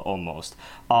Dracula almost,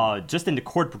 just in the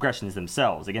chord progressions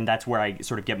themselves. Again, that's where I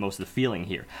sort of get most of the feeling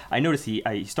here. I noticed he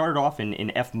started off in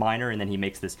F minor, and then he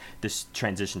makes this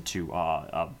transition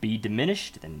to B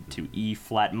diminished, then to E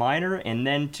flat minor, and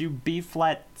then to B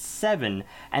flat 7,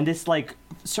 and this is like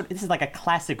a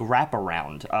classic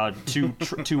wraparound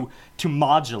to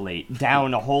modulate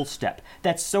down a whole step.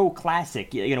 That's so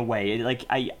classic in a way. Like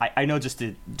I know, just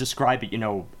to describe it,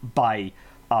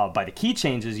 by the key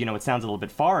changes, it sounds a little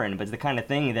bit foreign, but it's the kind of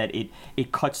thing that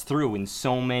it cuts through in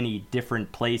so many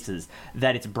different places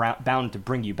that it's bound to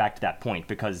bring you back to that point,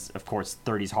 because, of course,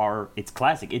 30s horror, it's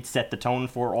classic. It set the tone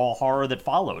for all horror that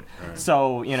followed. Right.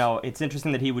 So, it's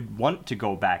interesting that he would want to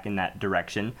go back in that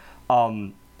direction.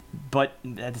 But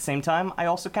at the same time, I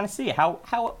also kind of see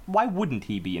why wouldn't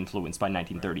he be influenced by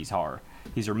 1930s horror?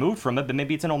 He's removed from it, but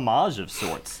maybe it's an homage of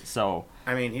sorts. So,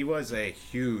 I mean, he was a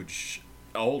huge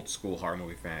old school horror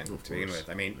movie fan to begin with.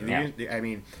 I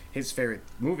mean, his favorite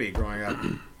movie growing up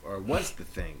was The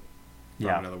Thing from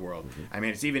Another World. Mm-hmm. I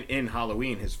mean, it's even in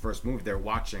Halloween, his first movie. They're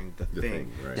watching The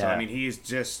Thing. Right. So I mean, he's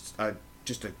just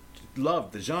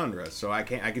loved the genre. So I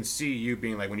can see you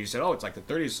being like, when you said, "Oh, it's like the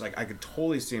 30s," like I could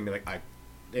totally see him be like,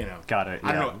 got it.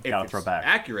 I don't know if it's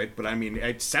accurate, but I mean,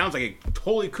 it sounds like it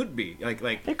totally could be. Like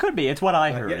it could be. It's what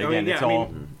I heard. It's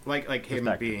all like him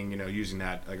being, using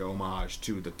that like a homage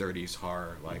to the 30s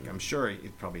horror. Like I'm sure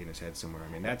it's probably in his head somewhere.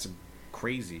 I mean, that's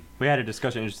crazy. We had a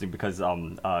discussion, interesting, because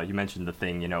you mentioned The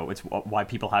Thing. It's why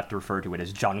people have to refer to it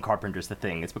as John Carpenter's The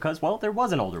Thing. It's because, well, there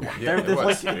was an older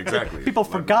one. Exactly. People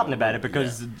forgotten about it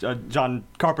because John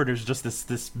Carpenter's just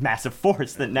this massive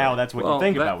force that now that's what you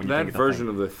think about when you think of The Thing. That version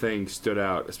of The Thing stood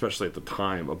out, especially at the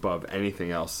time, above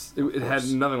anything else. It had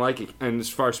nothing like it. And as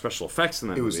far as special effects in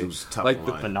that movie, it was top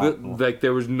line.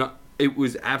 There was no. It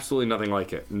was absolutely nothing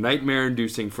like it.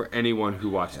 Nightmare-inducing for anyone who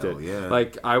watched it. Yeah.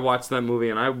 Like, I watched that movie,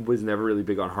 and I was never really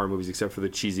big on horror movies, except for the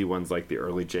cheesy ones like the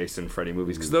early Jason, Freddy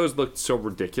movies, because those looked so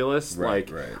ridiculous.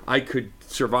 Right. I could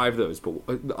survive those, but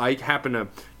I happened to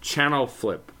channel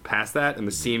flip past that, and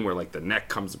the scene where, like, the neck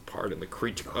comes apart and the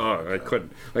creature... I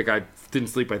couldn't. Like, I didn't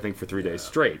sleep, I think, for 3 days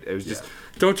straight. It was just,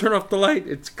 don't turn off the light.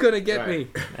 It's gonna get me.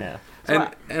 Yeah.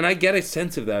 And I get a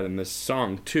sense of that in this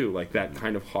song too, like that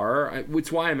kind of horror.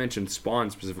 It's why I mentioned Spawn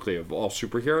specifically of all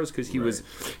superheroes, because he was,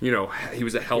 he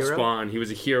was a hellspawn. He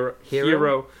was a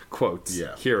hero quotes,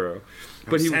 hero.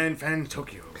 But San Fran,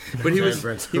 Tokyo. But he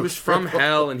was from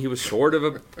hell, and he was sort of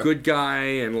a good guy,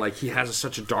 and like he has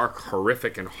such a dark,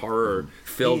 horrific, and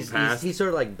horror-filled past. He's sort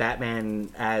of like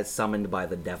Batman as summoned by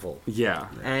the devil. Yeah,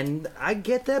 and I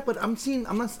get that, but I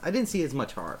didn't see as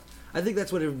much horror. I think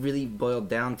that's what it really boiled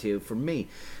down to for me.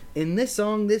 In this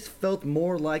song, this felt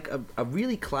more like a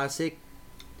really classic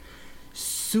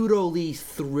pseudo-ly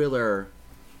thriller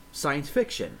science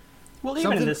fiction. Well,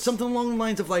 even something along the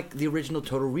lines of like the original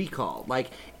Total Recall.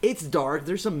 Like, it's dark,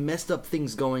 there's some messed up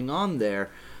things going on there,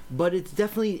 but it's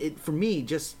definitely, for me,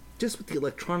 just with the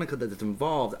electronica that's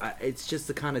involved, it's just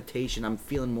the connotation. I'm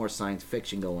feeling more science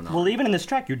fiction going on. Well, even in this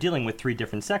track, you're dealing with 3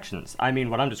 different sections. I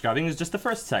mean, what I'm describing is just the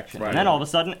first section. Right. And then all of a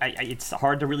sudden, it's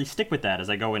hard to really stick with that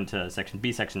as I go into section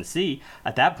B, section C.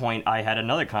 At that point, I had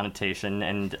another connotation,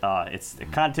 and it's a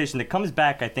connotation that comes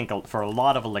back, I think, for a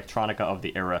lot of electronica of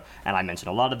the era. And I mention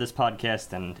a lot of this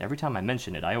podcast, and every time I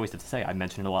mention it, I always have to say I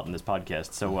mention it a lot in this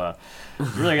podcast. So,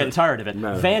 really getting tired of it.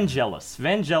 Vangelis.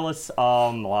 Vangelis,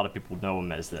 a lot of people know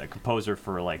him as the composer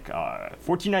for like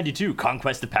 1492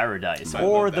 Conquest of Paradise I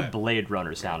or love the that. Blade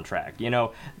Runner soundtrack. You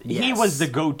know, he Yes. was the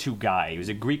go-to guy. He was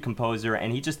a Greek composer,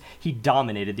 and he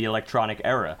dominated the electronic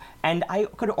era. And I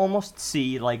could almost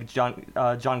see like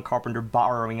John Carpenter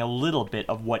borrowing a little bit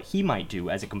of what he might do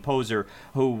as a composer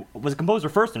who was a composer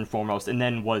first and foremost, and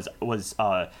then was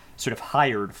sort of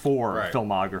hired for Right.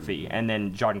 filmography. And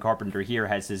then John Carpenter here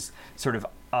has his sort of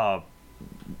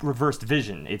reversed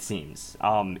vision, it seems,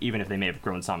 even if they may have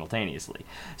grown simultaneously.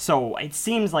 So it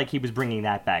seems like he was bringing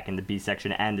that back in the B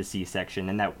section and the C section,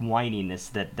 and that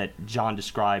whininess that John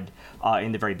described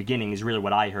in the very beginning is really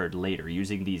what I heard later,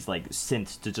 using these like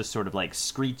synths to just sort of like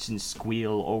screech and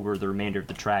squeal over the remainder of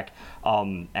the track,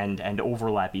 and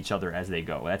overlap each other as they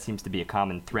go. That seems to be a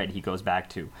common thread he goes back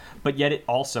to. But yet it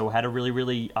also had a really,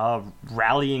 really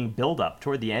rallying build-up.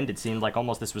 Toward the end, it seemed like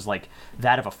almost this was like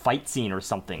that of a fight scene or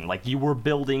something, like you were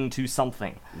building to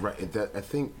something. Right. I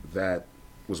think that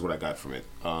was what I got from it.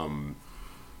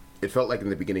 It felt like in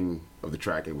the beginning of the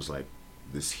track, it was like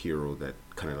this hero that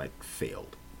kind of like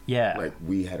failed. Yeah. Like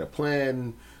we had a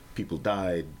plan, people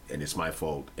died, and it's my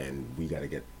fault, and we got to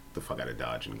get the fuck out of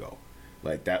Dodge and go.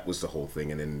 Like that was the whole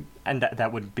thing, and then And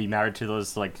that would be married to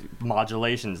those like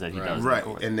modulations that he does. right, of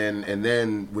course. and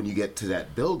then when you get to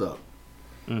that build up,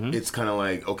 it's kind of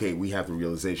like, okay, we have the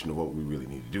realization of what we really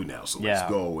need to do now, so let's Yeah.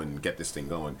 go and get this thing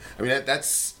going. I mean,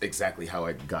 that's exactly how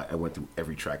I went through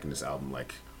every track in this album.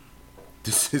 Like,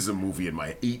 this is a movie, and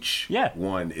each Yeah.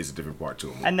 one is a different part to a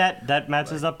movie. And that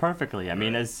matches up perfectly. I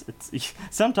mean, it's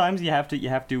sometimes you have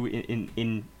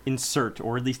to insert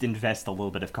or at least invest a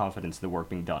little bit of confidence in the work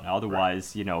being done.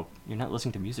 Otherwise, you know, you're not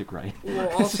listening to music right. Well,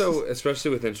 also,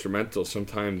 especially with instrumentals,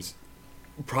 sometimes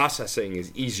processing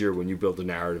is easier when you build a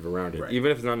narrative around it, Right. even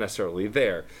if it's not necessarily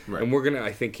there. Right. And we're going to,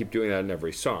 I think, keep doing that in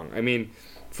every song. I mean,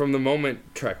 from the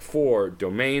moment track 4,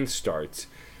 Domain, starts,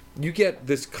 you get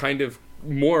this kind of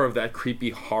more of that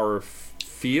creepy horror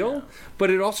feel, but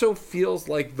it also feels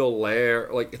like the lair,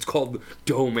 like it's called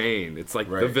Domain. It's like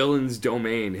the Right. villain's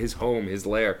domain, his home, his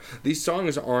lair. These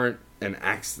songs aren't an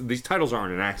accident. These titles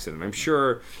aren't an accident. I'm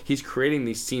sure he's creating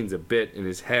these scenes a bit in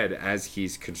his head as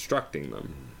he's constructing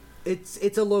them.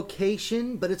 It's a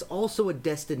location, but it's also a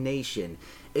destination.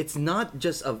 It's not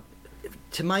just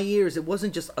to my ears, it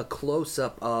wasn't just a close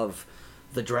up of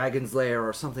the Dragon's Lair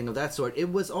or something of that sort.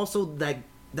 It was also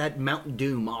that Mount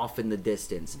Doom off in the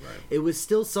distance. Right. It was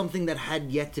still something that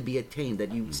had yet to be attained,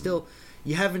 that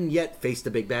you haven't yet faced the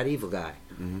big bad evil guy.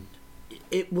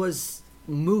 It was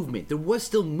movement. There was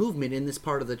still movement in this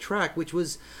part of the track, which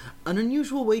was an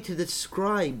unusual way to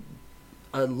describe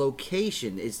a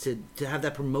location, is to have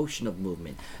that promotion of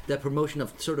movement, that promotion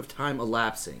of sort of time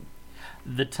elapsing.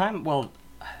 The time, well,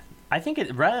 I think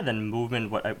rather than movement,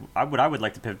 what I would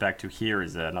like to pivot back to here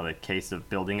is another case of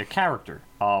building a character.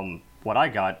 What I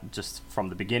got just from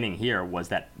the beginning here was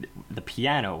that the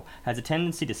piano has a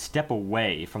tendency to step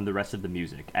away from the rest of the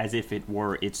music, as if it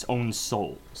were its own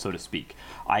soul, so to speak.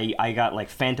 I got like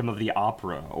Phantom of the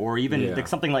Opera, or even like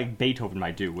something like Beethoven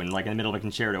might do when, like in the middle of a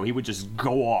concerto, he would just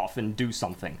go off and do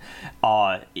something.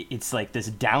 It's like this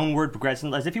downward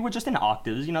progression, as if he were just in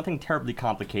octaves, nothing terribly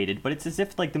complicated, but it's as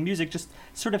if like the music just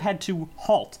sort of had to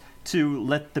halt to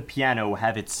let the piano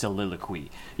have its soliloquy.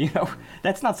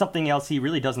 That's not something else he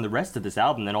really does in the rest of this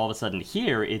album. Then all of a sudden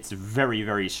here, it's very,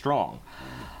 very strong.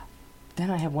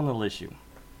 Then I have one little issue.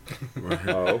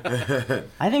 Oh,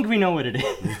 I think we know what it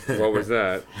is. what was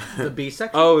that? The B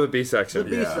section. Oh, the B section. The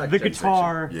B section. The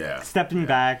guitar, Yeah. stepping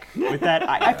back with that.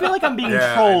 I feel like I'm being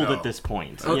Yeah, I trolled know. at this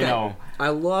point. Okay. I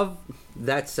love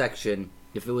that section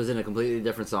if it was in a completely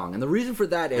different song. And the reason for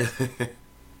that is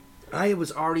I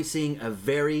was already seeing a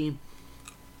very,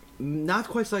 not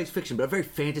quite science fiction, but a very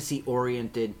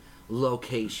fantasy-oriented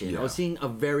location. I Yeah. was seeing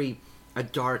a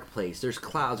dark place. There's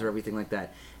clouds or everything like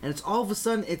that. And it's all of a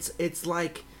sudden, it's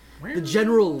like the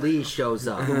General Lee shows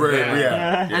up. Right,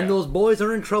 yeah. And those boys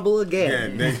are in trouble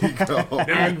again. And there you go.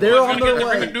 And they're on their Bring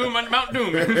way. the Doom on Mount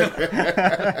Doom.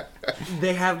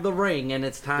 They have the ring, and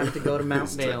it's time to go to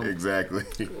Mount Doom. Exactly.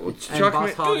 And Chuck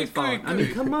Boss Ma- Hogg is falling. I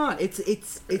mean, come on! It's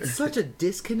such a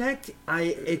disconnect.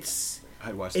 I'd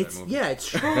watch that movie. Yeah, it's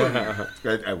trolling.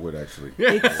 I would actually.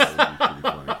 It's, That would be pretty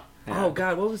funny. oh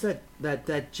God, what was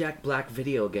that Jack Black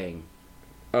video game?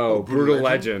 Oh, Brutal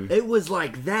Legend. It was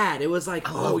like that. It was like,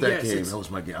 I oh love that yes, game. it's- That was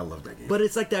my game. I love that game. but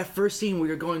it's like that first scene where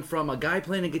you're going from a guy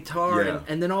playing a guitar, Yeah.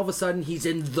 and then all of a sudden he's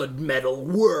in the metal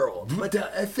world. But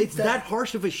I think it's that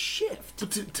harsh of a shift.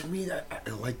 But to me, I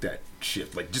like that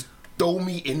shift. Like, just throw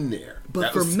me in there. But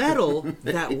That for was- metal,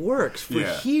 that works. For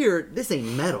Yeah. here, this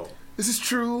ain't metal. This is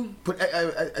true, but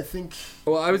I think.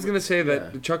 Well, I was going to say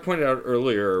that Yeah. Chuck pointed out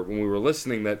earlier when we were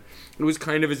listening that it was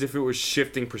kind of as if it was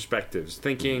shifting perspectives.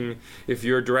 Thinking if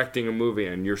you're directing a movie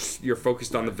and you're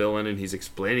focused on the villain and he's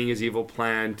explaining his evil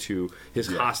plan to his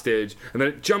hostage, and then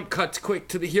it jump cuts quick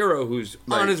to the hero who's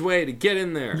on his way to get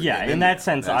in there. Yeah, in that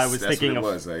sense, I was that's thinking what it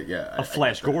of was. Like, yeah, a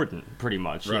Flash Gordon, pretty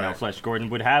much. You know, Right. Flash Gordon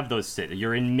would have those.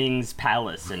 You're in Ming's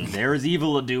palace, and there's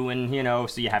evil a doing. You know,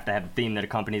 so you have to have a theme that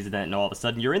accompanies that, and all of a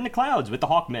sudden you're in the clouds with the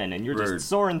Hawkmen, and you're Right. just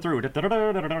soaring through.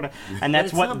 And that's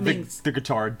it's what not the, Ming's- the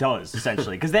guitar does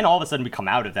essentially. Because then all of a sudden we come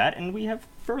out of that, and we have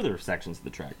further sections of the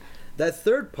track. That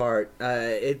third part,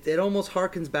 it almost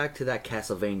harkens back to that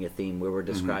Castlevania theme we were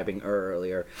describing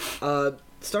earlier.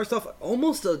 Starts off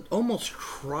almost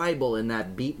tribal in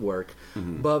that beat work,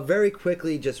 but very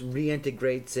quickly just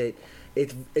reintegrates it.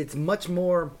 It's much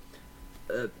more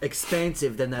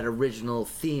expansive than that original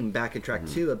theme back in track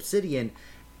 2, Obsidian.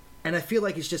 And I feel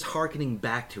like it's just harkening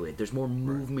back to it. There's more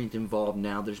movement involved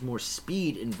now. There's more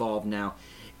speed involved now.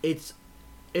 It's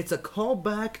a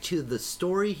callback to the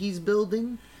story he's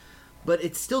building, but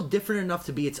it's still different enough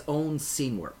to be its own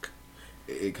scene work.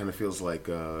 It kind of feels like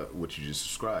what you just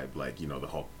described. Like, you know, the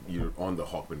Hawk. You're on the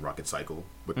Hawkman rocket cycle,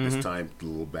 but this time the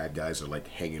little bad guys are like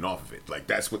hanging off of it. Like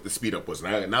that's what the speed up was.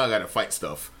 Now I got to fight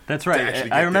stuff. That's to right.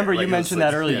 actually I get remember there. you Like, it was mentioned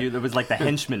like- that earlier. yeah. There was like the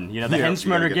henchmen. You know, the Yeah,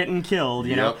 henchmen you are gotta get- getting killed.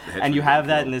 You Yep, know, the henchmen and you are have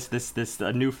getting that in this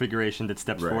new figuration that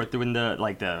steps Right. forth doing the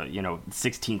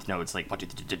 16th notes. Like,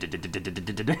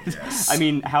 Yes. I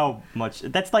mean, how much?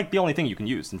 That's like the only thing you can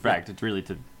use. In fact, it's really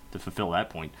to fulfill that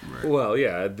point. Well,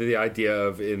 yeah, the idea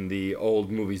of in the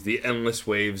old movies, the endless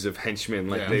waves of henchmen,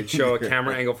 like Yeah. they'd show a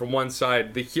camera angle from one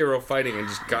side, the hero fighting, and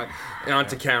just got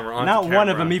onto camera. Not one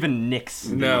of them even nicks.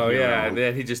 No, the yeah, hero. and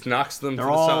then he just knocks them They're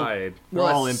to the all- side. They're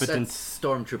all that's impotent.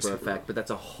 Stormtrooper effect, but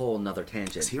that's a whole nother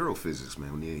tangent. It's hero physics,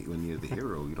 man. When you're the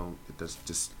hero, you don't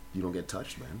get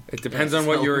touched, man. It depends Yeah, on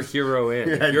what so- you're a hero in.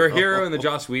 Yeah, If you're a I hero know. in the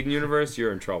Joss Whedon universe,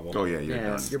 you're in trouble. Oh yeah, you're Yeah,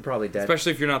 done. you're probably dead.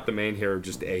 Especially if you're not the main hero,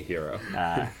 just a hero.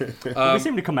 We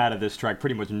seem to come out of this track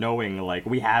pretty much knowing, like,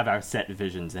 we have our set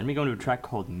visions. Then we go into a track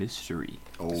called Mystery.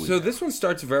 Oh, So yeah. this one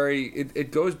starts it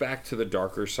goes back to the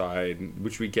darker side,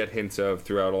 which we get hints of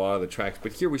throughout a lot of the tracks.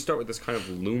 But here we start with this kind of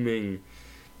looming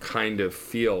kind of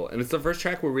feel. And it's the first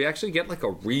track where we actually get like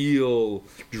a real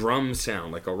drum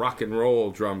sound, like a rock and roll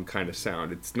drum kind of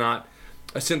sound. It's not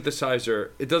a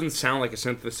synthesizer. It doesn't sound like a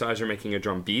synthesizer making a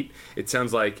drum beat. It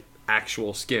sounds like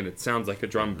actual skin. It sounds like a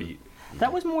drum beat.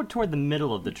 That was more toward the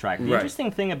middle of the track. The Right.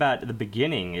 interesting thing about the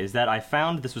beginning is that I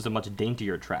found this was a much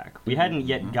daintier track. We hadn't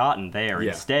yet gotten there.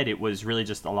 Yeah. Instead, it was really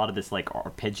just a lot of this like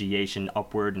arpeggiation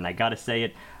upward. And I gotta say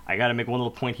it, I gotta make one little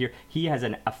point here. He has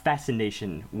a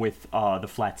fascination with the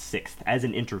flat sixth as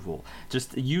an interval.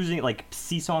 Just using like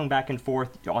seesawing back and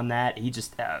forth on that. He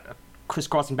just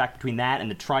crisscrossing back between that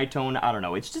and the tritone. I don't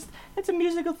know. It's a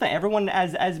musical thing. Everyone,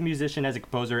 as a musician, as a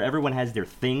composer, everyone has their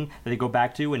thing that they go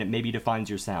back to, and it maybe defines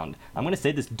your sound. I'm going to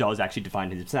say this does actually define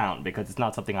his sound, because it's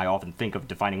not something I often think of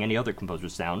defining any other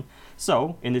composer's sound.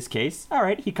 So, in this case,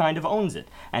 alright, he kind of owns it.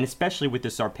 And especially with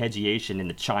this arpeggiation and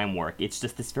the chime work, it's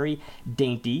just this very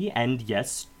dainty and,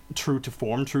 yes, true to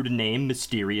form, true to name,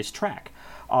 mysterious track.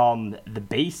 The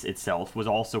bass itself was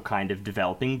also kind of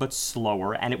developing, but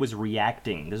slower, and it was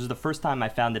reacting. This is the first time I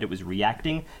found that it was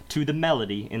reacting to the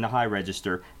melody in the high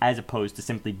register, as opposed to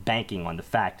simply banking on the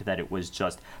fact that it was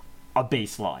just a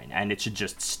bass line, and it should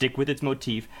just stick with its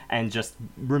motif and just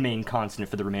remain constant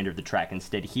for the remainder of the track.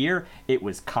 Instead, here, it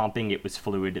was comping, it was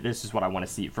fluid. This is what I want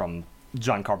to see from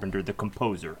John Carpenter, the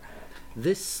composer.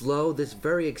 This slow, this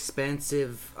very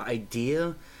expansive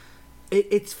idea,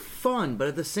 it's fun, but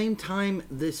at the same time,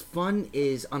 this fun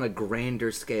is on a grander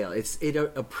scale. It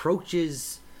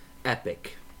approaches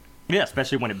epic. Yeah,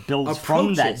 especially when it builds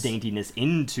from that Approaches. daintiness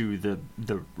into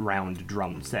the round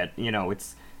drum set. You know,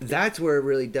 it's That's where it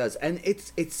really does, and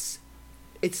it's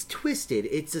twisted.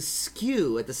 It's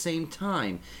askew at the same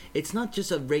time. It's not just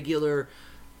a regular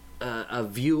a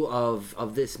view of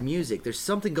this music. There's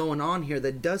something going on here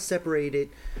that does separate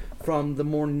it from the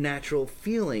more natural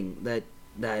feeling that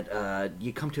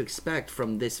you come to expect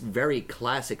from this very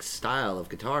classic style of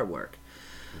guitar work.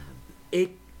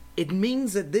 It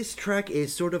means that this track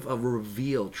is sort of a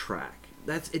reveal track.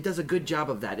 It does a good job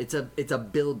of that. It's a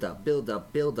build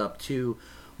up to,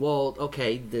 well,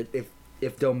 okay,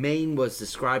 if Domain was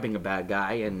describing a bad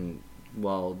guy and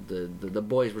well the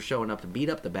boys were showing up to beat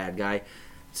up the bad guy,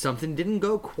 something didn't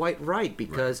go quite right,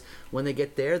 because when they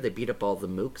get there, they beat up all the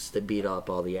mooks, they beat up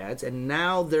all the ads, and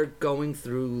now they're going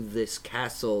through this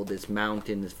castle, this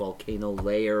mountain, this volcano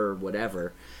layer,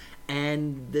 whatever.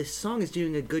 And this song is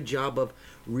doing a good job of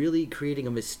really creating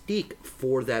a mystique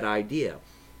for that idea.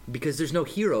 because there's no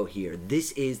hero here.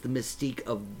 This is the mystique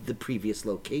of the previous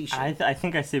location. I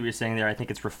think I see what you're saying there. I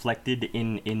think it's reflected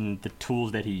in the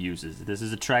tools that he uses. This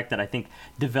is a track that I think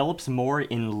develops more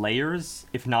in layers,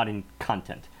 if not in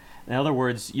content. In other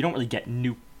words, you don't really get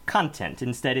new content.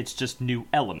 Instead, it's just new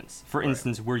elements. For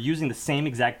instance, we're using the same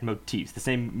exact motifs, the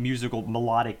same musical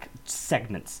melodic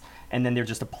segments, and then they're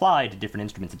just applied to different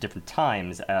instruments at different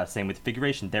times. Same with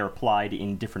figuration; they're applied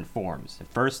in different forms. At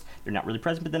first, they're not really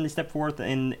present, but then they step forth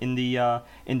in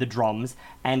the drums,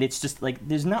 and it's just like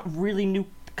there's not really new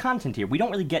content here. We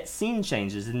don't really get scene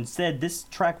changes. Instead, this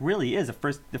track really is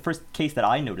the first case that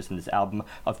I noticed in this album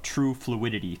of true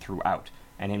fluidity throughout,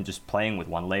 and him just playing with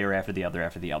one layer after the other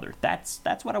after the other. That's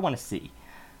what I want to see.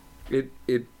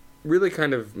 It really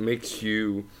kind of makes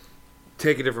you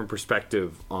take a different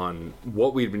perspective on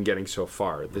what we've been getting so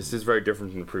far. This is very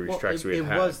different from the previous tracks we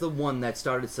had. It was the one that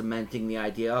started cementing the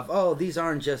idea of, oh, these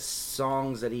aren't just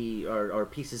songs that he or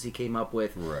pieces he came up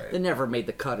with. Right. They never made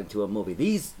the cut into a movie.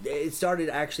 It started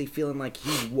actually feeling like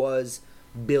he was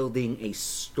building a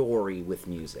story with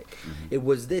music. Mm-hmm. It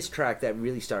was this track that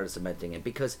really started cementing it,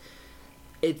 because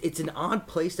it's an odd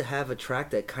place to have a track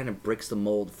that kind of breaks the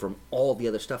mold from all the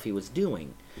other stuff he was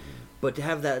doing. But to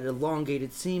have that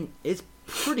elongated scene, it's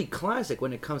pretty classic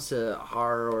when it comes to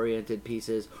horror-oriented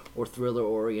pieces or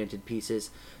thriller-oriented pieces.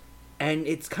 And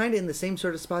it's kind of in the same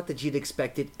sort of spot that you'd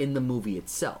expect it in the movie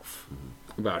itself.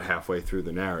 About halfway through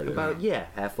the narrative.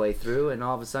 Halfway through, and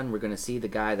all of a sudden we're going to see the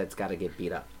guy that's got to get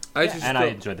beat up. I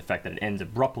enjoy the fact that it ends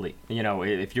abruptly. You know,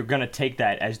 if you're going to take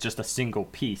that as just a single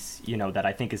piece, you know, that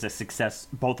I think is a success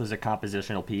both as a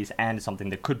compositional piece and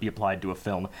something that could be applied to a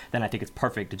film, then I think it's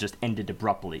perfect to just end it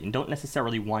abruptly. And don't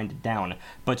necessarily wind it down,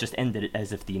 but just end it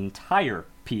as if the entire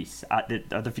piece,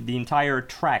 the entire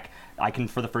track, I can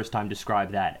for the first time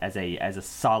describe that as a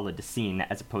solid scene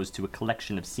as opposed to a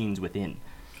collection of scenes within.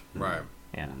 Right.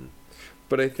 Yeah.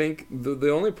 But I think the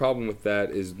only problem with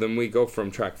that is then we go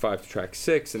from track 5 to track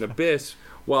 6, and Abyss,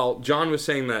 while John was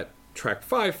saying that track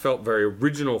 5 felt very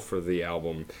original for the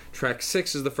album, track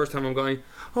 6 is the first time I'm going,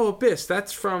 oh, Abyss,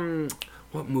 that's from...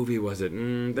 What movie was it?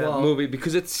 Movie,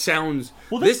 because it sounds...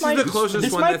 Well, this is the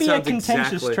closest one that sounds exactly... This might be a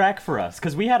contentious track for us,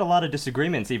 because we had a lot of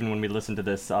disagreements even when we listened to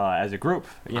this as a group,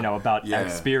 you know, about our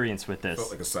experience with this. It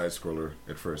felt like a side-scroller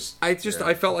at first. I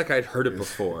felt like I'd heard it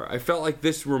before. I felt like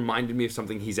this reminded me of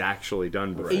something he's actually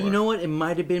done before. You know what? It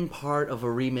might have been part of a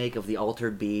remake of the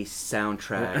Altered Beast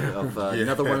soundtrack, of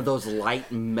another one of those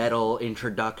light metal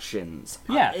introductions.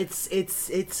 Yeah.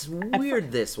 It's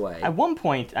weird this way. At one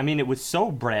point, I mean, it was so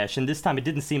brash, and this time it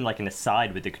didn't seem like an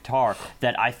aside with the guitar,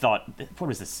 that I thought, what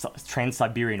was this,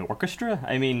 Trans-Siberian Orchestra?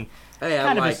 I mean... Hey,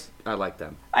 I like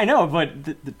them. I know, but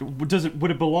would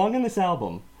it belong in this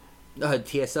album?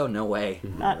 TSO, no way.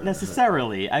 Not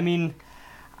necessarily. I mean,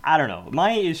 I don't know.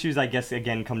 My issues, I guess,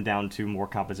 again, come down to more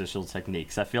compositional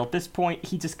techniques. I feel at this point,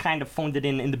 he just kind of phoned it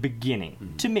in the beginning.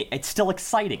 Mm-hmm. To me, it's still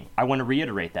exciting. I want to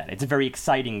reiterate that. It's a very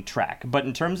exciting track. But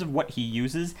in terms of what he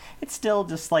uses, it's still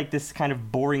just like this kind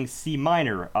of boring C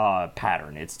minor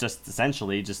pattern. It's just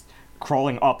essentially just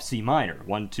crawling up C minor.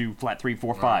 1, 2, flat 3,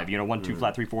 4, 5. 1, 2,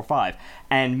 flat 3, 4, 5.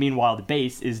 And meanwhile, the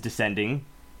bass is descending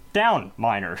down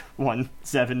minor, 1,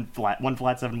 7, flat, 1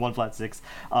 flat 7, 1 flat 6,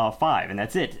 5, and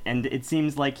that's it. And it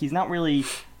seems like he's not really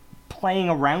playing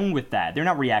around with that. They're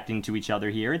not reacting to each other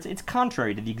here. It's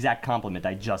contrary to the exact compliment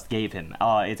I just gave him.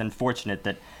 It's unfortunate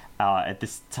that at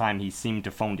this time he seemed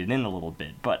to phone it in a little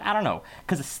bit, but I don't know,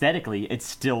 because aesthetically it's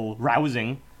still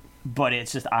rousing, but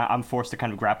it's just I'm forced to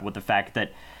kind of grapple with the fact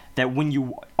that when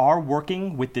you are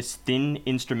working with this thin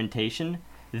instrumentation,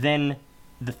 then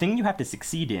the thing you have to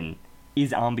succeed in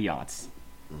is ambiance.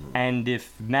 Mm-hmm. And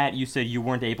if, Matt, you said you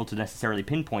weren't able to necessarily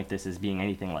pinpoint this as being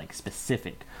anything like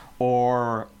specific,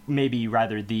 or maybe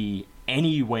rather the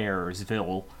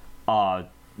Anywheresville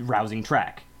rousing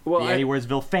track, the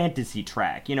Anywheresville fantasy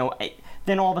track,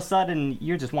 then all of a sudden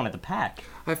you're just one of the pack.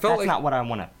 That's not what I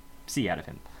want to see out of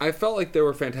him. I felt like there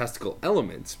were fantastical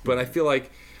elements, but I feel like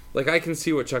I can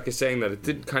see what Chuck is saying, that it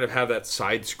did kind of have that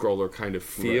side-scroller kind of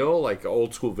feel, like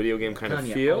old school video game kind of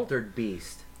feel. Altered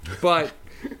Beast. But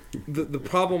the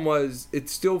problem was,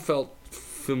 it still felt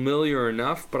familiar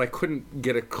enough, but I couldn't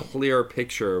get a clear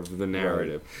picture of the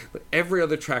narrative. Right. Every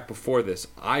other track before this,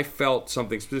 I felt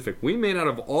something specific. We may not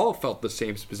have all felt the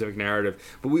same specific narrative,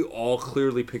 but we all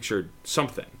clearly pictured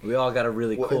something. We all got a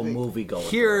really cool movie going.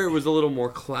 Here, it was a little more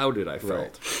clouded, I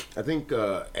felt. Right. I think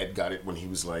Ed got it when he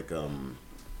was like,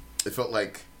 it felt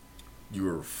like you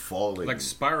were falling, like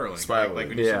spiraling. Like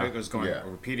when you said it was going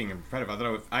repeating and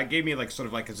repetitive. I thought it gave me like sort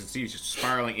of like as it's just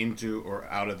spiraling into or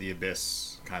out of the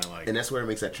abyss, kind of like. And that's where it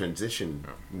makes that transition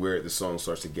where the song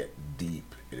starts to get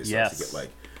deep and it starts to get like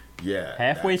Yeah.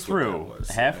 Halfway that's what that through, was.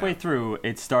 halfway Yeah. through,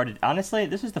 it started. Honestly,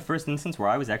 this was the first instance where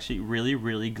I was actually really,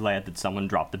 really glad that someone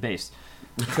dropped the bass.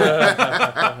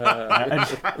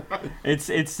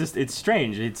 It's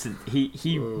strange.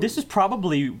 This is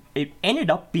probably, it ended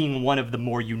up being one of the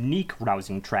more unique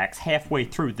rousing tracks halfway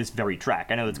through this very track.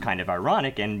 I know it's kind of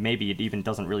ironic, and maybe it even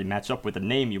doesn't really match up with a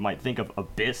name you might think of,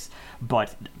 Abyss,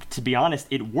 but to be honest,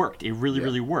 it worked. It really,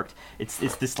 really worked. It's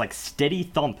this like steady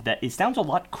thump that it sounds a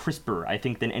lot crisper, I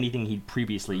think, than anything he'd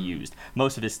previously used.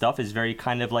 Most of his stuff is very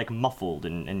kind of like muffled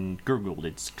and gurgled.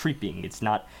 It's creeping. It's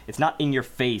not in your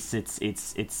face.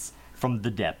 It's from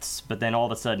the depths. But then all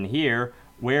of a sudden here,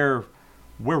 we're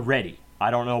ready. I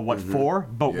don't know what for,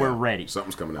 but Yeah. we're ready.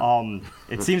 Something's coming out.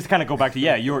 It seems to kind of go back to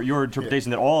your interpretation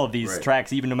that all of these Right.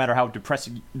 tracks, even no matter how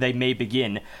depressing they may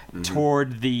begin,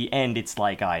 toward the end, it's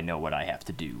like I know what I have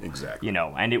to do. Exactly. You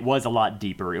know, and it was a lot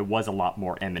deeper. It was a lot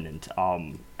more eminent.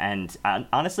 And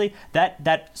honestly,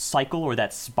 that cycle or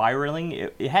that spiraling,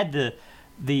 it had the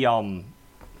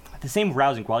same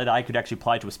rousing quality that I could actually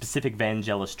apply to a specific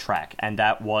Vangelis track, and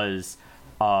that was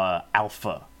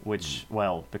Alpha, which,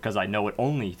 well, because I know it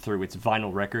only through its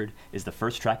vinyl record, is the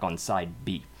first track on side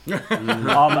B.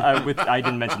 I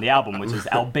didn't mention the album, which is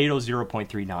Albedo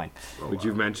 0.39. Which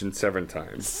you've mentioned 7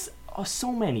 times.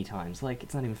 So many times, like,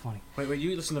 it's not even funny. Wait,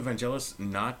 you listen to Vangelis,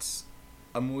 not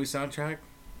a movie soundtrack?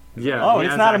 Yeah. Oh, he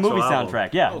it's has not a actual movie album.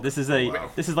 soundtrack. Yeah, Oh, this is wow.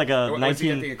 like a Was he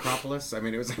at 19. the Acropolis? I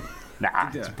mean, it was. Nah,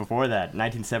 Yeah. it's before that,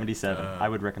 1977. I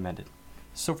would recommend it.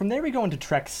 So from there we go into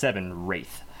track 7,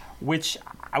 Wraith, which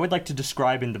I would like to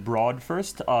describe in the broad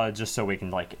first, just so we can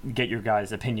like get your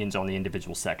guys' opinions on the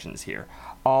individual sections here.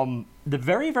 The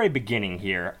very, very beginning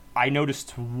here, I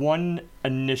noticed one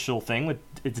initial thing with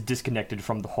it's disconnected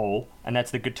from the whole, and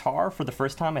that's the guitar for the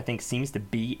first time I think seems to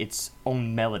be its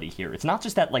own melody here. It's not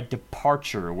just that like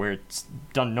departure where it's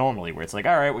done normally, where it's like,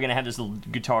 all right, we're gonna have this little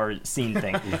guitar scene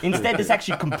thing. Instead, this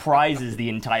actually comprises the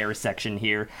entire section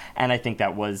here, and I think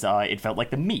that was it felt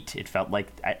like the meat. It felt like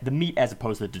the meat as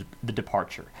opposed to the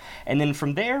departure. And then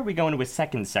from there, we go into a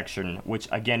second section, which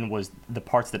again was the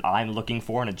parts that I'm looking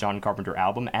for in a John Carpenter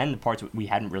album, and the parts we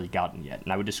hadn't really gotten yet.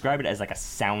 And I would describe it as like a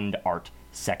sound art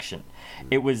section.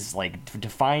 It was like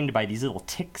defined by these little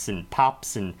ticks and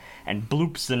pops and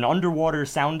bloops and underwater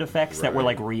sound effects that were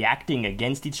like reacting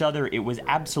against each other. It was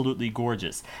absolutely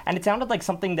gorgeous. And it sounded like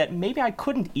something that maybe I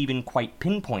couldn't even quite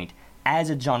pinpoint as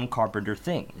a John Carpenter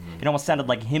thing. It almost sounded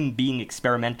like him being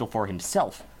experimental for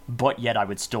himself. But yet I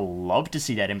would still love to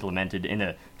see that implemented in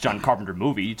a John Carpenter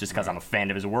movie, just because I'm a fan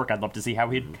of his work. I'd love to see how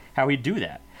he'd do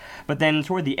that. But then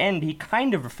toward the end, he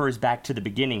kind of refers back to the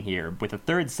beginning here with a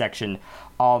third section,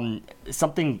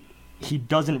 something he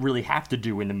doesn't really have to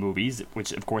do in the movies,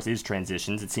 which of course is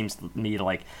transitions. It seems to me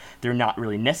like they're not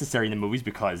really necessary in the movies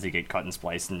because they get cut and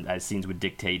spliced and as scenes would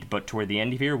dictate. But toward the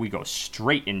end here, we go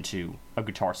straight into a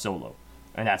guitar solo.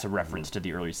 And that's a reference to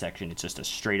the earlier section. It's just a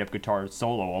straight-up guitar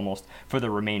solo almost for the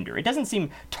remainder. It doesn't seem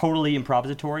totally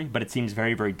improvisatory, but it seems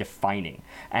very, very defining.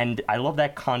 And I love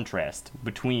that contrast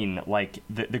between, like,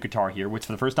 the guitar here, which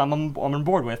for the first time I'm on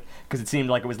board with, because it seemed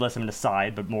like it was less of an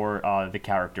aside, but more the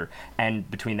character. And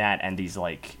between that and these,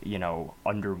 like, you know,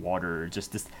 underwater,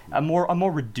 just this, a more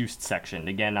reduced section.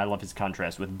 Again, I love his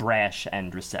contrast with brash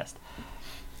and recessed.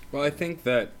 Well, I think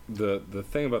that the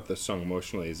thing about this song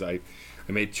emotionally is I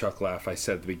made Chuck laugh. I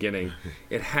said at the beginning,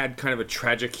 it had kind of a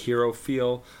tragic hero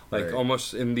feel, like Right.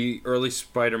 almost in the early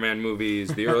Spider-Man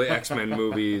movies, the early X-Men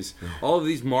movies. All of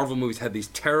these Marvel movies had these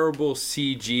terrible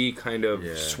CG kind of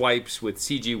swipes with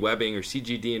CG webbing or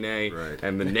CG DNA, Right.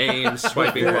 and the names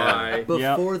swiping by.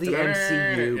 Before the Yeah.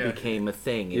 MCU became a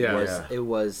thing, Yeah. it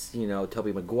was you know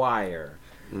Tobey Maguire.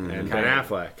 And Ben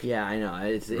Affleck. Yeah, I know.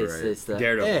 It's the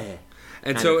Daredevil.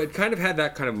 And kind so of. it kind of had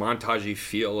that kind of montagey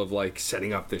feel of like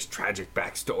setting up this tragic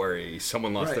backstory.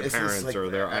 Someone lost their It's just parents like- or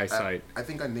their eyesight. I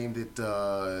think I named it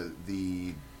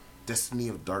the Destiny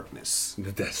of Darkness.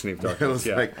 The Destiny of It Darkness. was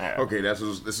Yeah. like, okay, this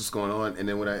is going on, and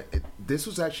then when this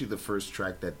was actually the first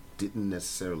track that didn't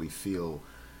necessarily feel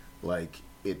like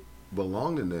it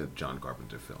belonged in the John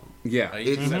Carpenter film. Yeah.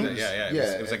 You said that,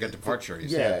 Yeah, It was like a departure. You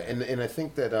Yeah, said. and I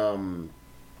think that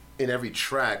in every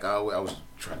track, I was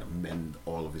trying to mend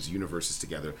all of his universes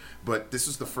together. But this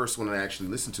was the first one I actually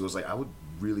listened to. I was like, I would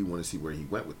really want to see where he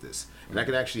went with this. And I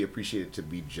could actually appreciate it to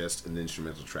be just an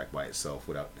instrumental track by itself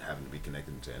without having to be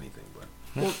connected to anything. But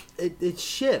Well, it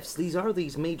shifts.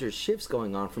 These major shifts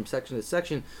going on from section to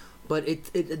section, but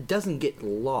it doesn't get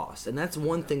lost, and that's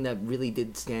one thing that really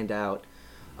did stand out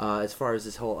as far as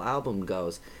this whole album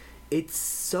goes. It's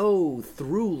so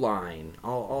through line,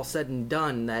 all said and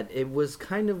done, that it was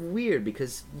kind of weird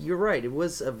because you're right. It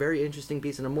was a very interesting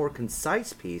piece and a more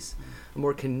concise piece, a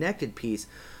more connected piece.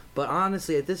 But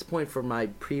honestly, at this point, for my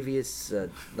previous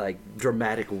like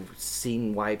dramatic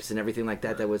scene wipes and everything like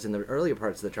that was in the earlier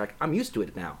parts of the track, I'm used to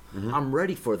it now. I'm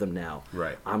ready for them now.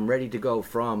 Right. I'm ready to go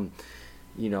from,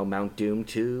 Mount Doom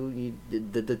to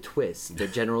the twist, the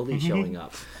General Lee showing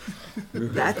up.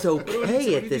 That's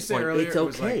okay at this point. It's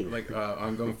okay. Like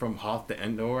I'm going from Hoth to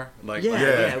Endor. Like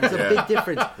Yeah, it was a big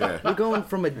difference. We're going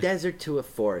from a desert to a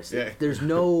forest. Yeah. There's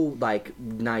no like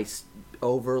nice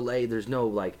overlay. There's no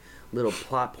like little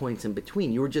plot points in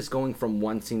between. You were just going from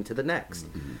one scene to the next.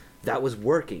 That was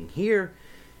working. Here,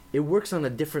 it works on a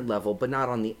different level, but not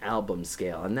on the album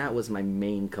scale. And that was my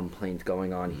main complaint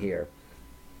going on here.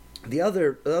 The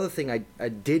other thing I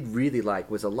did really like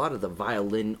was a lot of the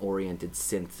violin-oriented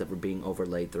synths that were being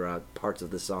overlaid throughout parts of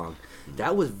the song.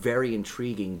 That was very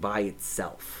intriguing by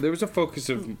itself. There was a focus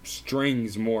of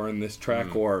strings more in this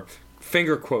track, or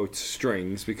finger quotes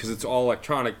strings, because it's all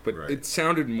electronic, but it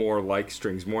sounded more like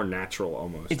strings, more natural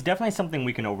almost. It's definitely something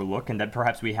we can overlook, and that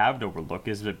perhaps we have to overlook,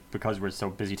 is that because we're so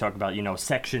busy talking about,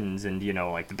 sections and,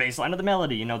 like the bass line of the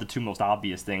melody, the two most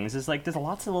obvious things, is like there's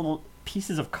lots of little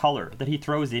pieces of color that he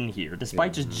throws in here.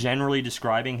 Despite just generally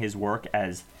describing his work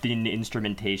as thin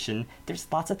instrumentation, there's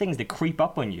lots of things that creep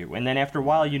up on you, and then after a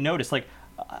while you notice, like,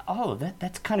 oh,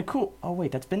 that's kind of cool. Oh,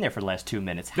 wait, that's been there for the last 2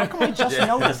 minutes. How come I just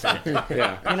noticed it?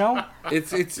 Yeah.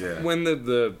 It's when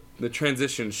the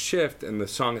transitions shift and the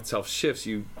song itself shifts,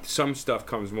 some stuff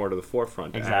comes more to the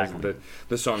forefront as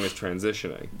the song is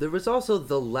transitioning. There was also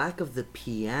the lack of the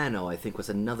piano, I think, was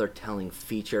another telling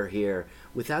feature here.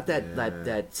 Without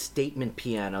that statement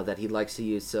piano that he likes to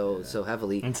use so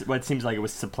heavily. And it seems like it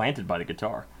was supplanted by the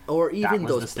guitar. Or even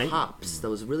those the pops,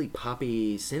 those really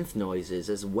poppy synth noises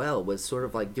as well, was sort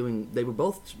of like they were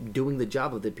both doing the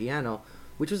job of the piano,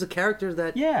 which was a character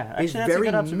that is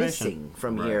very missing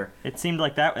from here. It seemed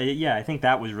like that, I think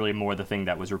that was really more the thing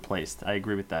that was replaced. I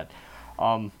agree with that.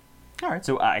 All right,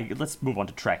 so let's move on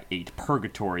to track 8,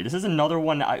 Purgatory. This is another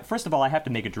one. First of all, I have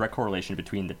to make a direct correlation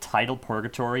between the title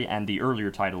Purgatory and the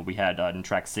earlier title we had in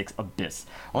track 6, Abyss.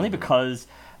 Only because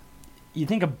you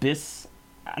think Abyss,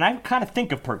 and I kind of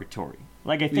think of Purgatory.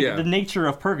 Like, I think the nature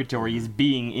of Purgatory is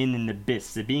being in an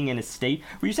abyss, being in a state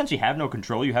where you essentially have no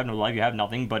control, you have no life, you have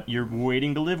nothing, but you're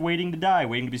waiting to live, waiting to die,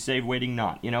 waiting to be saved, waiting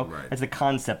not, Right. That's the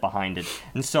concept behind it.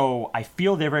 And so I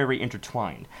feel they're very, very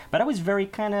intertwined. But I was very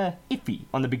kind of iffy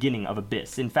on the beginning of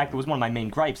Abyss. In fact, it was one of my main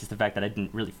gripes is the fact that I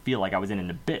didn't really feel like I was in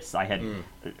an abyss. I had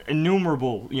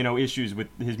innumerable, issues with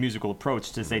his musical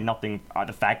approach, to say nothing,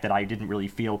 the fact that I didn't really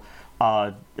feel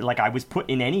like I was put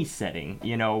in any setting,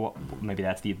 maybe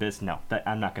that's the abyss. No,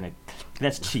 I'm not gonna.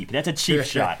 That's cheap. That's a cheap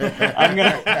shot. I'm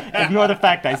gonna ignore the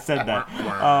fact I said that.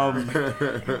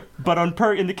 But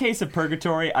in the case of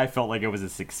Purgatory, I felt like it was a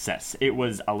success. It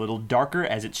was a little darker,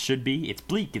 as it should be. It's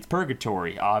bleak. It's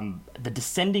Purgatory. The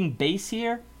descending bass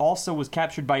here also was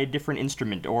captured by a different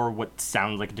instrument, or what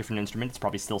sounds like a different instrument. It's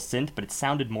probably still synth, but it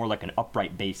sounded more like an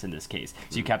upright bass in this case.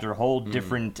 So you captured a whole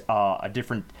different,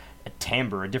 a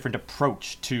timbre, a different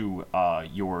approach to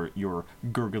your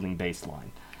gurgling bass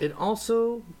line. It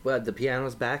also, the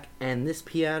piano's back, and this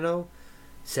piano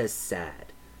says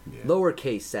sad.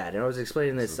 Lowercase sad. And I was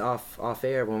explaining this off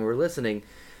air when we were listening.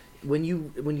 When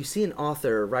you see an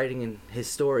author writing in his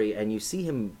story and you see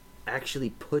him actually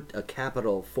put a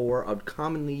capital for a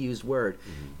commonly used word,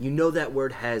 you know that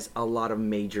word has a lot of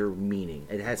major meaning.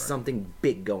 It has something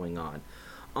big going on.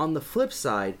 On the flip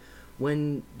side,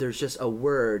 when there's just a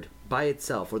word by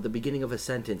itself or the beginning of a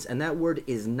sentence and that word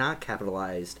is not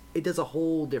capitalized, it does a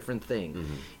whole different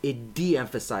thing. It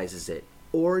de-emphasizes it,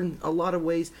 or in a lot of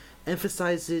ways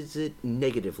emphasizes it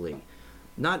negatively.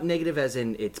 Not negative as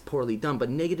in it's poorly done, but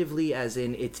negatively as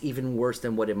in it's even worse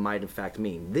than what it might in fact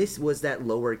mean. This was that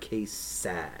lowercase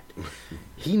sad.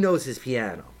 He knows his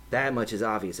piano. That much is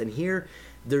obvious. And here,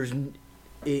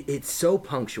 it's so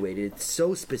punctuated, it's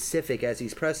so specific as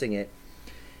he's pressing it.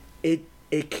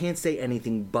 It can't say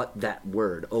anything but that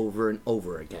word over and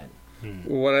over again.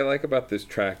 What I like about this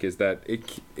track is that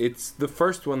it's the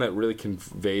first one that really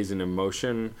conveys an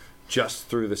emotion just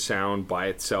through the sound by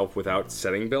itself without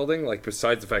setting building. Like,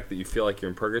 besides the fact that you feel like you're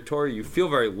in purgatory, you feel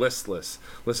very listless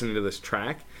listening to this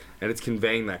track, and it's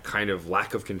conveying that kind of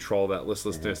lack of control, that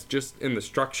listlessness, just in the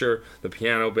structure, the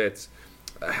piano bits,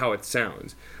 how it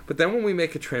sounds. But then when we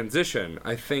make a transition,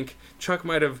 I think Chuck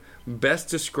might have best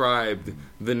described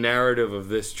the narrative of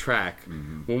this track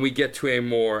when we get to a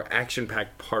more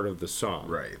action-packed part of the song.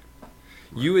 Right.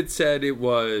 You had said it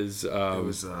was... Ving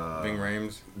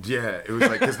Rhames? Yeah, it was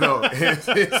like, cause no,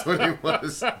 it's what it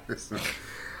was.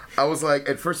 I was like,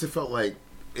 at first it felt like,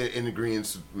 in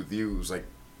agreement with you, it was like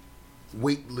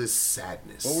weightless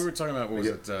sadness. What we were talking about, what was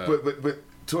it? But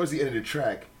towards the end of the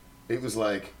track, it was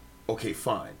like, okay,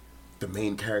 fine. The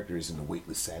main character is in the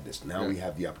weightless sadness. Now we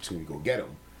have the opportunity to go get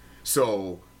him.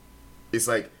 So it's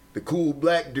like the cool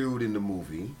black dude in the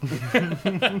movie,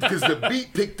 because the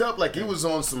beat picked up like it was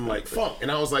on some like funk,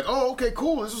 and I was like, oh, okay,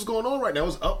 cool. This is going on right now. It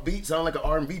was upbeat, sounded like an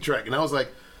R&B track, and I was like,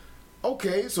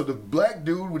 okay, so the black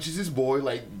dude, which is his boy,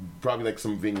 like probably like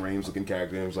some Ving Rhames looking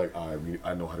character, and was like, all right,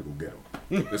 I know how to go get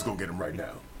him. Let's go get him right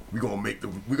now. We're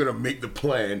gonna make the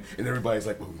plan, and everybody's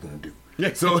like, what are we gonna do?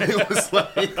 So it was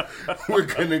like, we're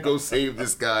gonna go save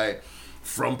this guy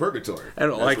from purgatory.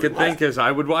 And all I could think is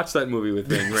I would watch that movie with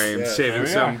Ving Rhames saving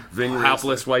some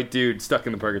hapless white dude stuck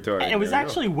in the purgatory. It was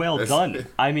actually well done.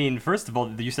 I mean, first of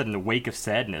all, you said in the wake of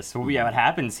sadness. What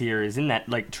happens here is in that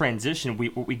like transition,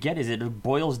 what we get is it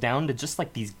boils down to just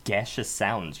like these gaseous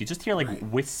sounds. You just hear like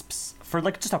wisps for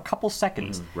like just a couple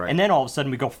seconds, and then all of a sudden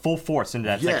we go full force into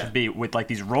that section B with like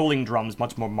these rolling drums,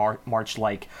 much more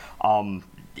march-like.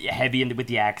 Heavy with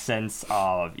the accents,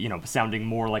 sounding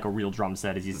more like a real drum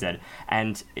set, as you said.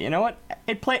 And you know what?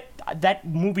 That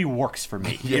movie works for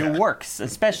me. It works,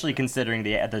 especially considering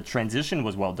the transition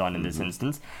was well done in this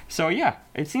instance. So yeah,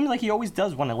 it seems like he always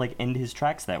does want to like end his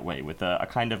tracks that way with a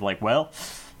kind of like, well,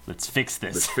 let's fix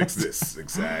this. Let's fix this,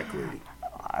 exactly.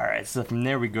 All right, so from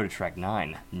there we go to track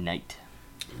 9, Night.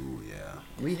 Ooh, yeah.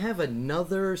 We have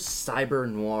another cyber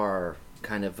noir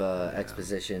kind of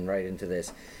exposition right into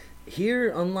this. Here,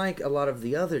 unlike a lot of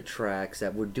the other tracks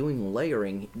that we're doing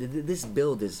layering, this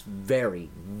build is very,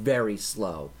 very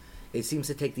slow. It seems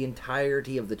to take the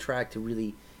entirety of the track to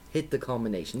really hit the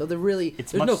culmination. Though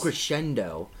there's no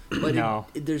crescendo, but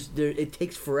it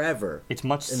takes forever. It's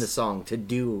much in the song to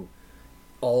do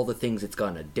all the things it's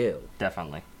gonna do.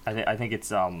 Definitely, I think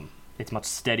it's much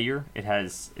steadier.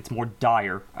 It's more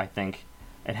dire. I think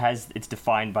it's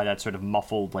defined by that sort of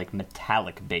muffled, like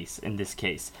metallic bass in this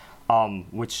case.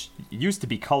 Which used to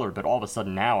be colored, but all of a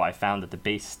sudden now I found that the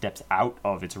bass steps out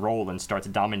of its role and starts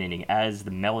dominating as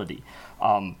the melody.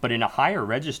 But in a higher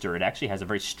register, it actually has a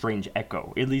very strange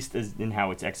echo, at least as in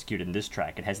how it's executed in this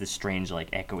track. It has this strange, like,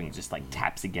 echoing, just like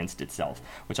taps against itself,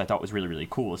 which I thought was really, really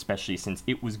cool, especially since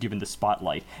it was given the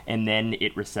spotlight, and then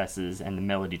it recesses and the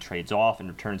melody trades off and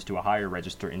returns to a higher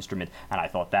register instrument, and I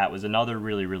thought that was another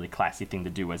really, really classy thing to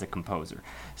do as a composer.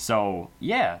 So,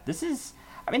 yeah, this is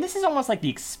almost like the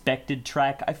expected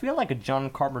track. I feel like a John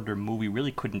Carpenter movie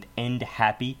really couldn't end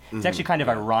happy. It's actually kind of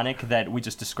ironic that we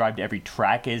just described every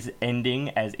track as ending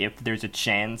as if there's a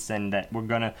chance and that we're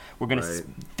gonna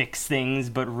fix things,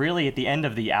 but really at the end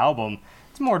of the album,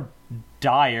 it's more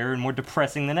dire and more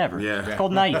depressing than ever. Yeah. It's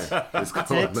called Night. That's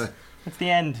it. That's the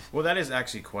end. Well, that is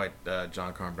actually quite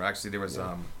John Carpenter. Actually, there was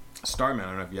Starman. I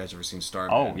don't know if you guys ever seen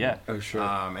Starman. Oh, yeah. Oh, sure.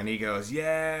 And he goes,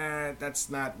 yeah, that's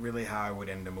not really how I would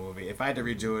end a movie. If I had to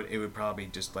redo it, it would probably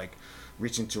just like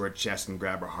reach into her chest and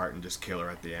grab her heart and just kill her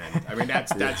at the end. I mean,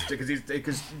 that's because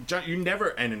you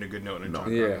never end in a good note in a John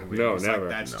Carpenter movie. No, it's never. Like,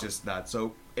 that's just that.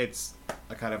 So it's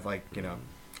a kind of like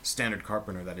standard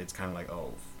Carpenter that it's kind of like,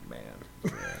 oh man.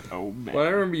 Oh man. Well, I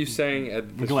remember you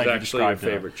saying this was actually your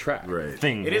favorite track. Right.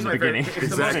 Thing It in is the my beginning. favorite.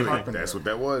 It's the most Carpenter. That's what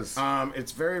that was.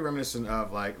 It's very reminiscent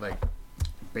of like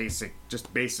basic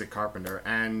Carpenter,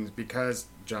 and because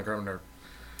John Carpenter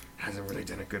hasn't really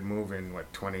done a good movie in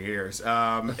 20 years,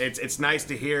 it's nice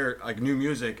to hear like new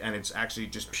music, and it's actually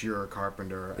just pure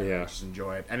Carpenter, and I just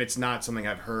enjoy it, and it's not something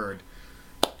I've heard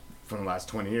from the last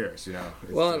 20 years,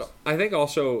 I think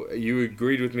also you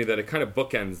agreed with me that it kind of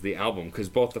bookends the album, because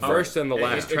both the first and the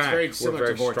last track were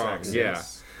very strong.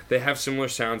 Yes. They have similar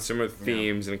sounds, similar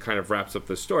themes, and it kind of wraps up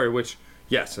the story, which,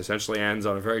 yes, essentially ends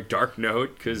on a very dark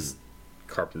note, because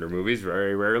Carpenter movies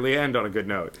very rarely end on a good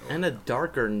note. And a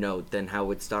darker note than how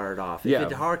it started off. Yeah.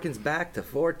 If it harkens back to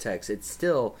Vortex, it's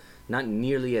still not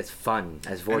nearly as fun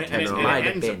as Vortex and it might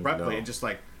have ends been. abruptly. It just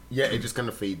like it just kind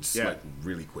of fades like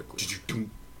really quickly.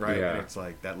 right, Yeah. and it's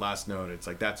like that last note. It's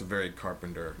like that's a very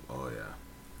Carpenter. Oh yeah.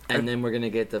 And then we're gonna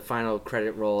get the final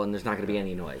credit roll, and there's not gonna be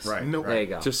any noise. Right. Nope. There you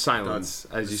go. Just silence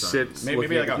as you Silence. sit Maybe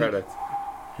looking at like the a- credits.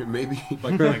 Maybe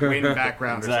like waiting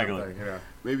background Exactly. or something.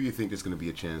 maybe you think there's going to be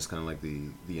a chance, kind of like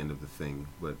the end of the thing,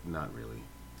 but not really.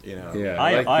 Yeah,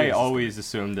 I always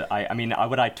assumed that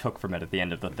what I took from it at the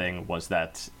end of the thing was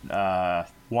that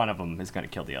one of them is going to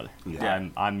kill the other. Yeah.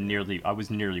 I was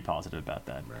nearly positive about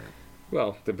that. Right.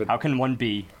 Well, but How can one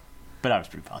be? But I was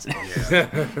pretty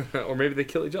positive. or maybe they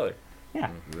kill each other. Yeah.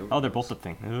 Oh, they're both the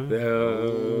thing.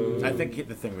 I think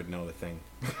the thing would know the thing.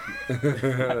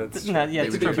 Yeah, it's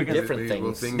Maybe true, two because different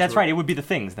things. that's right. It would be the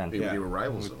things then. They were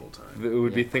rivals the whole time. It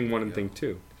would be thing one and thing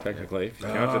two, technically, if you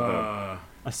counted them.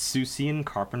 A Susian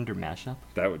Carpenter mashup?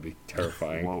 That would be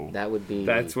terrifying. Whoa. That would be.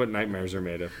 That's what nightmares are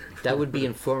made of. That would be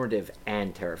informative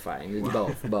and terrifying. There's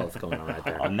both going on right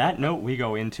there. On that note, we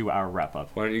go into our wrap-up.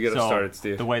 Why don't you get us started,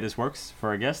 Steve? The way this works for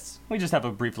our guests, we just have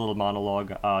a brief little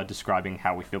monologue describing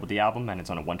how we feel with the album, and it's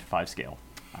on a 1 to 5 scale.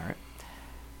 All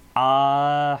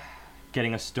right.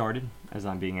 Getting us started, as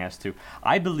I'm being asked to.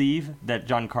 I believe that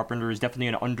John Carpenter is definitely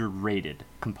an underrated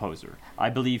composer. I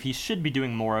believe he should be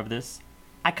doing more of this.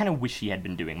 I kind of wish he had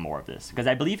been doing more of this, because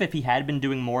I believe if he had been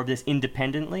doing more of this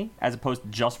independently, as opposed to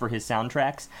just for his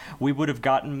soundtracks, we would have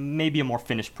gotten maybe a more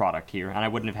finished product here, and I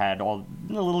wouldn't have had all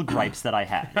the little gripes that I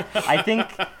had. I think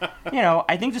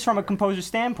just from a composer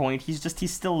standpoint,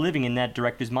 he's still living in that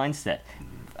director's mindset.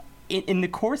 In the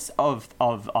course of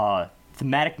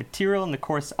thematic material, in the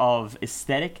course of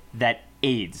aesthetic, that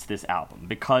aids this album,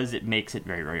 because it makes it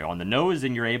very, very on the nose,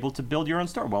 and you're able to build your own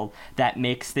story. Well, that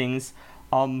makes things...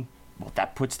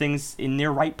 that puts things in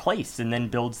their right place and then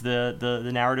builds the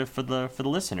narrative for the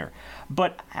listener.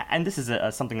 But, and this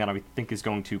is something that I think is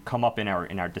going to come up in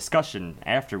our discussion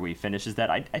after we finish, is that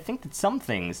I think that some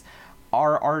things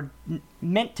are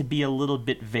meant to be a little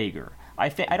bit vaguer. I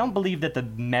don't believe that the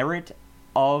merit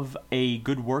of a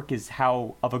good work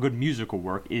of a good musical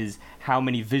work is how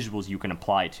many visuals you can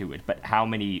apply to it, but how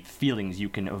many feelings you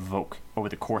can evoke over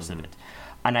the course of it.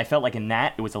 And I felt like in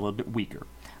that it was a little bit weaker.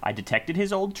 I detected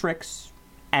his old tricks,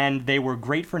 and they were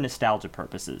great for nostalgia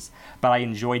purposes, but I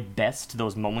enjoyed best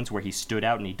those moments where he stood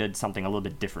out and he did something a little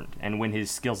bit different, and when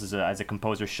his skills as a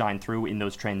composer shine through in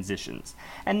those transitions.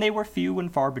 And they were few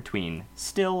and far between.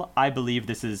 Still, I believe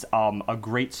this is a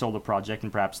great solo project,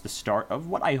 and perhaps the start of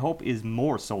what I hope is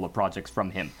more solo projects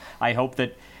from him. I hope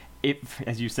that if,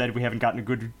 as you said, we haven't gotten a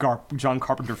good John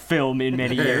Carpenter film in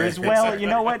many years, well, Exactly. You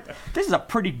know what? This is a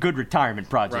pretty good retirement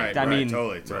project. I mean,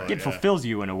 totally, it fulfills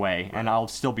you in a way, and I'll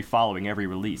still be following every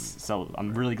release. So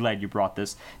I'm really glad you brought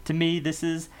this. To me, this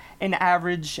is an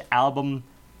average album.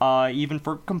 Even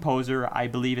for composer, I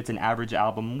believe it's an average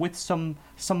album with some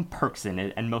perks in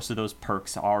it, and most of those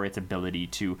perks are its ability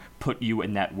to put you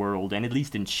in that world and at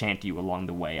least enchant you along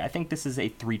the way. I think this is a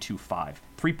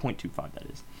 3.25, that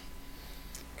is.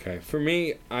 Okay, for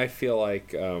me, I feel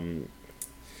like,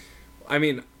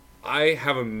 I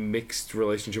have a mixed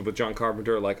relationship with John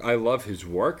Carpenter. Like, I love his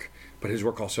work, but his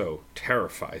work also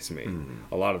terrifies me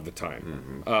a lot of the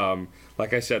time.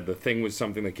 Like I said, The Thing was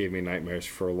something that gave me nightmares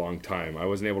for a long time. I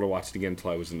wasn't able to watch it again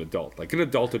until I was an adult. Like, an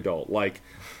adult, like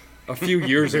a few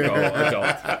years ago,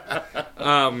 adult.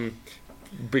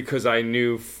 Because I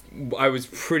knew, I was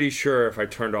pretty sure if I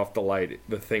turned off the light,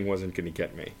 The Thing wasn't going to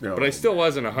get me. No. But I still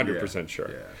wasn't 100%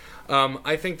 sure. Yeah.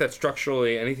 I think that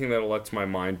structurally, anything that lets my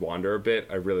mind wander a bit,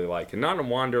 I really like. And not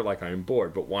wander like I'm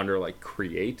bored, but wander like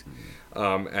create.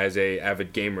 As a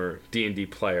avid gamer, D&D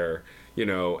player,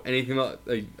 anything that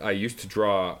I used to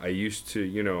draw, I used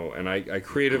to, and I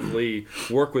creatively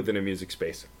work within a music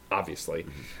space, obviously.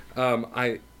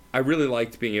 I really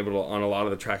liked being able to, on a lot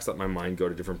of the tracks, let my mind go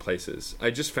to different places.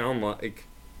 I just found, like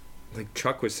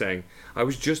Chuck was saying, I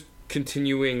was just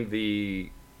continuing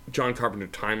the John Carpenter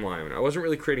timeline. I wasn't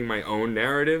really creating my own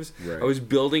narratives. Right. I was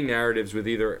building narratives with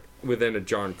either within a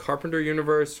John Carpenter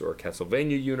universe or a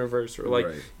Castlevania universe or like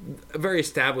very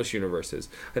established universes.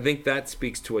 I think that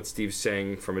speaks to what Steve's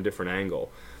saying from a different angle.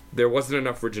 There wasn't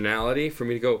enough originality for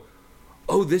me to go,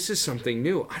 oh, this is something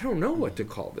new. I don't know what to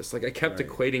call this. Like, I kept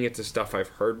equating it to stuff I've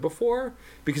heard before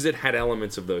because it had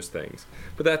elements of those things.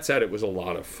 But that said, it was a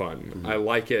lot of fun. I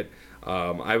like it.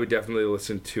 I would definitely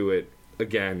listen to it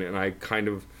again, and I kind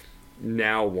of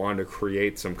now want to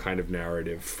create some kind of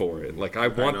narrative for it. Like, I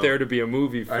want there to be a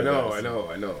movie for I know.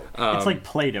 It's like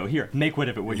Play-Doh. Here, make what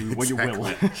of it what you will.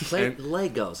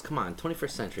 Legos, come on, 21st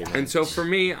century, man. And so for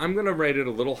me, I'm going to rate it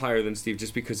a little higher than Steve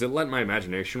just because it let my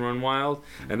imagination run wild,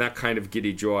 and that kind of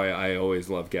giddy joy I always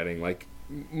love getting. Like,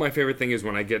 my favorite thing is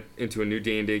when I get into a new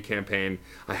D&D campaign,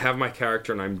 I have my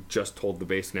character and I'm just told the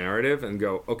base narrative and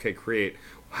go, okay, create.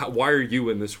 Why are you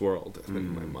in this world? And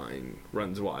then my mind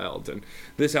runs wild. And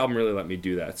this album really let me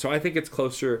do that. So I think it's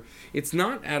closer. It's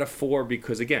not at a 4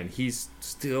 because, again, he's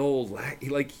still,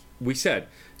 like we said,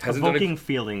 hasn't done Evoking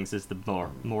feelings is the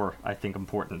more I think,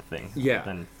 important thing.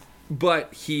 Yeah.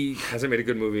 But he hasn't made a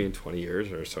good movie in 20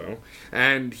 years or so.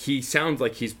 And he sounds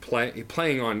like he's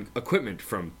playing on equipment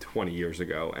from 20 years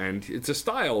ago. And it's a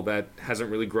style that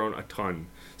hasn't really grown a ton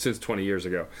since 20 years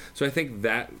ago. So I think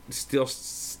that still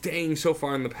staying so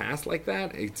far in the past like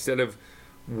that, instead of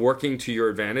working to your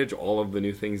advantage all of the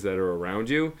new things that are around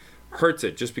you, hurts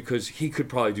it just because he could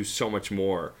probably do so much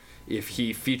more if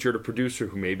he featured a producer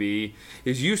who maybe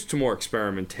is used to more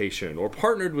experimentation or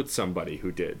partnered with somebody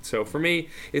who did. So for me,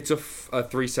 it's a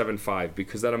 3.75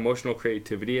 because that emotional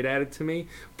creativity it added to me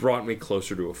brought me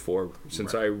closer to a 4.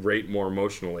 Since I rate more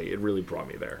emotionally, it really brought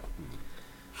me there.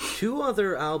 2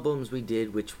 other albums we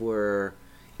did which were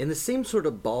in the same sort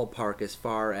of ballpark as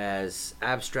far as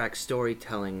abstract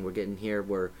storytelling we're getting here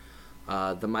were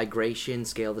The Migration,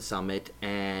 Scale the Summit,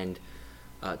 and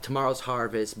Tomorrow's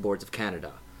Harvest, Boards of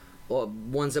Canada. Well,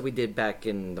 ones that we did back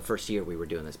in the first year we were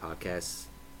doing this podcast.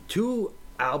 2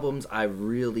 albums I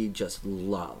really just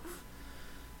love.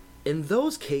 In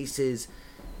those cases,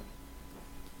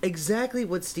 exactly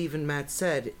what Steve and Matt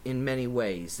said in many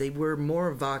ways. They were more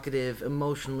evocative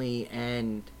emotionally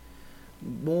and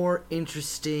more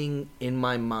interesting in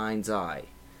my mind's eye.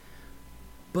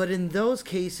 But in those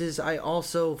cases, I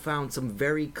also found some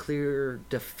very clear,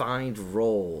 defined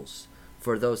roles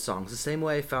for those songs, the same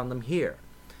way I found them here.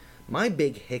 My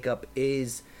big hiccup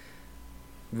is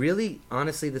really,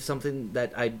 honestly, the something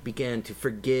that I began to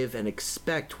forgive and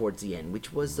expect towards the end,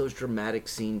 which was those dramatic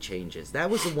scene changes. That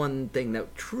was the one thing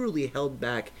that truly held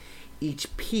back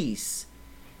each piece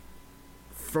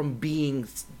from being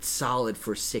solid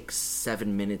for 6-7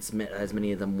 minutes, as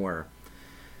many of them were.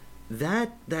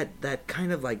 That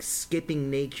kind of like skipping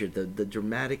nature, the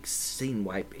dramatic scene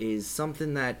wipe, is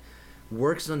something that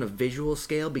works on a visual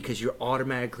scale because you're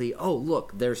automatically, oh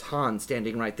look, there's Han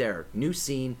standing right there. New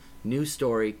scene, new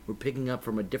story. We're picking up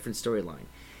from a different storyline.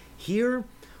 Here,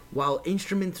 while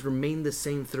instruments remain the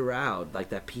same throughout, like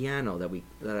that piano that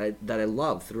I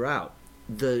love throughout,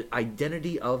 the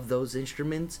identity of those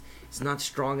instruments is not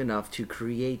strong enough to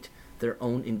create their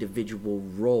own individual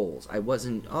roles. I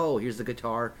wasn't, oh, here's the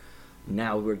guitar,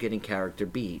 now we're getting character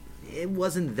beat. It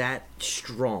wasn't that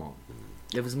strong.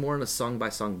 It was more on a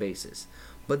song-by-song basis.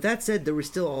 But that said, there were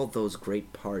still all those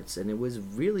great parts, and it was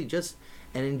really just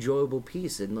an enjoyable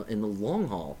piece in the long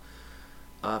haul.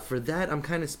 For that, I'm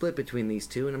kind of split between these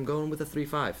two, and I'm going with a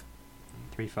 3.5.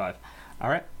 3.5. All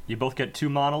right. You both get 2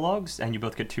 monologues, and you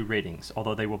both get 2 ratings,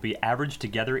 although they will be averaged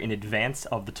together in advance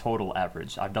of the total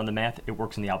average. I've done the math. It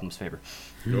works in the album's favor.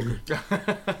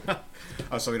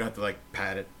 Oh, so we don't have to, like,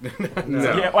 pad it?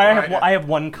 No. Yeah, well, I have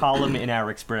one column in our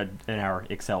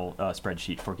Excel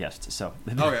spreadsheet for guests, so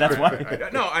that's why.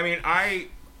 Right. No, I mean,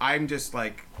 I'm just,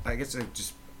 like, I guess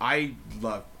I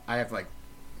have, like,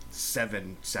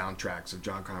 7 soundtracks of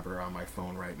John Carpenter on my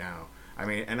phone right now. I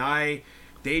mean, and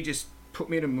they just put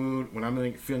me in a mood when I'm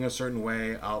like, feeling a certain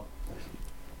way. I'll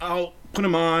put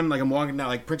them on, like I'm walking down,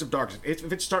 like Prince of Darkness.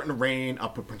 If it's starting to rain, I'll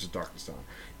put Prince of Darkness on.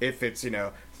 If it's,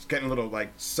 it's getting a little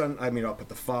like sun, I'll put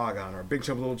The Fog on, or Big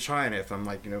Trouble in Little China if I'm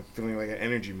like, feeling like an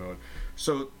energy mode.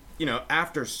 So,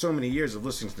 after so many years of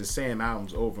listening to the same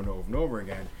albums over and over and over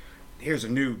again, here's a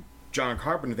new John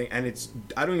Carpenter thing, and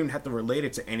I don't even have to relate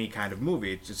it to any kind of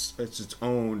movie. It's its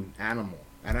own animal.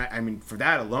 And I mean, for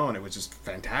that alone, it was just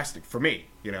fantastic for me.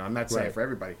 I'm not saying for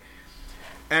everybody.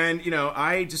 And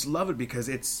I just love it because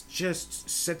it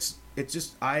sets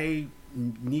the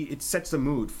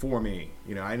mood for me.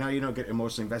 I know you don't get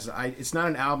emotionally invested. It's not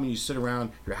an album you sit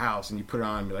around your house and you put it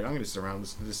on and be like, I'm going to sit around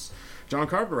this John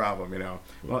Carpenter album.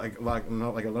 Like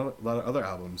not like a lot of other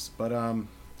albums, but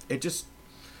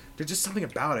there's just something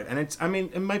about it, and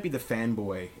it might be the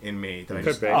fanboy in me that I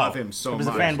just love him so much.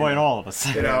 There's a fanboy in all of us,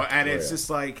 and it's just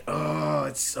like, oh,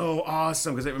 it's so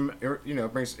awesome because it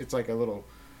brings, it's like a little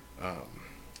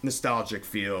nostalgic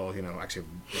feel, actually a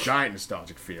giant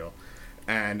nostalgic feel,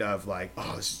 and of like,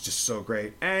 oh, this is just so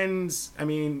great. And I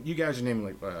mean, you guys are naming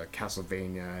like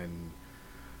Castlevania and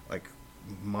like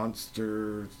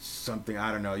Monster something,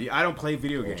 I don't know. I don't play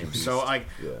video games, so like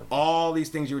all these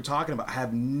things you were talking about, I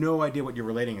have no idea what you're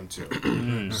relating them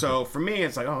to. So for me,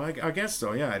 it's like, oh, I guess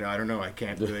so. Yeah, I don't know. I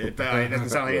can't do it. It doesn't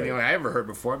sound like anything like I ever heard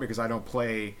before because I don't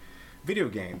play video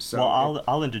games. So well,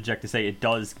 I'll interject to say it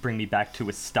does bring me back to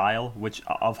a style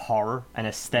of horror, an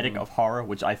aesthetic of horror,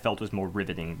 which I felt was more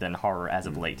riveting than horror as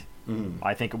of late.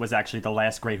 I think it was actually the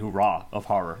last great hurrah of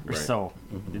horror. Right. So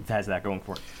it has that going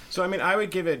for it. So I mean, I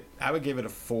would give it a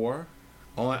 4.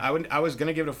 I was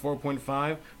gonna give it a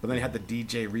 4.5, but then you had the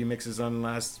DJ remixes on the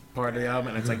last part of the album,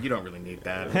 and it's like you don't really need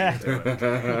that.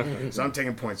 So I'm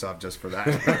taking points off just for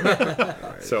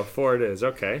that. So 4 it is.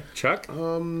 Okay, Chuck.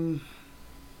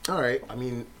 All right. I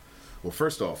mean, well,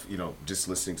 first off, just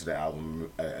listening to the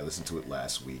album, I listened to it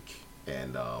last week,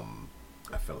 and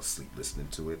I fell asleep listening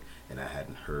to it, and I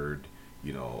hadn't heard,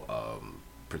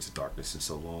 Prince of Darkness in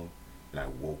so long, and I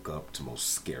woke up to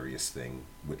most scariest thing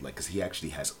with because he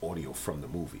actually has audio from the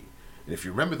movie, and if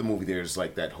you remember the movie, there's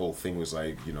like that whole thing was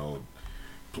like,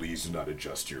 please do not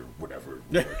adjust your whatever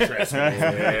transmitter.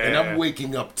 And I'm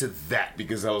waking up to that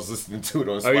because I was listening to it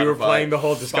on Spotify. Oh, you were playing the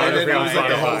whole discography and then it on was like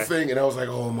the whole Spotify. thing, and I was like,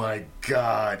 oh my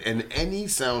god. And any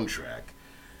soundtrack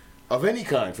of any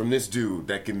kind from this dude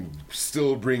that can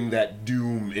still bring that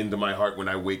doom into my heart when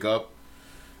I wake up,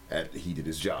 he did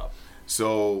his job.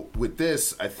 So with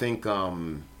this, I think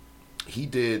he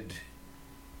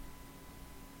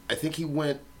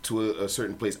went to a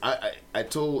certain place. I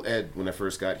told Ed when I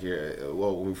first got here,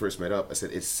 when we first met up, I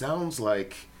said, it sounds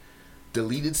like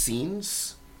deleted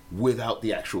scenes without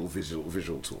the actual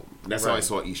visual to them. And that's how I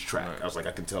saw each track. Right. I was like,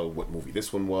 I can tell what movie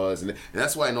this one was. And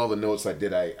that's why in all the notes I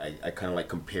did, I kind of like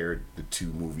compared the two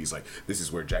movies. Like, this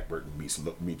is where Jack Burton meets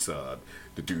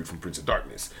the dude from Prince of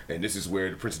Darkness. And this is where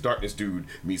the Prince of Darkness dude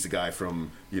meets the guy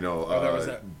from, There was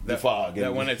The Fog. That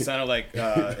and, one, it sounded like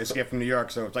Escape from New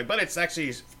York. So it's like, but it's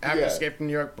actually after Yeah. Escape from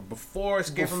New York, but before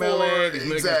Escape from Before- LA. He's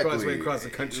making his exactly. way across the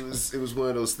country. It was one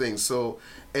of those things. So,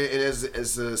 and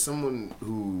as someone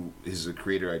who is a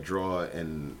creator, I draw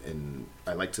and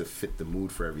I like to fit the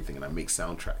mood for everything, and I make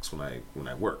soundtracks when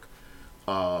I work.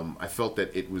 I felt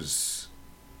that it was.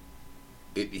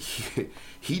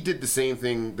 He did the same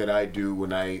thing that I do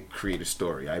when I create a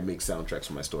story. I make soundtracks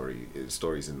for my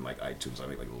stories in like iTunes. I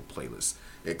make like little playlists.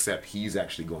 Except he's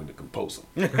actually going to compose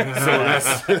them.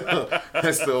 So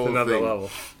that's the whole Another thing. level.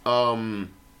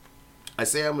 I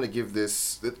say I'm gonna give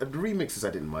this the remixes. I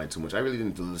didn't mind too much. I really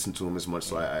didn't listen to them as much,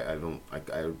 so I don't.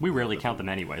 We rarely count them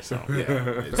anyway, so.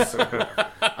 Yeah,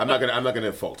 I'm not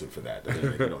gonna fault him for that. I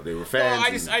mean, they were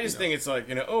fans. Well, I just think it's like,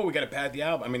 we got to pad the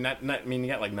album. I mean, you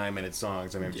got like 9-minute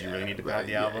songs. I mean, do you really need to pad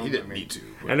the album? He didn't I mean, need to.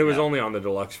 And it was only on the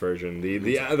deluxe version.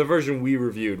 The version we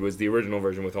reviewed was the original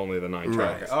version with only the 9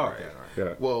 tracks. Okay. Oh, okay. All right.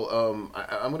 Yeah. Well,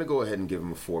 I'm gonna go ahead and give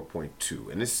him a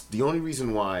 4.2, and the only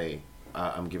reason why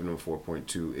I'm giving him a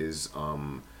 4.2 is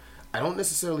I don't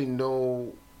necessarily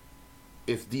know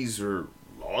if these are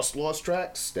lost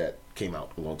tracks that came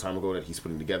out a long time ago that he's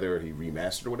putting together, or he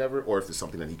remastered or whatever, or if it's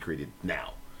something that he created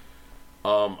now.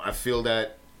 I feel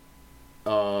that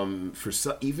even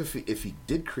if he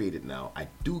did create it now, I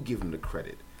do give him the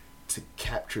credit to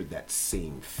capture that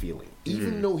same feeling.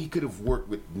 Even though he could have worked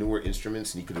with newer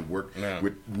instruments and he could have worked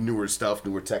with newer stuff,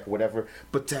 newer tech, whatever,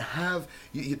 but to have,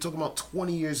 you're talking about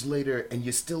 20 years later and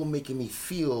you're still making me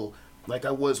feel like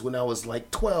I was when I was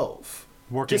like 12.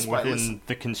 Working Just by within listening.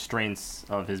 the constraints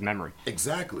of his memory.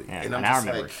 Exactly. Yeah, and I'm and our just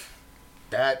memory.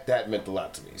 like, that meant a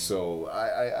lot to me. So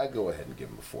I go ahead and give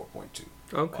him a 4.2.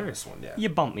 Okay. On this one, yeah. You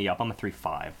bumped me up. I'm a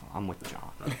 3.5. I'm with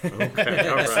John. Okay,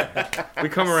 all right. We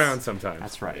come around sometimes.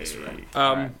 That's right.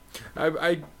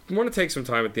 I want to take some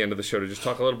time at the end of the show to just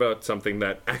talk a little about something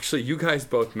that actually you guys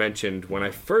both mentioned when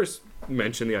I first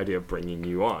mentioned the idea of bringing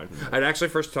you on. I'd actually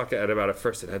first talked to Ed about it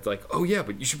first, and Ed's like, oh yeah,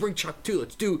 but you should bring Chuck too.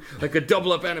 Let's do like a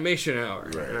double up animation hour.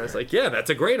 And I was like, yeah, that's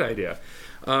a great idea.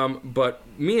 But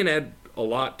me and Ed a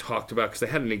lot talked about, because they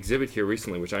had an exhibit here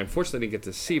recently, which I unfortunately didn't get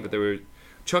to see, but there were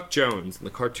Chuck Jones and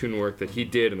the cartoon work that he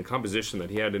did and the composition that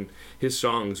he had in his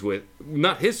songs with,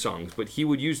 not his songs, but he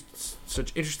would use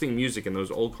such interesting music in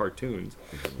those old cartoons.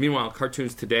 Meanwhile,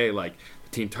 cartoons today, like the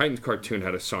Teen Titans cartoon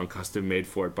had a song custom made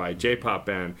for it by a J-pop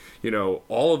band.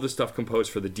 All of the stuff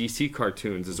composed for the DC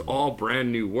cartoons is all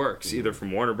brand new works, either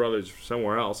from Warner Brothers or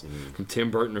somewhere else, from Tim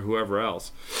Burton or whoever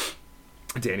else.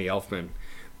 Danny Elfman.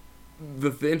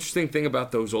 The interesting thing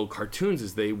about those old cartoons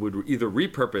is they would either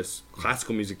repurpose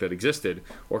classical music that existed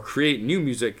or create new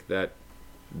music that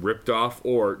ripped off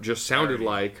or just sounded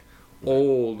like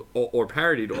old or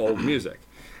parodied old music.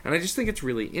 And I just think it's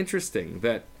really interesting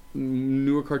that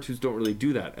newer cartoons don't really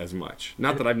do that as much.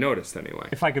 Not that I've noticed, anyway.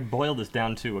 If I could boil this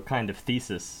down to a kind of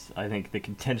thesis, I think the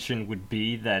contention would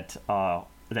be that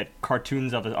that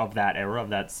cartoons of that era,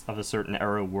 of a certain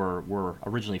era, were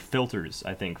originally filters,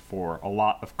 I think, for a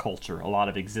lot of culture, a lot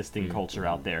of existing culture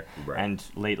out there. Right. And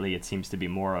lately it seems to be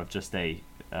more of just a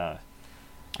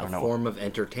form of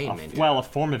entertainment. a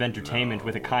form of entertainment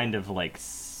with a kind of like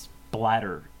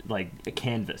splatter, like a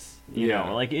canvas. You Yeah.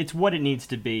 know, like it's what it needs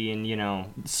to be,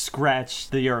 and scratch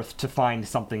the earth to find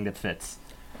something that fits.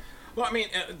 Well, I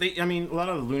mean, a lot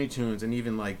of the Looney Tunes and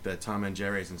even like the Tom and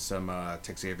Jerry's and some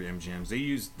Tex Avery MGMs, they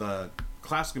used the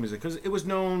classical music because it was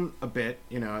known a bit.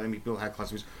 I mean, people had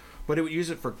classical music, but it would use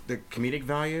it for the comedic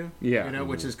value. Yeah.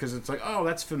 Which is because it's like, oh,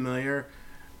 that's familiar.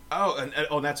 Oh,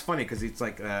 and that's funny because it's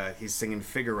like he's singing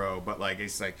Figaro, but like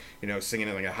he's like singing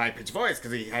in like a high pitched voice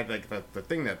because he had like the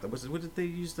thing that was what did they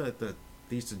use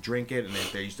they used to drink it and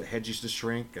they used to heads used to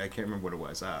shrink. I can't remember what it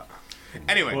was.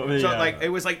 Anyway, Well, so yeah. like it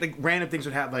was like the random things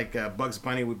would have like Bugs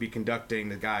Bunny would be conducting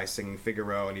the guy singing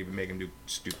Figaro and even make him do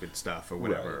stupid stuff or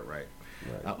whatever, right?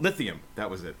 Lithium, that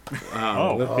was it.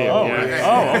 Oh, Lithium, oh, yeah.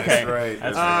 oh, okay. That's right.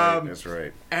 That's right. That's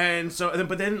right. And so,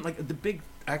 but then like the big,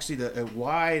 actually the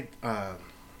wide,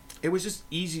 it was just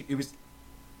easy. It was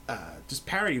just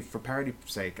parody for parody's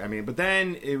sake. I mean, but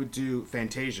then it would do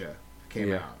Fantasia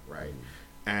came out, right?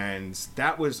 And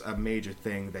that was a major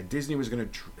thing that Disney was going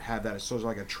to have that as sort of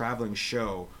like a traveling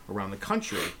show around the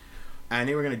country. And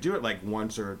they were going to do it like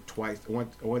once or twice,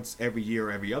 once every year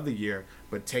or every other year,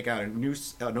 but take out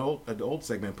an old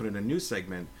segment, put in a new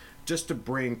segment, just to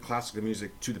bring classical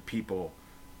music to the people,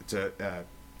 to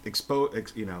expose,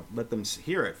 let them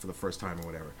hear it for the first time or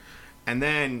whatever. And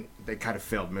then they kind of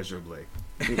failed miserably.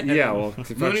 Yeah, well, Looney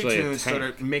eventually it Tunes tanked.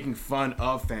 started making fun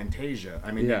of Fantasia.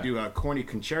 I mean, Yeah. they do a corny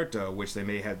concerto, which they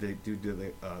may have. They do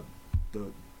the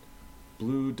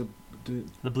blue.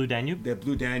 The Blue Danube? The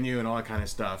Blue Danube and all that kind of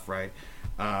stuff, right?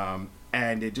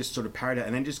 And it just sort of parodied,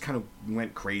 and then just kind of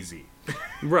went crazy.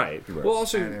 Right. Well,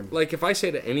 also, And- like, if I say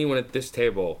to anyone at this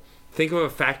table, think of a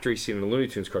factory scene in a Looney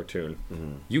Tunes cartoon,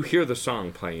 you hear the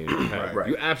song playing in your head. Right.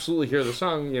 You absolutely hear the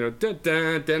song, da da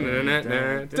da da da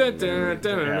da da da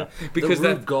da, because the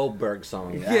Rube that, Goldberg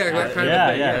song. yeah, that kind Yeah,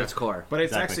 of thing. yeah. That's core. But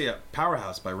it's Exactly. actually a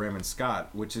Powerhouse by Raymond Scott,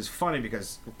 which is funny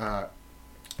because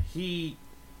he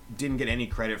didn't get any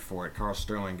credit for it. Carl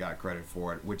Sterling got credit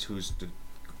for it, who's the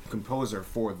composer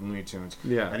for the Looney Tunes.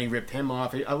 Yeah. And he ripped him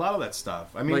off. A lot of that stuff.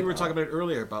 I mean, Like- we were talking about it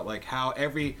earlier about like how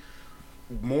every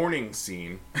morning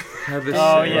scene Have this,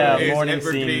 Oh, yeah, is morning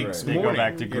everything's scene. They go morning,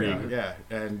 back to you Greek. know, yeah,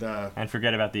 and And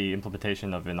forget about the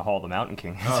implementation of In the Hall of the Mountain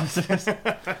King. Well,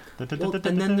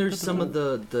 and then there's some of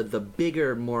the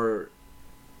bigger, more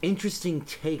interesting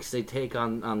takes they take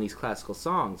on these classical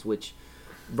songs, which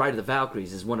Ride of the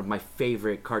Valkyries is one of my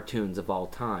favorite cartoons of all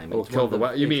time. Oh, It's kill one the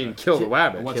of you mean kill the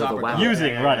wabbit? What's Kill up the with Wabbit. that?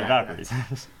 Using Yeah, Ride yeah, of yeah.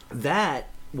 Valkyries.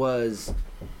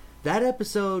 that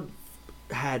episode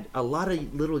had a lot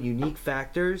of little unique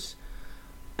factors,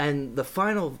 and the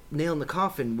final nail in the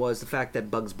coffin was the fact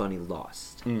that Bugs Bunny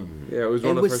lost. Yeah, it was one It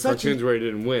of the was first such a- cartoons where he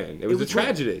didn't win. It was a was one-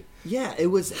 tragedy. Yeah, it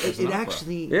was. an It opera.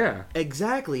 actually. Yeah.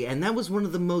 Exactly, and that was one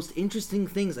of the most interesting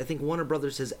things I think Warner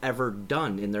Brothers has ever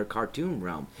done in their cartoon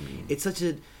realm. It's such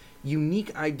a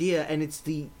unique idea, and it's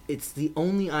the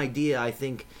only idea I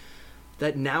think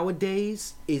that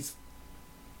nowadays is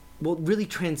really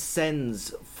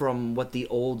transcends from what the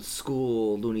old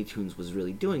school Looney Tunes was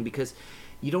really doing, because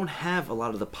you don't have a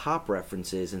lot of the pop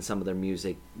references in some of their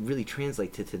music really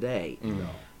translate to today.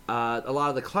 A lot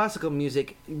of the classical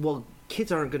music, well,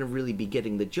 kids aren't going to really be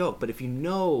getting the joke, but if you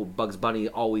know Bugs Bunny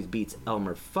always beats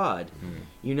Elmer Fudd,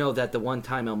 you know that the one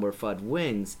time Elmer Fudd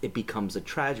wins, it becomes a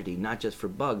tragedy, not just for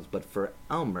Bugs, but for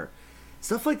Elmer.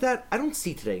 Stuff like that, I don't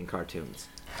see today in cartoons.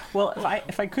 Well,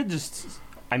 if I could just,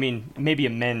 I mean, maybe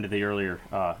amend the earlier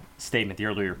statement, the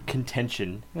earlier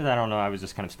contention. I don't know, I was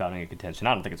just kind of spouting a contention.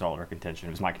 I don't think it's all of our contention.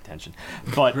 It was my contention.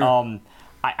 But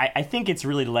I think it's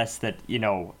really less that,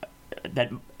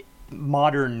 that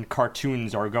modern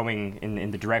cartoons are going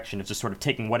in the direction of just sort of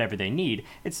taking whatever they need.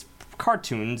 It's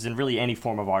cartoons and really any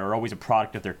form of art are always a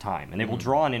product of their time, and they will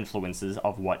draw on influences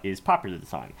of what is popular at the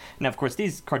time. Now, of course,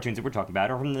 these cartoons that we're talking about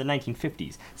are from the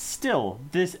 1950s. Still,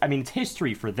 it's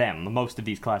history for them, most of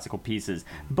these classical pieces,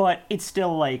 but it's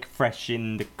still like fresh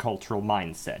in the cultural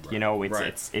mindset.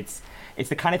 It's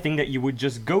the kind of thing that you would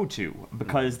just go to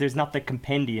because there's not the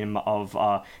compendium of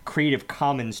Creative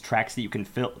Commons tracks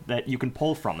that you can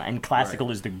pull from, and classical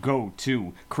is the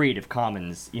go-to Creative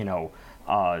Commons,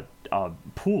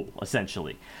 pool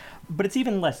essentially. But it's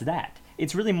even less that.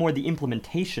 It's really more the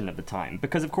implementation of the time,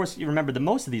 because of course you remember that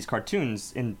most of these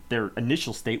cartoons in their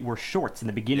initial state were shorts in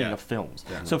the beginning of films.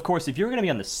 So of course if you're going to be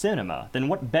on the cinema, then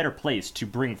what better place to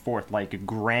bring forth like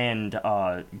grand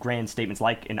statements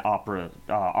like an opera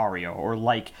aria or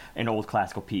like an old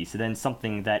classical piece than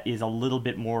something that is a little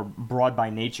bit more broad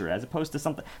by nature, as opposed to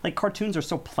something like cartoons are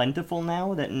so plentiful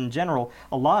now that in general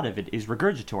a lot of it is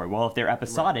regurgitory. Well, if they're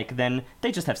episodic, then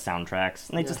they just have soundtracks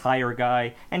and they just hire a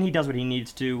guy and he does what he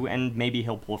needs to, and maybe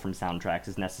he'll pull from soundtracks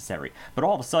as necessary. But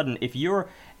all of a sudden, if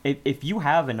you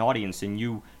have an audience and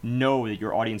you know that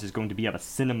your audience is going to be of a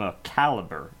cinema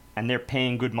caliber, and they're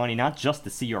paying good money not just to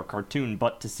see your cartoon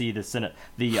but to see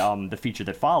the feature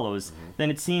that follows, then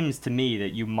it seems to me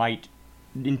that you might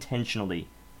intentionally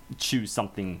choose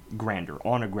something grander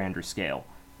on a grander scale.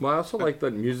 Well, I also like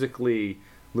that musically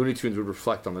Looney Tunes would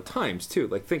reflect on the times too.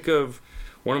 Like, think of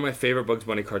one of my favorite Bugs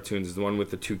Bunny cartoons is the one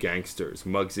with the two gangsters,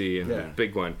 Muggsy and the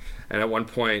big one. And at one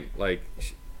point, like,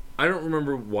 I don't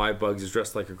remember why Bugs is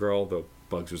dressed like a girl, though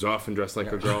Bugs was often dressed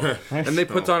like a girl. And they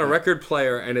put on a record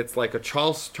player, and it's like a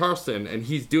Charleston, and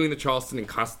he's doing the Charleston and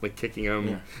constantly kicking him.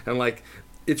 Yeah. And, like,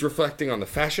 it's reflecting on the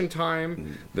fashion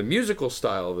time, the musical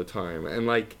style of the time,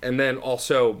 and then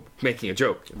also making a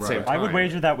joke at the same time. I would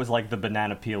wager that was like the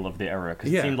banana peel of the era,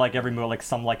 because it seemed like every movie, like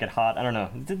Some Like It Hot, I don't know,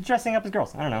 dressing up as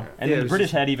girls, I don't know. And Yeah, then it the was British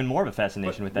just- had even more of a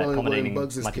fascination with that, culminating in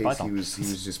Bugs' Monty case, Python. he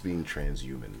was just being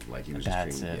transhuman. Like he was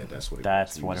That's just being, it. yeah, that's what it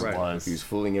That's was. what He it was. He was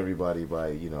fooling everybody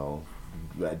by,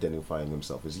 identifying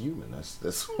himself as human.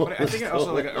 That's what But I think it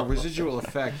also like a residual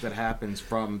effect that happens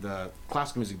from the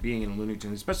classical music being in Looney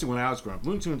Tunes, especially when I was growing up.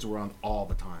 Looney Tunes were on all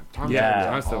the time. Tom and Yeah, Jerry were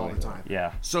on all constantly. the time.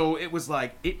 Yeah. So it was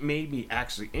like it made me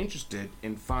actually interested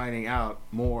in finding out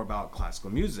more about classical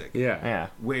music. Yeah.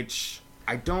 Which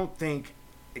I don't think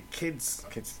kids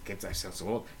I sound so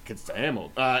old. Kids I am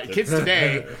old. Kids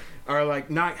today are like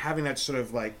not having that sort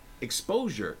of like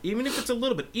exposure, even if it's a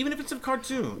little bit, even if it's a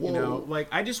cartoon. Whoa. Like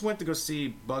I just went to go see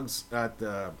Bugs at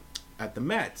the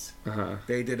Met.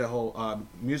 They did a whole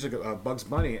music Bugs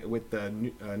Bunny with the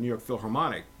New York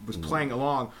Philharmonic was playing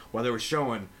along while they were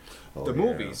showing the yeah.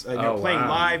 movies. Playing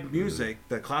live music,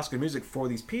 the classical music for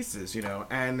these pieces,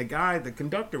 And the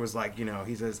conductor was like,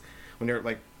 he says when they're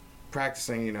like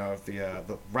practicing,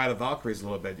 the Ride of Valkyries a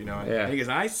little bit, and he goes,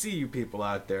 I see you people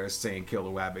out there saying kill the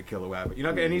wabbit,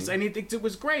 and he thinks it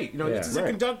was great, this is a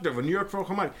conductor of a New York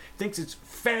Philharmonic, thinks it's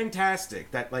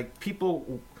fantastic that like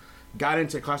people got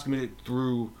into classical music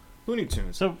through Looney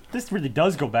Tunes. So this really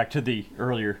does go back to the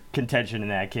earlier contention in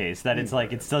that case, that it's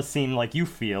like, it does seem like you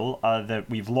feel that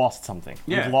we've lost something.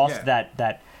 Yeah, We've lost yeah.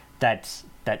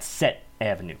 that set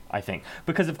avenue, I think,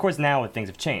 because of course now things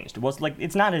have changed. Well,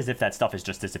 it's not as if that stuff has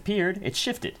just disappeared; it's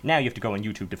shifted. Now you have to go on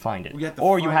YouTube to find it, You have to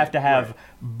or you find have it, to have right.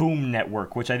 Boom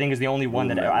Network, which I think is the only one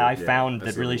Boom that Network, I yeah, found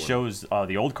that's that the really other one. shows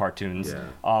the old cartoons.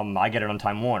 Yeah. I get it on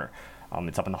Time Warner.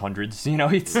 It's up in the hundreds.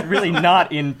 It's really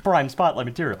not in prime spotlight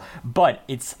material, but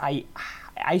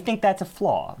I think that's a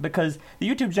flaw, because the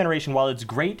YouTube generation, while it's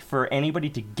great for anybody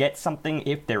to get something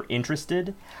if they're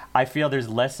interested, I feel there's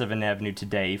less of an avenue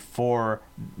today for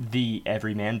the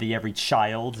everyman, the every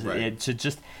child, Right. to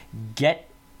just get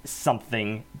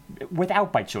something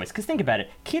without by choice. Because think about it,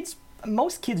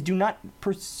 most kids do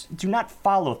not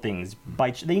follow things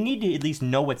they need to at least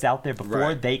know what's out there before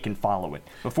Right. they can follow it,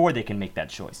 before they can make that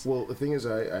choice. Well, the thing is,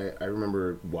 I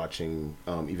remember watching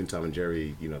even Tom and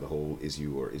Jerry. The whole "Is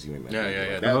You or Is You Ain't Man."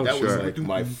 Yeah. That sure. was like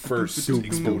my first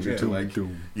exposure to like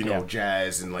Yeah.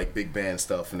 jazz and like big band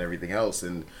stuff and everything else.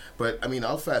 But I mean,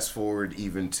 I'll fast forward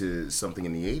even to something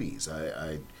in the '80s.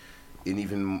 And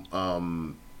even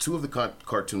two of the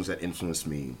cartoons that influenced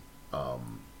me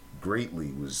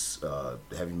greatly was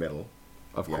heavy metal,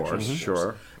 Of the actual course, force,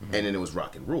 sure. and then it was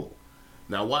rock and roll.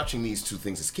 Now, watching these two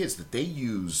things as kids, that they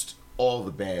used all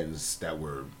the bands that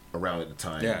were around at the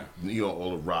time. Yeah.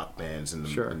 All the rock bands and the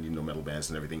Sure. and, metal bands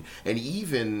and everything. And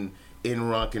even in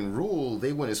rock and roll,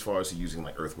 they went as far as to using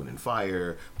like Earth, Wind and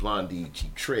Fire, Blondie,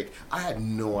 Cheap Trick. I had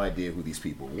no idea who these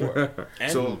people were.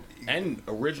 And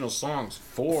original songs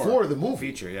for the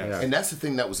movie feature, yes. And that's the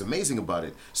thing that was amazing about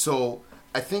it. So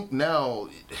I think now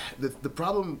the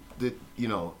problem that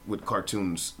with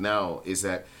cartoons now is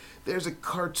that there's a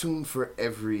cartoon for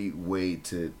every way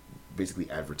to basically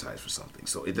advertise for something.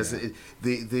 So it doesn't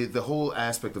the whole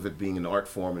aspect of it being an art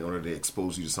form in order to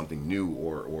expose you to something new,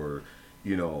 or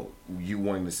you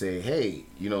wanting to say, hey,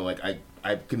 like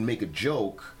I can make a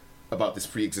joke about this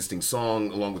pre-existing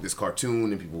song along with this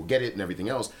cartoon and people will get it and everything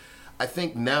else. I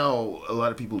think now a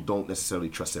lot of people don't necessarily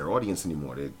trust their audience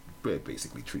anymore. They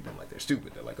basically treat them like they're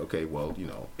stupid. They're like, okay, well,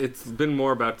 It's been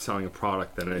more about selling a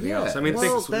product than anything Yeah. else. I mean, Well,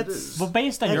 think, what it that's- is. Well,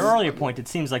 based on your That's- earlier point, it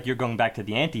seems like you're going back to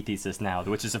the antithesis now,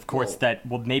 which is, of course,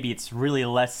 maybe it's really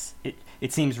less.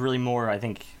 It seems really more, I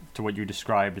think, to what you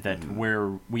described, that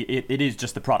where it is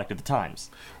just the product of the times.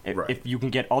 Right. If you can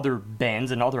get other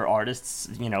bands and other artists,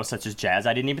 such as jazz,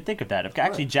 I didn't even think of that.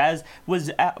 Actually, jazz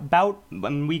was about,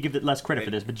 we give it less credit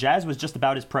for this, but jazz was just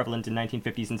about as prevalent in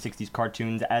 1950s and 60s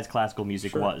cartoons as classical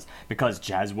music was, because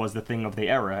jazz was the thing of the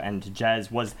era, and jazz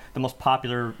was the most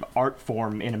popular art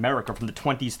form in America from the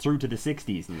 20s through to the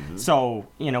 60s. So,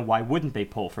 why wouldn't they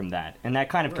pull from that? And that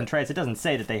kind of contrasts. It doesn't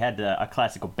say that they had a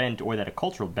classical bent or that a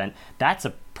cultural bent. That's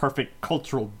a perfect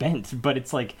cultural bent, but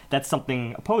it's like that's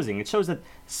something opposing. It shows that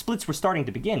splits were starting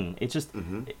to begin. It's just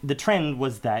the trend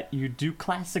was that you do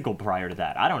classical prior to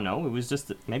that. I don't know. It was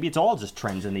just maybe it's all just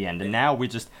trends in the end, and now we're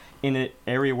just in an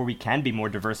area where we can be more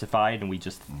diversified, and we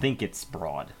just think it's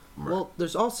broad. Well,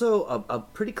 there's also a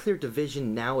pretty clear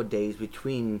division nowadays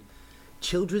between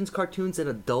children's cartoons and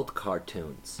adult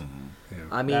cartoons.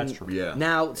 I mean, That's true. Yeah.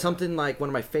 now something like one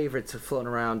of my favorites floating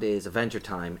around is Adventure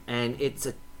Time, and it's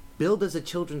a billed as a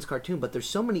children's cartoon, but there's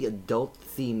so many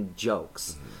adult-themed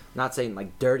jokes. Not saying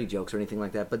like dirty jokes or anything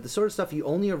like that, but the sort of stuff you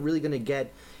only are really going to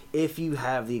get if you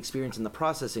have the experience and the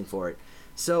processing for it.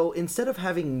 So instead of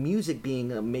having music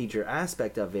being a major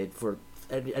aspect of it for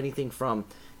anything from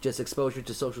just exposure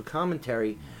to social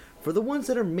commentary, for the ones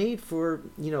that are made for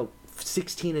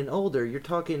 16 and older, you're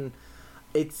talking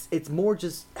it's more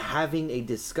just having a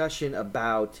discussion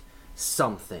about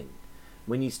something.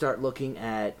 When you start looking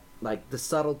at like the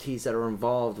subtleties that are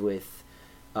involved with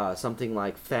something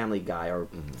like Family Guy, or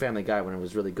Family Guy when it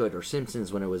was really good, or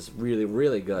Simpsons when it was really,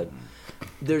 really good,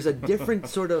 there's a different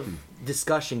sort of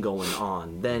discussion going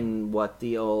on than what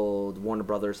the old Warner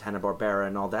Brothers, Hanna-Barbera,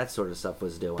 and all that sort of stuff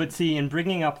was doing. But see, in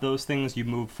bringing up those things, you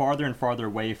move farther and farther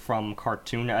away from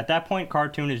cartoon. At that point,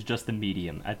 cartoon is just the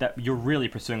medium. At that, you're really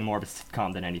pursuing more of a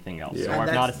sitcom than anything else. Yeah. Or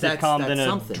if not a sitcom, then a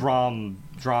something.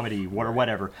 dramedy or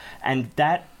whatever. And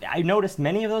that, I noticed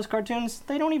many of those cartoons,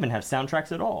 they don't even have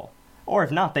soundtracks at all. Or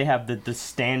if not, they have the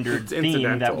standard It's theme that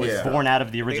incidental, was yeah. born out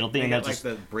of the original they theme. got That like just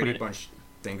the put Brady it- Bunch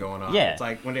thing going on. Yeah. It's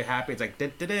like when they're happy, it's like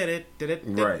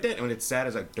Right. and when it's sad,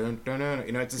 it's like dun dun dun.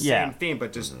 It's the Yeah. same theme,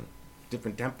 but just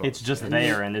different tempo. It's just And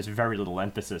there, the- and there's very little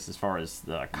emphasis as far as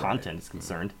the content is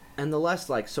concerned. And the less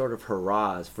like sort of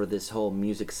hurrahs for this whole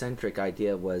music-centric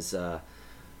idea was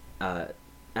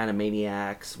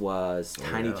Animaniacs, was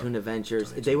Tiny yeah. Toon Adventures.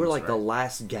 Tiny They were Toons, like the right.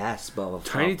 last gasp of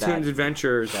Tiny that. Toons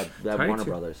Adventures. that Tiny Warner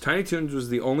Toon- Brothers. Tiny Toons was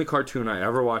the only cartoon I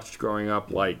ever watched growing up,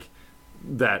 like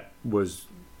that was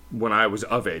when I was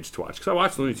of age to watch. Because I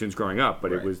watched Looney Tunes growing up,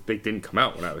 but Right. they didn't come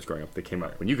out when I was growing up. They came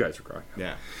out when you guys were growing up.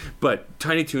 yeah. But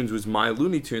Tiny Toons was my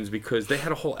Looney Tunes because they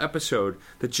had a whole episode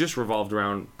that just revolved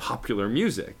around popular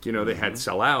music. You know, they had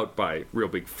Sell Out by Real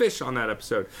Big Fish on that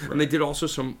episode. And they did also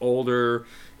some older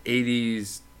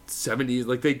 80s, 70s.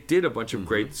 Like, they did a bunch of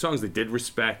great songs. They did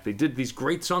Respect. They did these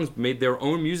great songs, made their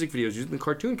own music videos using the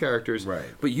cartoon characters, Right.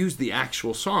 but used the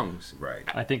actual songs Right.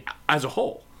 I think as a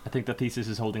whole. the thesis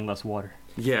is holding less water.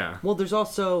 Yeah. Well, there's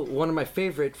also one of my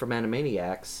favorite from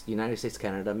Animaniacs, United States,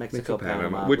 Canada, Mexico,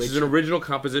 Panama. which is an original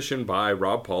composition by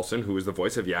Rob Paulson, who was the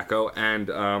voice of Yakko, and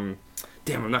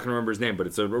damn, I'm not going to remember his name, but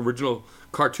it's an original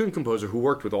cartoon composer who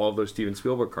worked with all of those Steven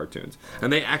Spielberg cartoons,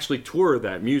 and they actually tour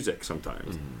that music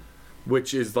sometimes,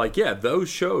 which is like, yeah, those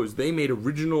shows, they made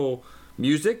original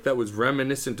music that was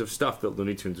reminiscent of stuff that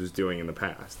Looney Tunes was doing in the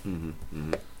past,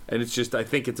 and it's just, I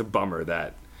think it's a bummer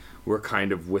that we're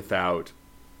kind of without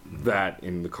that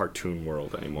in the cartoon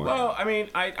world anymore. Well, I mean,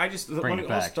 I just Bring when it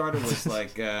it all back. started was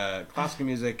like classical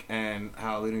music and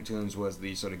how Looney Tunes was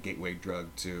the sort of gateway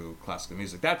drug to classical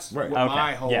music. That's Right. what Okay,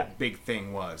 my whole yeah. big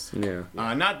thing was. Yeah.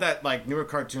 Not that like newer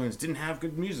cartoons didn't have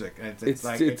good music. It's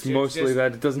like It's mostly just,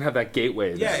 that it doesn't have that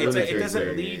gateway. Yeah, that Looney it Tunes doesn't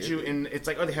did. lead you in. It's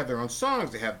like, oh, they have their own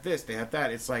songs. They have this. They have that.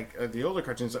 It's like the older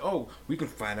cartoons. Like, oh, we can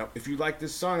find out if you like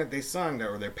this song that they sung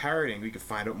or they're parodying. We can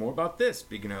find out more about this.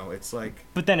 You know, it's like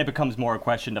But then it becomes more a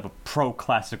question of a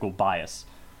pro-classical bias.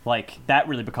 Like, that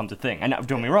really becomes a thing. And don't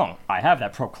get me wrong, I have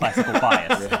that pro-classical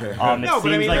bias. It no, seems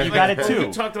but I mean, like you got it when too.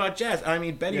 We talked about jazz. I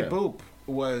mean, Betty Yeah. Boop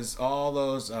was all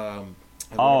those.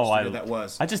 That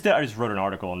was. I just wrote an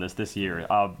article on this year.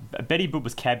 Betty Boop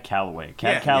was Cab Calloway.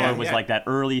 Cab Yeah, Calloway yeah, was yeah. like that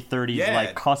early 30s, Yeah.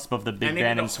 like cusp of the big and they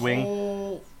band did and a swing.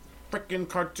 whole freaking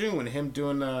cartoon with him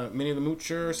doing Minnie the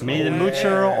Moocher. Or something Minnie the like that.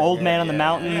 Moocher, Old yeah, Man on the yeah,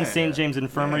 Mountain, yeah. St. James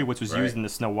Infirmary, Yeah, which was right. used in the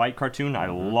Snow White cartoon. I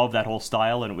love that whole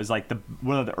style, and it was like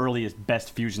one of the earliest,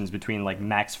 best fusions between like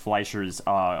Max Fleischer's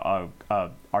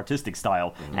artistic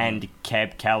style and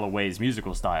Cab Calloway's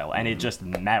musical style, and it just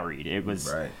married. It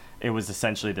was Right. it was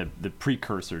essentially the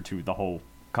precursor to the whole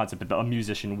concept of a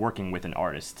musician working with an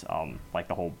artist, like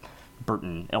the whole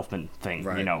Burton Elfman thing, you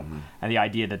Right. know, and the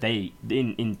idea that they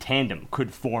in tandem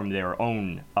could form their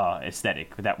own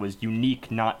aesthetic that was unique,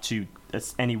 not to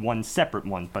any one separate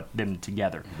one, but them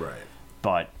together. Right.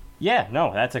 But yeah,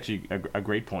 no, that's actually a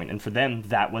great point. And for them,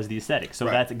 that was the aesthetic. So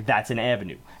Right. that's an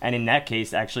avenue. And in that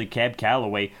case, actually, Cab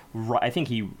Calloway, I think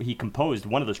he composed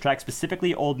one of those tracks,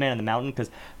 specifically "Old Man on the Mountain," because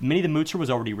Minnie the Moocher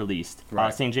was already released.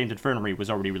 Right. St. James Infirmary was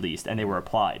already released, and they were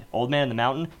applied. "Old Man on the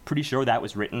Mountain," pretty sure that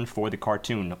was written for the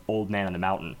cartoon "Old Man on the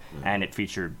Mountain," and it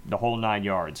featured the whole 9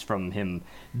 yards, from him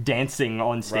dancing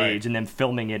on stage Right. and then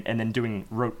filming it and then doing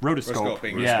rotoscope.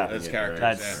 Rotoscoping, Yeah, as characters.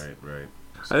 that's- Right.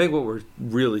 I think what we're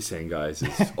really saying, guys,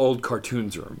 is old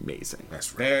cartoons are amazing.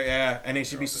 That's right. Yeah, and they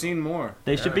should be seen more.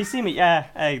 they should be seen. Yeah,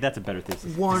 hey, that's a better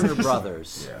thesis. Warner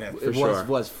Brothers Yeah, for was sure.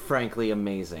 was frankly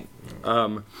amazing.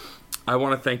 I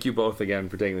want to thank you both again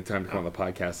for taking the time to come on the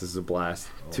podcast. This is a blast.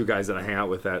 Two guys that I hang out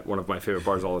with at one of my favorite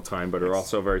bars all the time, but are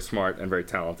also very smart and very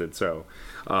talented. So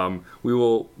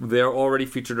they're already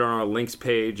featured on our links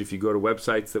page. If you go to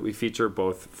websites that we feature,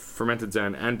 both Fermented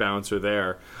Zen and Bounce are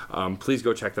there. Please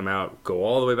go check them out. Go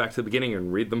all the way back to the beginning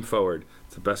and read them forward.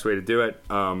 It's the best way to do it.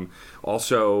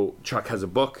 Also, Chuck has a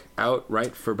book out,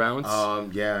 right, for Bounce?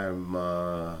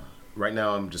 Right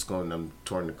now, I'm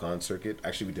touring the con circuit.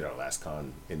 Actually, we did our last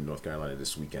con in North Carolina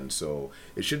this weekend, so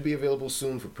it should be available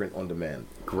soon for print on demand.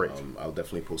 Great. I'll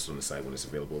definitely post it on the site when it's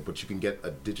available, but you can get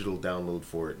a digital download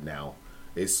for it now.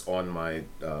 It's on my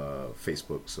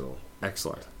Facebook, so...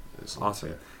 Excellent. It's Awesome.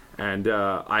 there. And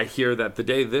I hear that the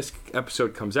day this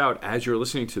episode comes out, as you're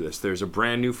listening to this, there's a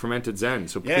brand new Fermented Zen,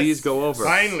 so please go over.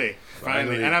 Finally.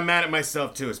 And I'm mad at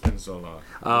myself, too. It's been so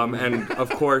long. And, of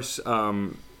course...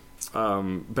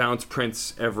 Bounce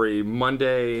prints every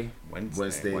Monday,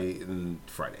 Wednesday and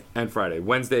Friday.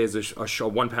 Wednesday is a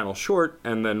one-panel short,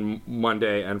 and then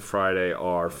Monday and Friday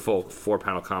are full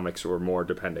 4-panel comics or more,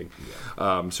 depending.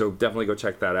 Yeah. So definitely go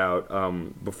check that out.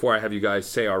 Before I have you guys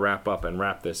say our wrap-up and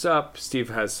wrap this up, Steve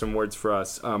has some words for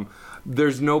us.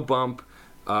 There's no bump.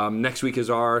 Next week is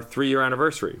our 3-year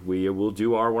anniversary. We will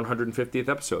do our 150th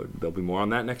episode. There'll be more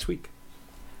on that next week.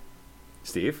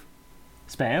 Steve?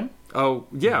 Spam? Oh,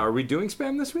 yeah. Are we doing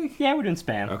spam this week? Yeah, we're doing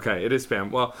spam. Okay, it is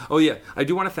spam. Well, yeah. I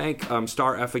do want to thank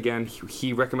Star F again.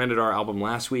 He recommended our album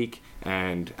last week,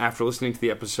 and after listening to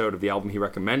the episode of the album he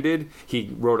recommended,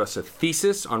 he wrote us a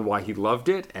thesis on why he loved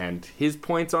it and his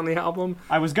points on the album.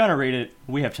 I was gonna rate it.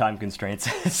 We have time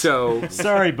constraints. So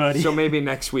sorry, buddy. So maybe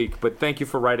next week. But thank you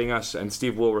for writing us, and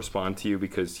Steve will respond to you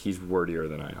because he's wordier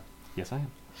than I am. Yes, I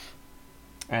am.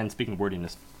 And speaking of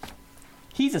wordiness,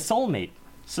 he's a soulmate.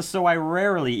 So I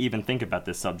rarely even think about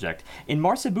this subject. In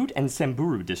Marsabit and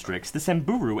Samburu districts, the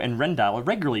Samburu and Rendile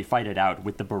regularly fight it out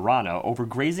with the Borana over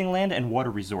grazing land and water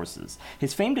resources.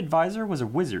 His famed advisor was a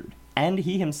wizard, and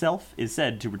he himself is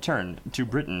said to return to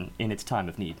Britain in its time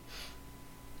of need.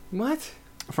 What?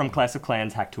 From Clash of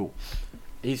Clans Hack-Tool.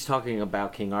 He's talking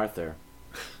about King Arthur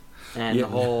and the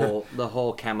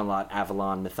whole Camelot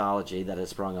Avalon mythology that has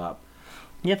sprung up.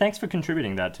 Yeah, thanks for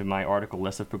contributing that to my article,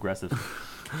 Less of Progressive.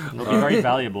 It'll be very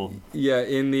valuable. Yeah,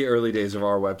 in the early days of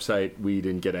our website, we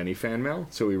didn't get any fan mail,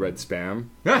 so we read spam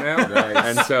mail.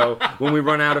 And so when we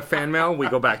run out of fan mail, we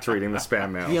go back to reading the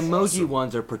spam mail. The emoji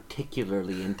ones are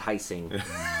particularly enticing.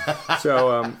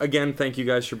 So, again, thank you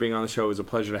guys for being on the show. It was a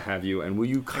pleasure to have you. And will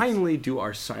you kindly do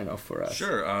our sign-off for us?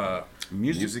 Sure.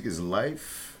 Music is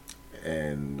life,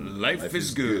 and life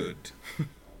is good.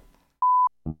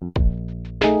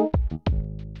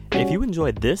 If you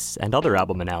enjoyed this and other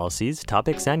album analyses,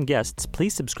 topics, and guests,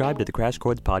 please subscribe to the Crash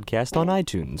Chords podcast on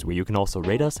iTunes, where you can also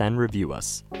rate us and review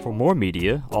us. For more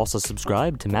media, also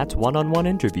subscribe to Matt's one-on-one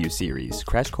interview series,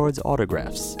 Crash Chords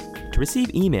Autographs. To receive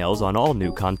emails on all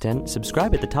new content,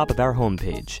 subscribe at the top of our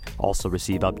homepage. Also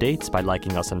receive updates by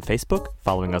liking us on Facebook,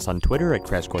 following us on Twitter at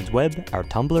Crash Chords Web, our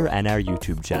Tumblr, and our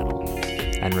YouTube channel.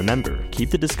 And remember, keep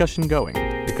the discussion going,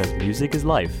 because music is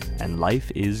life, and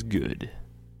life is good.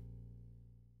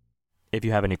 If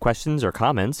you have any questions or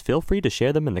comments, feel free to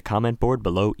share them in the comment board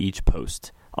below each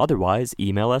post. Otherwise,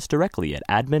 email us directly at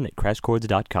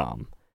admin@crashchords.com.